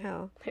strange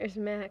how... There's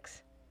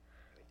Max.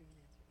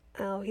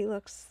 Oh, he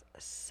looks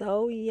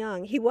so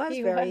young. He was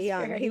very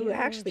young. He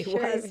actually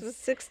was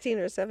 16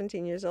 or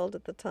 17 years old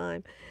at the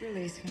time.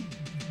 Release him.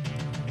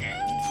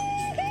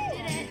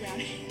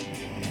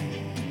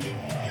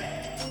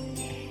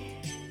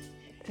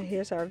 And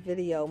here's our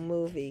video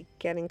movie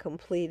getting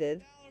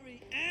completed.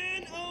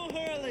 Ann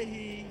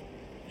O'Hurley.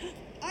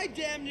 I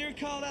damn near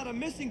called out a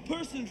missing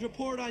persons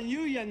report on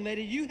you, young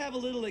lady. You have a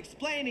little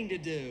explaining to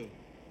do.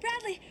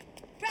 Bradley,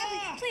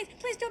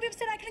 please don't be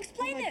upset. I can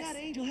explain Oh my God,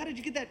 Angel, how did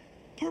you get that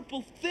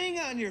purple thing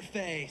on your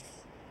face?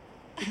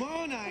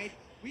 Tomorrow night,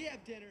 we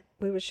have dinner.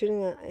 We were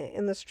shooting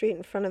in the street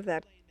in front of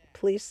that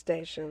police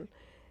station,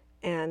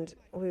 and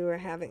we were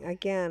having,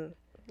 again...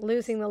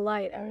 Losing the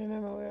light. I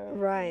remember we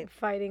were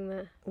fighting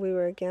the... We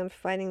were, again,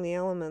 fighting the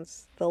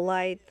elements. The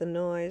light, the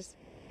noise.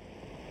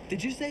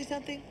 Did you say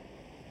something?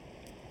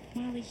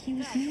 Molly, he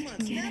was mean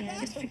to me.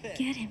 Just forget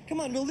him. Come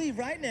on, we'll leave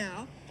right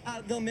now.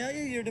 They'll mail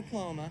you your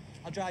diploma.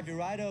 I'll drive you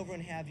right over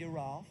and have you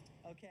Rolfed,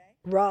 okay?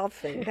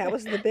 Rolfing, that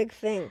was the big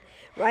thing.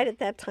 Right at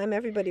that time,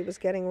 everybody was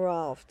getting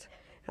Rolfed.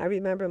 I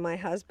remember my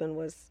husband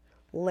was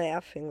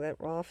laughing that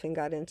Rolfing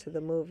got into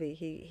the movie.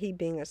 He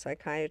being a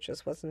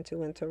psychiatrist, wasn't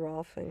too into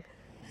Rolfing.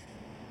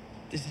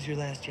 This is your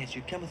last chance.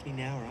 You come with me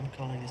now or I'm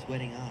calling this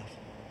wedding off.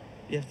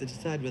 You have to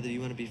decide whether you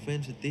want to be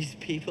friends with these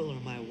people or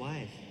my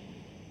wife.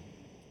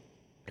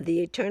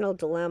 The eternal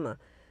dilemma.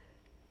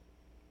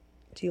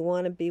 Do you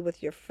want to be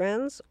with your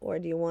friends or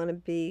do you want to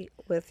be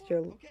with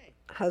your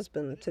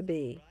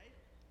husband-to-be?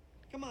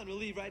 Come on, we'll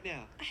leave right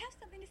now. I have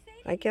something to say.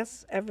 I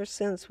guess ever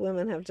since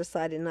women have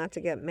decided not to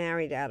get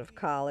married out of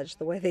college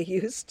the way they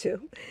used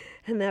to,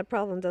 and that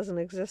problem doesn't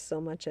exist so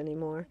much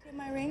anymore. Get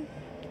my ring.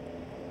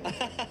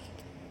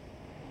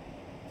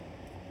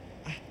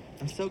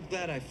 I'm so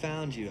glad I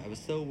found you. I was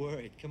so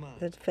worried. Come on.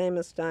 The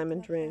famous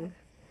diamond ring.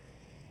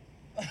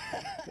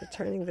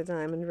 Returning the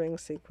diamond ring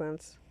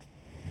sequence.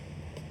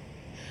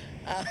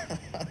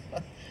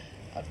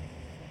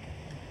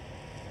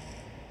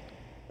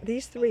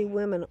 These three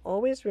women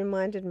always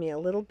reminded me a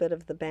little bit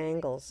of the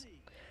Bangles,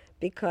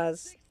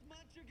 because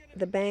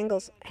the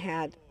Bangles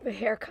had the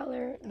hair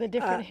color, the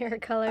different hair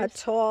colors. A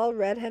tall,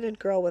 red-headed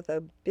girl with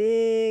a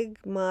big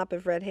mop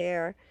of red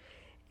hair,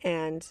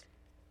 and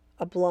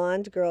a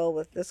blonde girl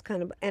with this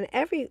kind of... And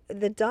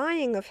the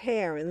dyeing of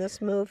hair in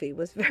this movie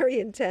was very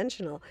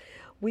intentional.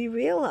 We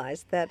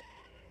realized that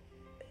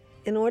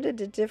in order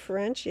to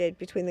differentiate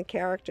between the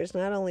characters,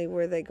 not only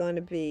were they going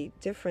to be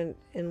different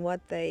in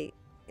what they...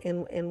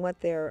 in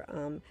what their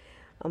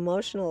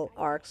emotional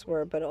arcs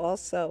were, but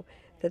also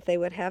that they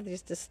would have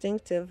these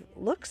distinctive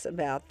looks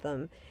about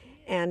them.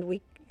 And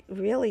we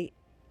really,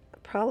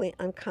 probably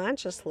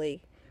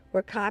unconsciously,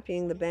 were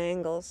copying the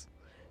Bangles,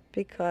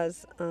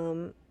 because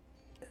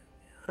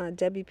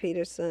Debbie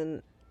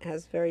Peterson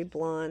has very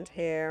blonde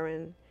hair,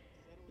 and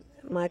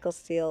Michael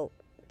Steele,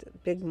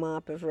 big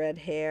mop of red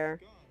hair,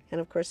 and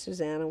of course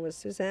Susanna was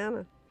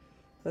Susanna,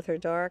 with her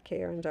dark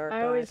hair and dark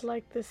eyes. I always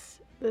liked this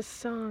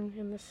song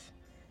in this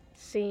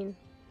scene.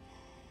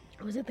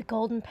 Was it the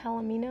Golden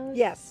Palominos?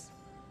 Yes.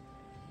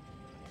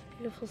 It's a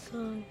beautiful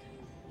song.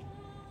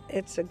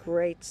 It's a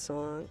great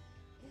song.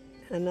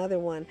 Another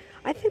one.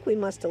 I think we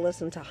must have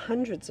listened to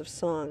hundreds of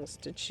songs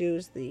to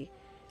choose the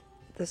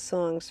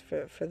songs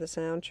for the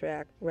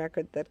soundtrack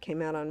record that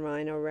came out on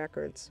Rhino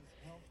Records,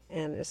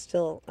 and is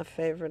still a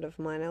favorite of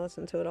mine. I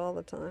listen to it all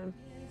the time.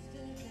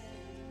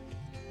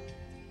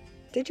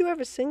 Did you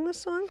ever sing this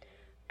song?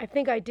 I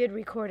think I did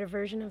record a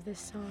version of this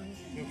song.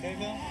 You okay,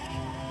 Val?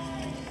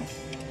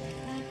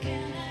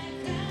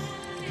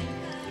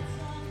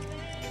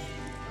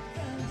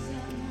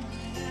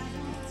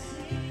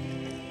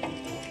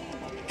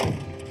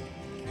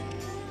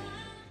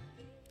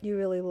 You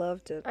really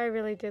loved it. I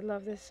really did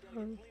love this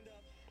song.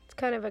 It's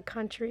kind of a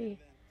country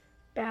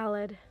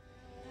ballad.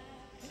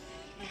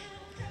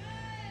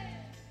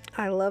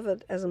 I love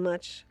it as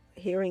much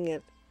hearing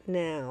it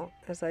now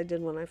as I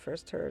did when I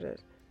first heard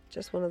it.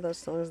 Just one of those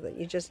songs that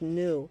you just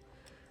knew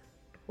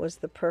was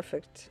the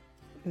perfect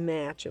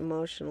match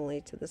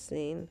emotionally to the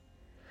scene.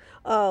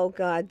 Oh,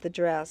 God, the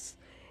dress.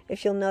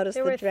 If you'll notice,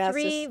 the dress There were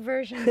three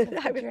versions of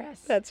the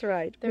dress. That's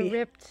right. The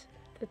ripped,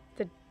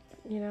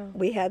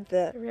 we had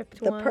the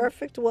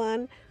perfect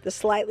one, the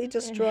slightly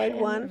destroyed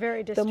one,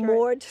 very the destroyed.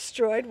 more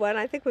destroyed one.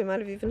 I think we might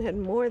have even had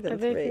more than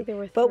three. I think there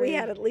were but we three.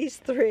 had at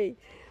least three.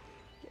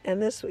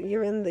 And this,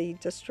 you're in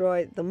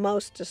the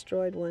most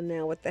destroyed one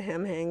now, with the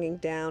hem hanging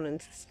down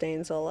and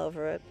stains all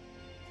over it.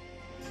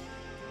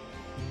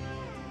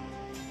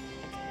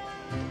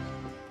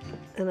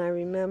 And I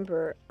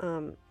remember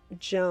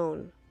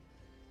Joan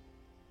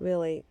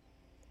really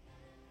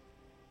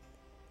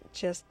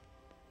just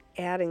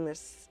adding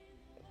this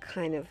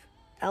kind of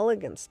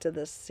elegance to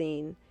this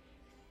scene.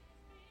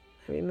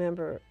 I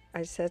remember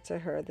I said to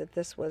her that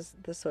this was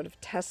the sort of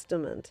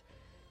testament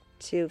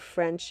to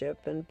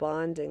friendship and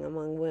bonding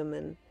among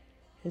women,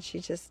 and she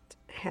just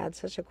had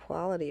such a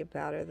quality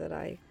about her that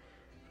I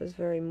was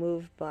very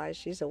moved by.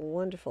 She's a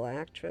wonderful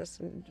actress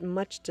and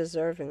much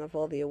deserving of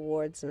all the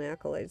awards and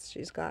accolades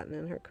she's gotten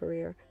in her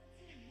career.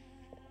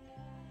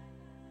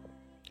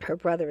 Her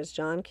brother is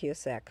John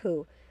Cusack,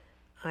 who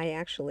I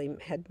actually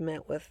had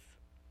met with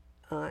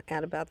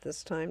at about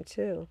this time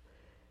too,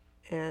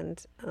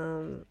 and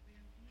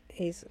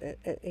he's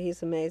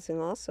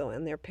amazing also.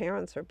 And their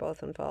parents are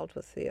both involved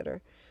with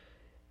theater,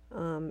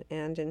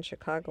 and in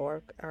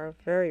Chicago are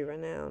very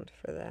renowned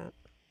for that.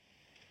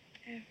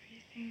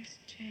 Everything's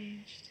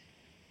changed.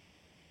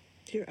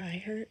 Your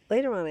eye hurt?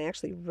 Later on, I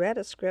actually read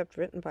a script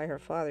written by her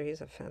father.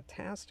 He's a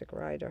fantastic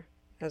writer,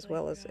 as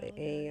well as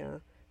a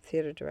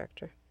theater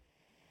director.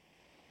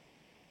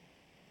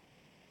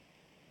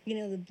 You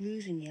know, the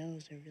blues and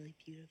yellows are really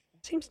beautiful.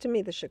 Seems to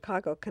me the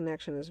Chicago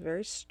connection is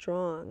very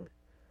strong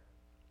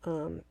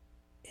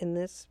in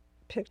this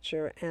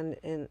picture and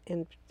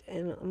in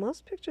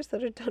most pictures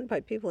that are done by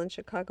people in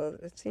Chicago.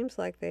 It seems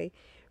like they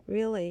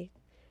really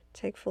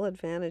take full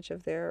advantage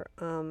of their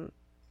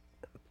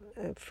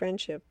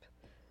friendship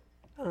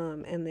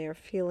and their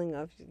feeling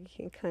of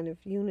kind of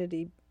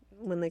unity.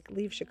 When they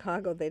leave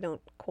Chicago, they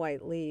don't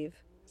quite leave.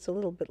 It's a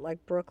little bit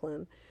like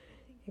Brooklyn.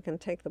 You can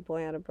take the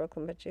boy out of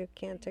Brooklyn, but you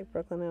can't take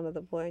Brooklyn out of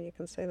the boy, and you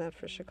can say that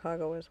for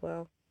Chicago as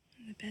well.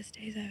 The best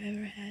days I've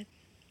ever had.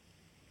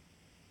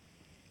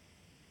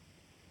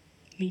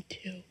 Me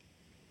too.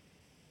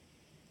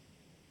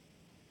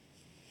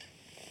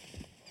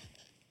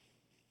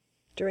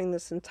 During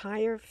this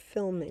entire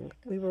filming,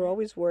 we were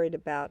always worried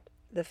about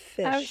the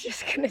fish. I was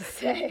just going to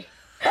say.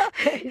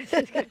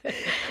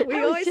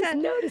 We always had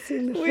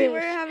noticing the fish. We were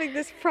having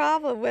this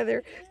problem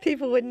whether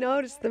people would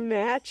notice the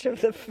match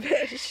of the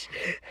fish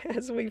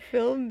as we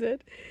filmed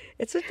it.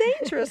 It's a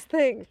dangerous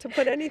thing to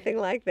put anything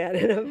like that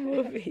in a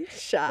movie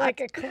shot.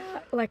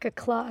 Like a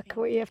clock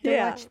where you have to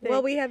watch the.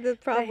 Well, we had the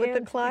problem with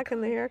the clock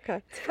and the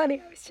haircut. It's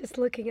funny. I was just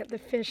looking at the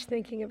fish,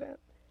 thinking about.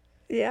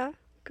 Yeah,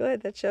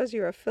 good. That shows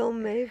you're a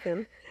film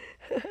maven.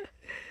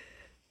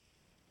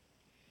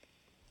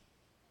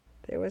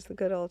 There was the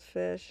good old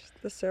fish,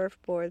 the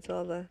surfboards,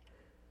 all the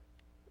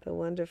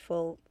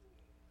wonderful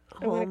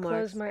hallmarks. I want to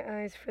close my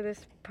eyes for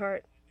this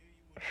part.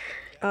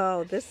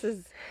 Oh, this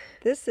is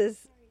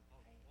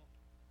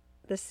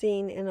the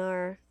scene in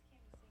our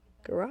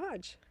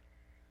garage.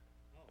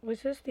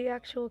 Was this the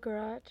actual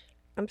garage?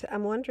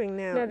 I'm wondering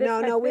now.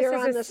 No, we were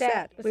on the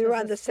set. We were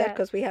on the set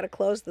because we had to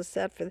close the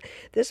set for.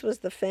 This was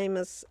the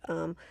famous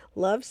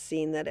love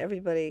scene that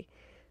everybody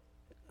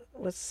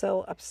was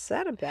so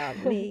upset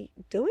about me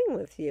doing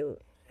with you,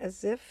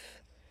 as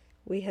if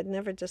we had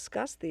never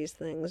discussed these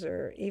things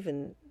or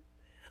even,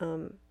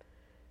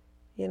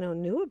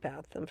 knew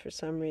about them for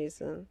some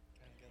reason.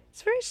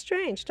 It's very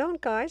strange.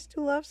 Don't guys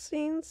do love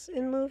scenes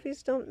in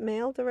movies? Don't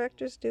male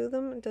directors do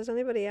them? Does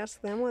anybody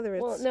ask them whether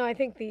it's... Well, no, I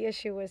think the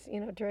issue was,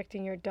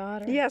 directing your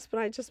daughter. Yes,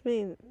 but I just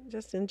mean,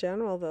 just in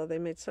general, though, they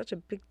made such a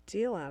big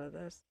deal out of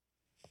this.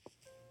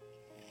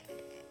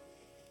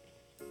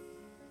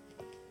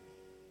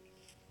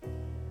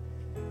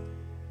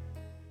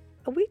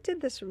 We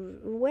did this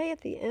way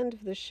at the end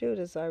of the shoot,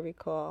 as I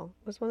recall.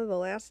 It was one of the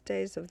last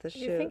days of the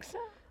shoot. You think so?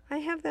 I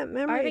have that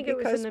memory I think it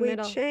was in the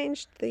middle.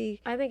 Changed the...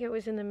 I think it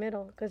was in the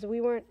middle, because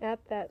we weren't at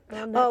that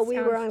we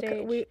were on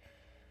stage.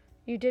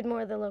 You did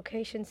more of the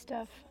location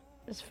stuff,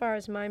 as far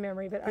as my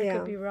memory, but I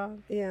could be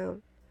wrong. Yeah.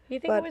 You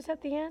think it was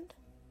at the end?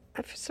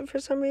 For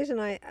some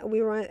reason,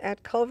 we were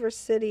at Culver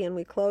City, and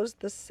we closed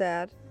the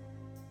set.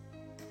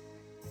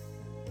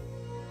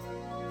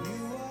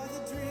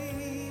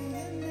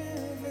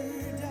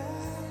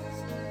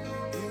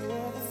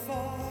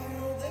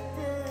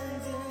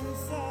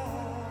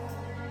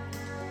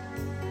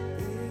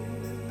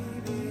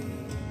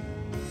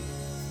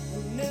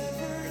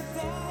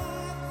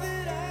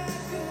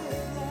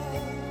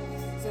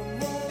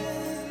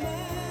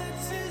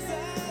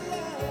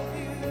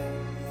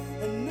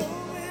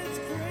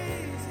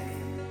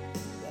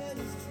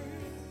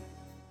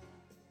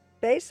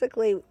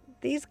 Basically,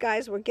 these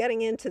guys were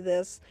getting into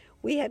this.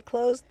 We had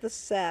closed the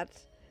set.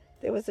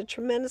 There was a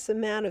tremendous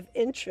amount of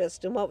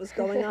interest in what was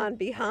going on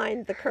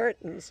behind the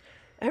curtains.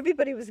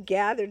 Everybody was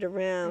gathered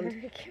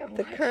around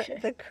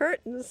the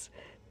curtains,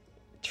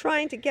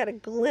 trying to get a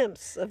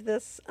glimpse of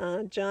this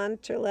John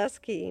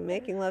Terlesky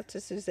making love to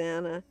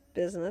Susanna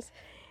business.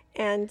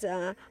 And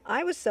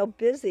I was so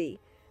busy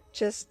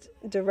just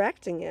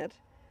directing it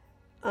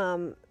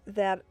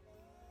that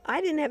I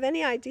didn't have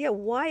any idea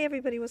why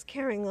everybody was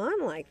carrying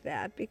on like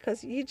that,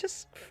 because you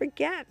just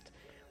forget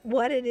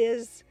what it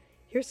is.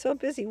 You're so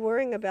busy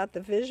worrying about the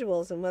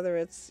visuals and whether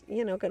it's,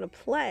 going to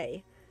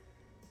play.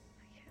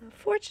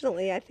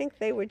 Fortunately, I think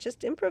they were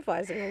just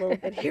improvising a little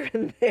bit here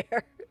and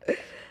there.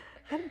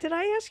 Did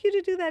I ask you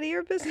to do that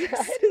ear business,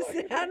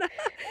 Susanna?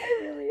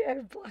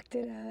 I blocked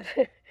it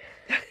out.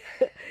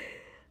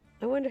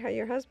 I wonder how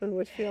your husband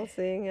would feel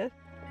seeing it.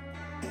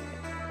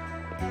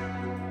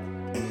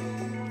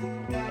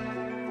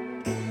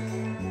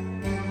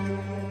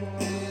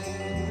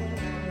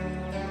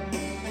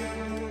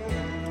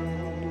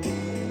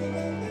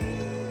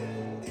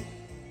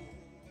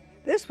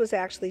 This was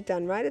actually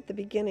done right at the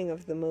beginning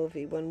of the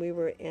movie when we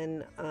were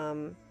in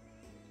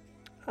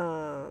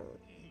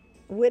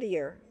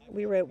Whittier.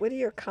 We were at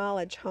Whittier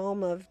College,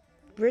 home of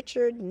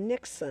Richard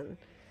Nixon,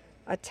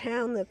 a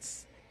town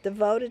that's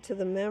devoted to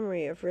the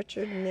memory of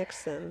Richard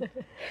Nixon.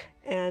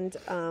 And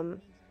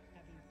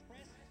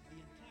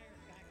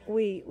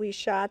we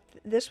shot,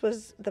 this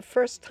was the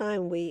first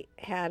time we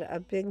had a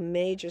big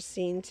major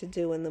scene to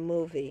do in the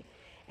movie.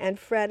 And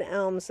Fred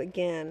Elms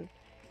again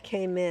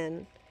came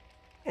in,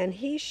 and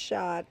he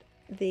shot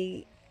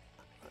with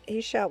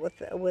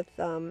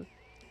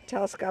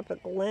telescopic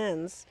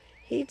lens.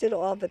 He did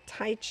all the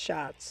tight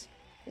shots,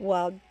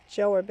 while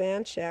Joe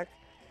Urbanchek,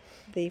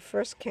 the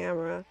first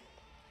camera,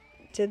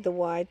 did the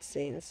wide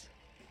scenes.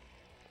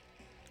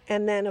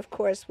 And then, of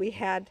course, we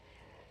had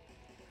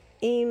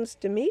Eames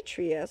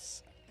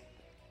Demetrius,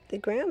 the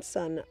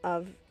grandson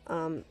of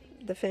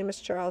the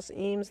famous Charles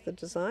Eames, the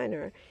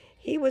designer.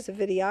 He was a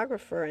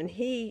videographer, and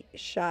he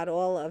shot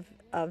all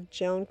of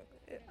Joan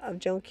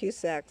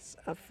Cusack's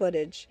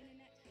footage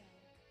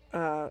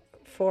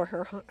for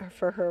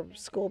her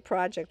school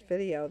project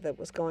video that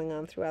was going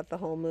on throughout the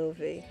whole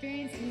movie. The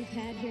experience we've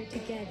had here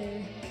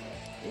together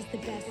is the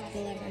best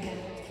we'll ever have.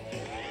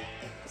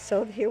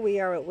 So here we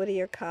are at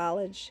Whittier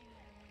College,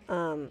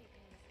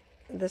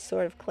 this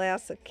sort of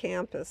classic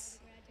campus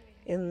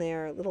in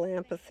their little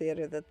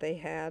amphitheater that they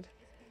had,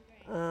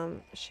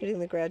 shooting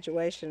the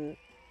graduation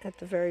at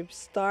the very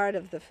start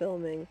of the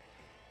filming.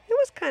 It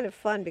was kind of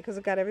fun because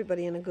it got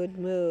everybody in a good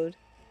mood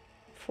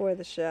for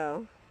the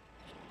show.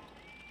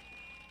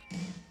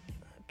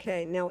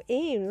 Okay, now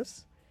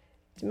Eames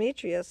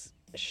Demetrius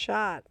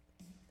shot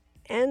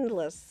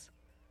endless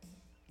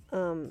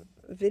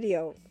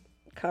video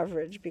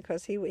coverage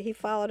because he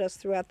followed us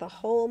throughout the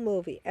whole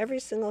movie. Every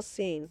single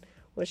scene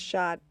was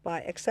shot by,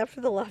 except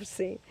for the love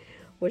scene,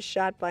 was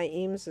shot by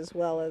Eames as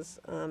well as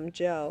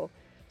Joe,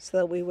 so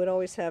that we would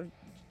always have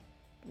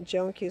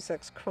Joan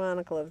Cusack's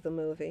chronicle of the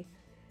movie.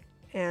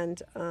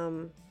 And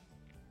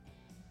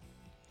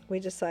we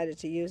decided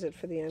to use it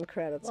for the end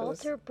credits.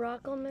 Walter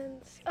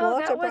Brockelman's?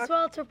 Walter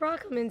Walter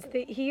Brockelman's.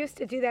 He used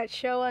to do that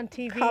show on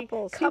TV.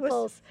 Couples. He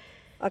was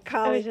a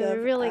colleague,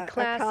 a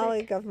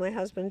colleague of my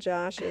husband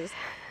Josh's.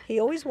 He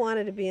always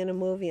wanted to be in a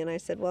movie, and I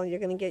said, well, you're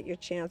going to get your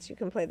chance. You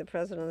can play the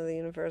president of the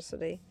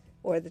university,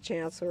 or the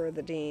chancellor, or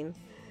the dean.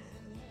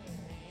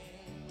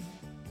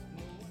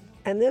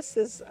 And this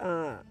is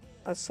a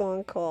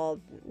song called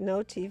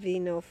No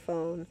TV, No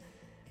Phone,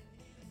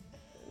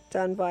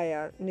 done by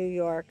a New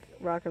York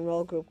rock and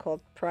roll group called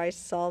Price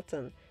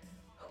Sultan,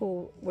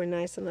 who were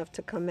nice enough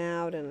to come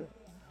out, and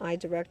I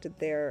directed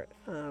their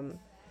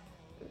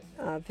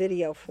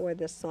video for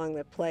this song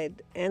that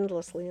played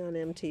endlessly on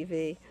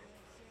MTV.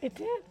 It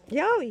did?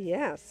 Oh,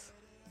 yes.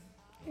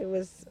 It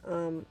was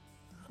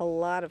a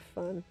lot of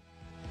fun.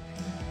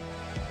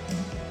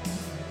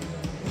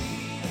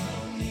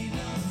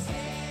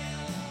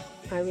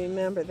 I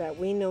remember that.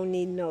 We don't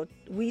need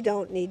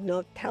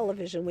no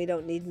television, we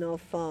don't need no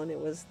phone. It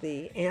was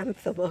the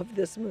anthem of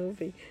this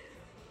movie.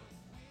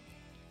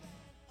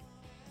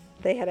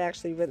 They had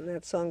actually written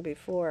that song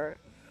before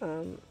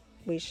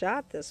we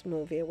shot this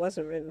movie. It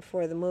wasn't written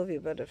for the movie,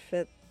 but it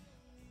fit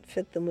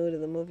the mood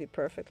of the movie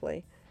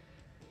perfectly.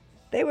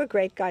 They were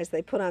great guys.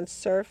 They put on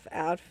surf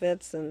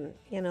outfits, and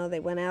they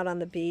went out on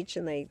the beach,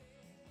 and they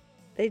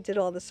did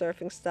all the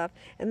surfing stuff.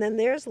 And then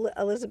there's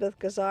Elizabeth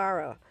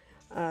Gazzara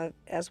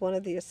as one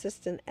of the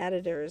assistant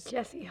editors.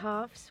 Jesse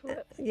Hoffs?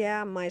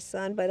 Yeah, my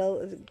son.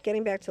 But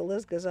getting back to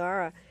Liz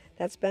Gazzara,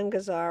 that's Ben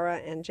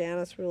Gazzara and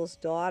Janice Rule's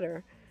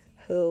daughter,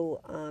 who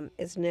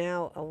is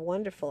now a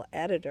wonderful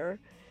editor.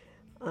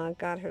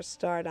 Got her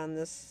start on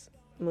this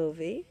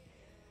movie.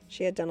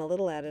 She had done a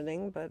little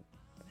editing, but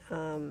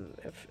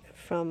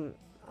from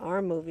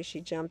our movie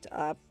she jumped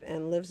up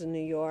and lives in New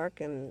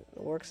York and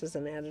works as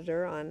an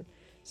editor on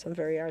some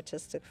very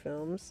artistic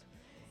films.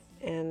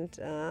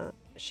 And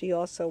she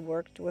also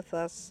worked with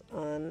us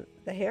on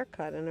The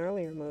Haircut, an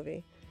earlier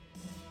movie.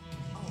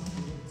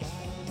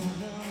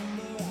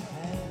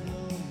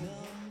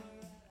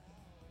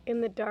 In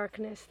the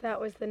Darkness,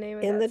 that was the name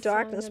of that song. In the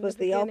Darkness was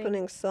the beginning.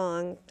 opening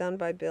song done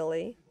by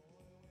Billy.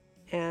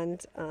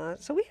 And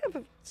so we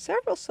have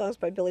several songs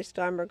by Billy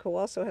Steinberg, who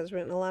also has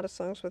written a lot of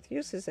songs with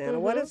you, Susanna.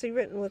 What has he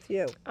written with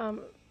you?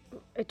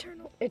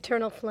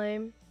 Eternal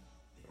Flame.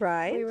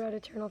 Right. We wrote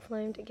Eternal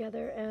Flame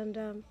together,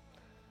 and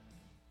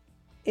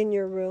In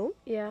Your Room?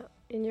 Yeah,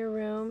 In Your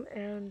Room,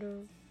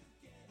 and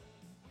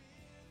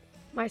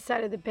My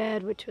Side of the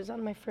Bed, which was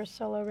on my first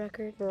solo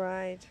record.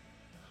 Right.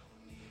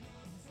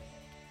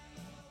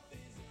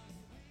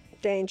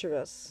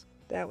 Dangerous.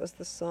 That was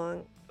the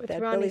song. With that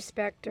Ronnie Billy,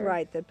 Spector.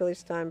 Right, that Billy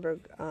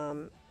Steinberg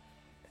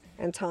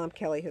and Tom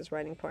Kelly, his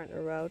writing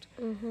partner, wrote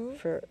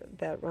for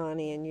that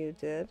Ronnie and you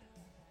did.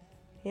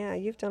 Yeah,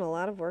 you've done a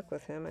lot of work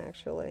with him,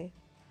 actually.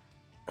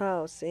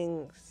 Oh,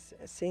 seeing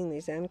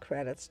these end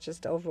credits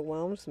just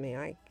overwhelms me.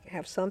 I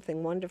have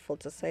something wonderful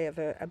to say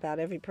about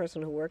every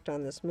person who worked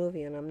on this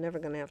movie, and I'm never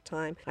going to have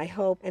time. I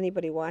hope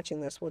anybody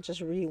watching this will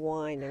just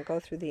rewind and go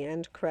through the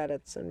end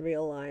credits and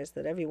realize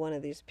that every one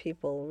of these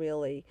people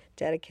really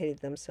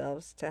dedicated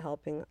themselves to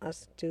helping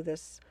us do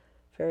this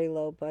very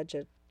low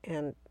budget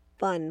and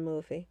fun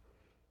movie.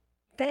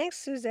 Thanks,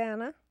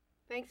 Susanna.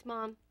 Thanks,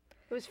 Mom.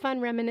 It was fun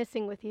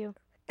reminiscing with you.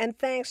 And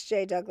thanks,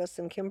 Jay Douglas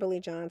and Kimberly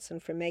Johnson,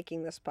 for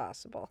making this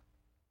possible.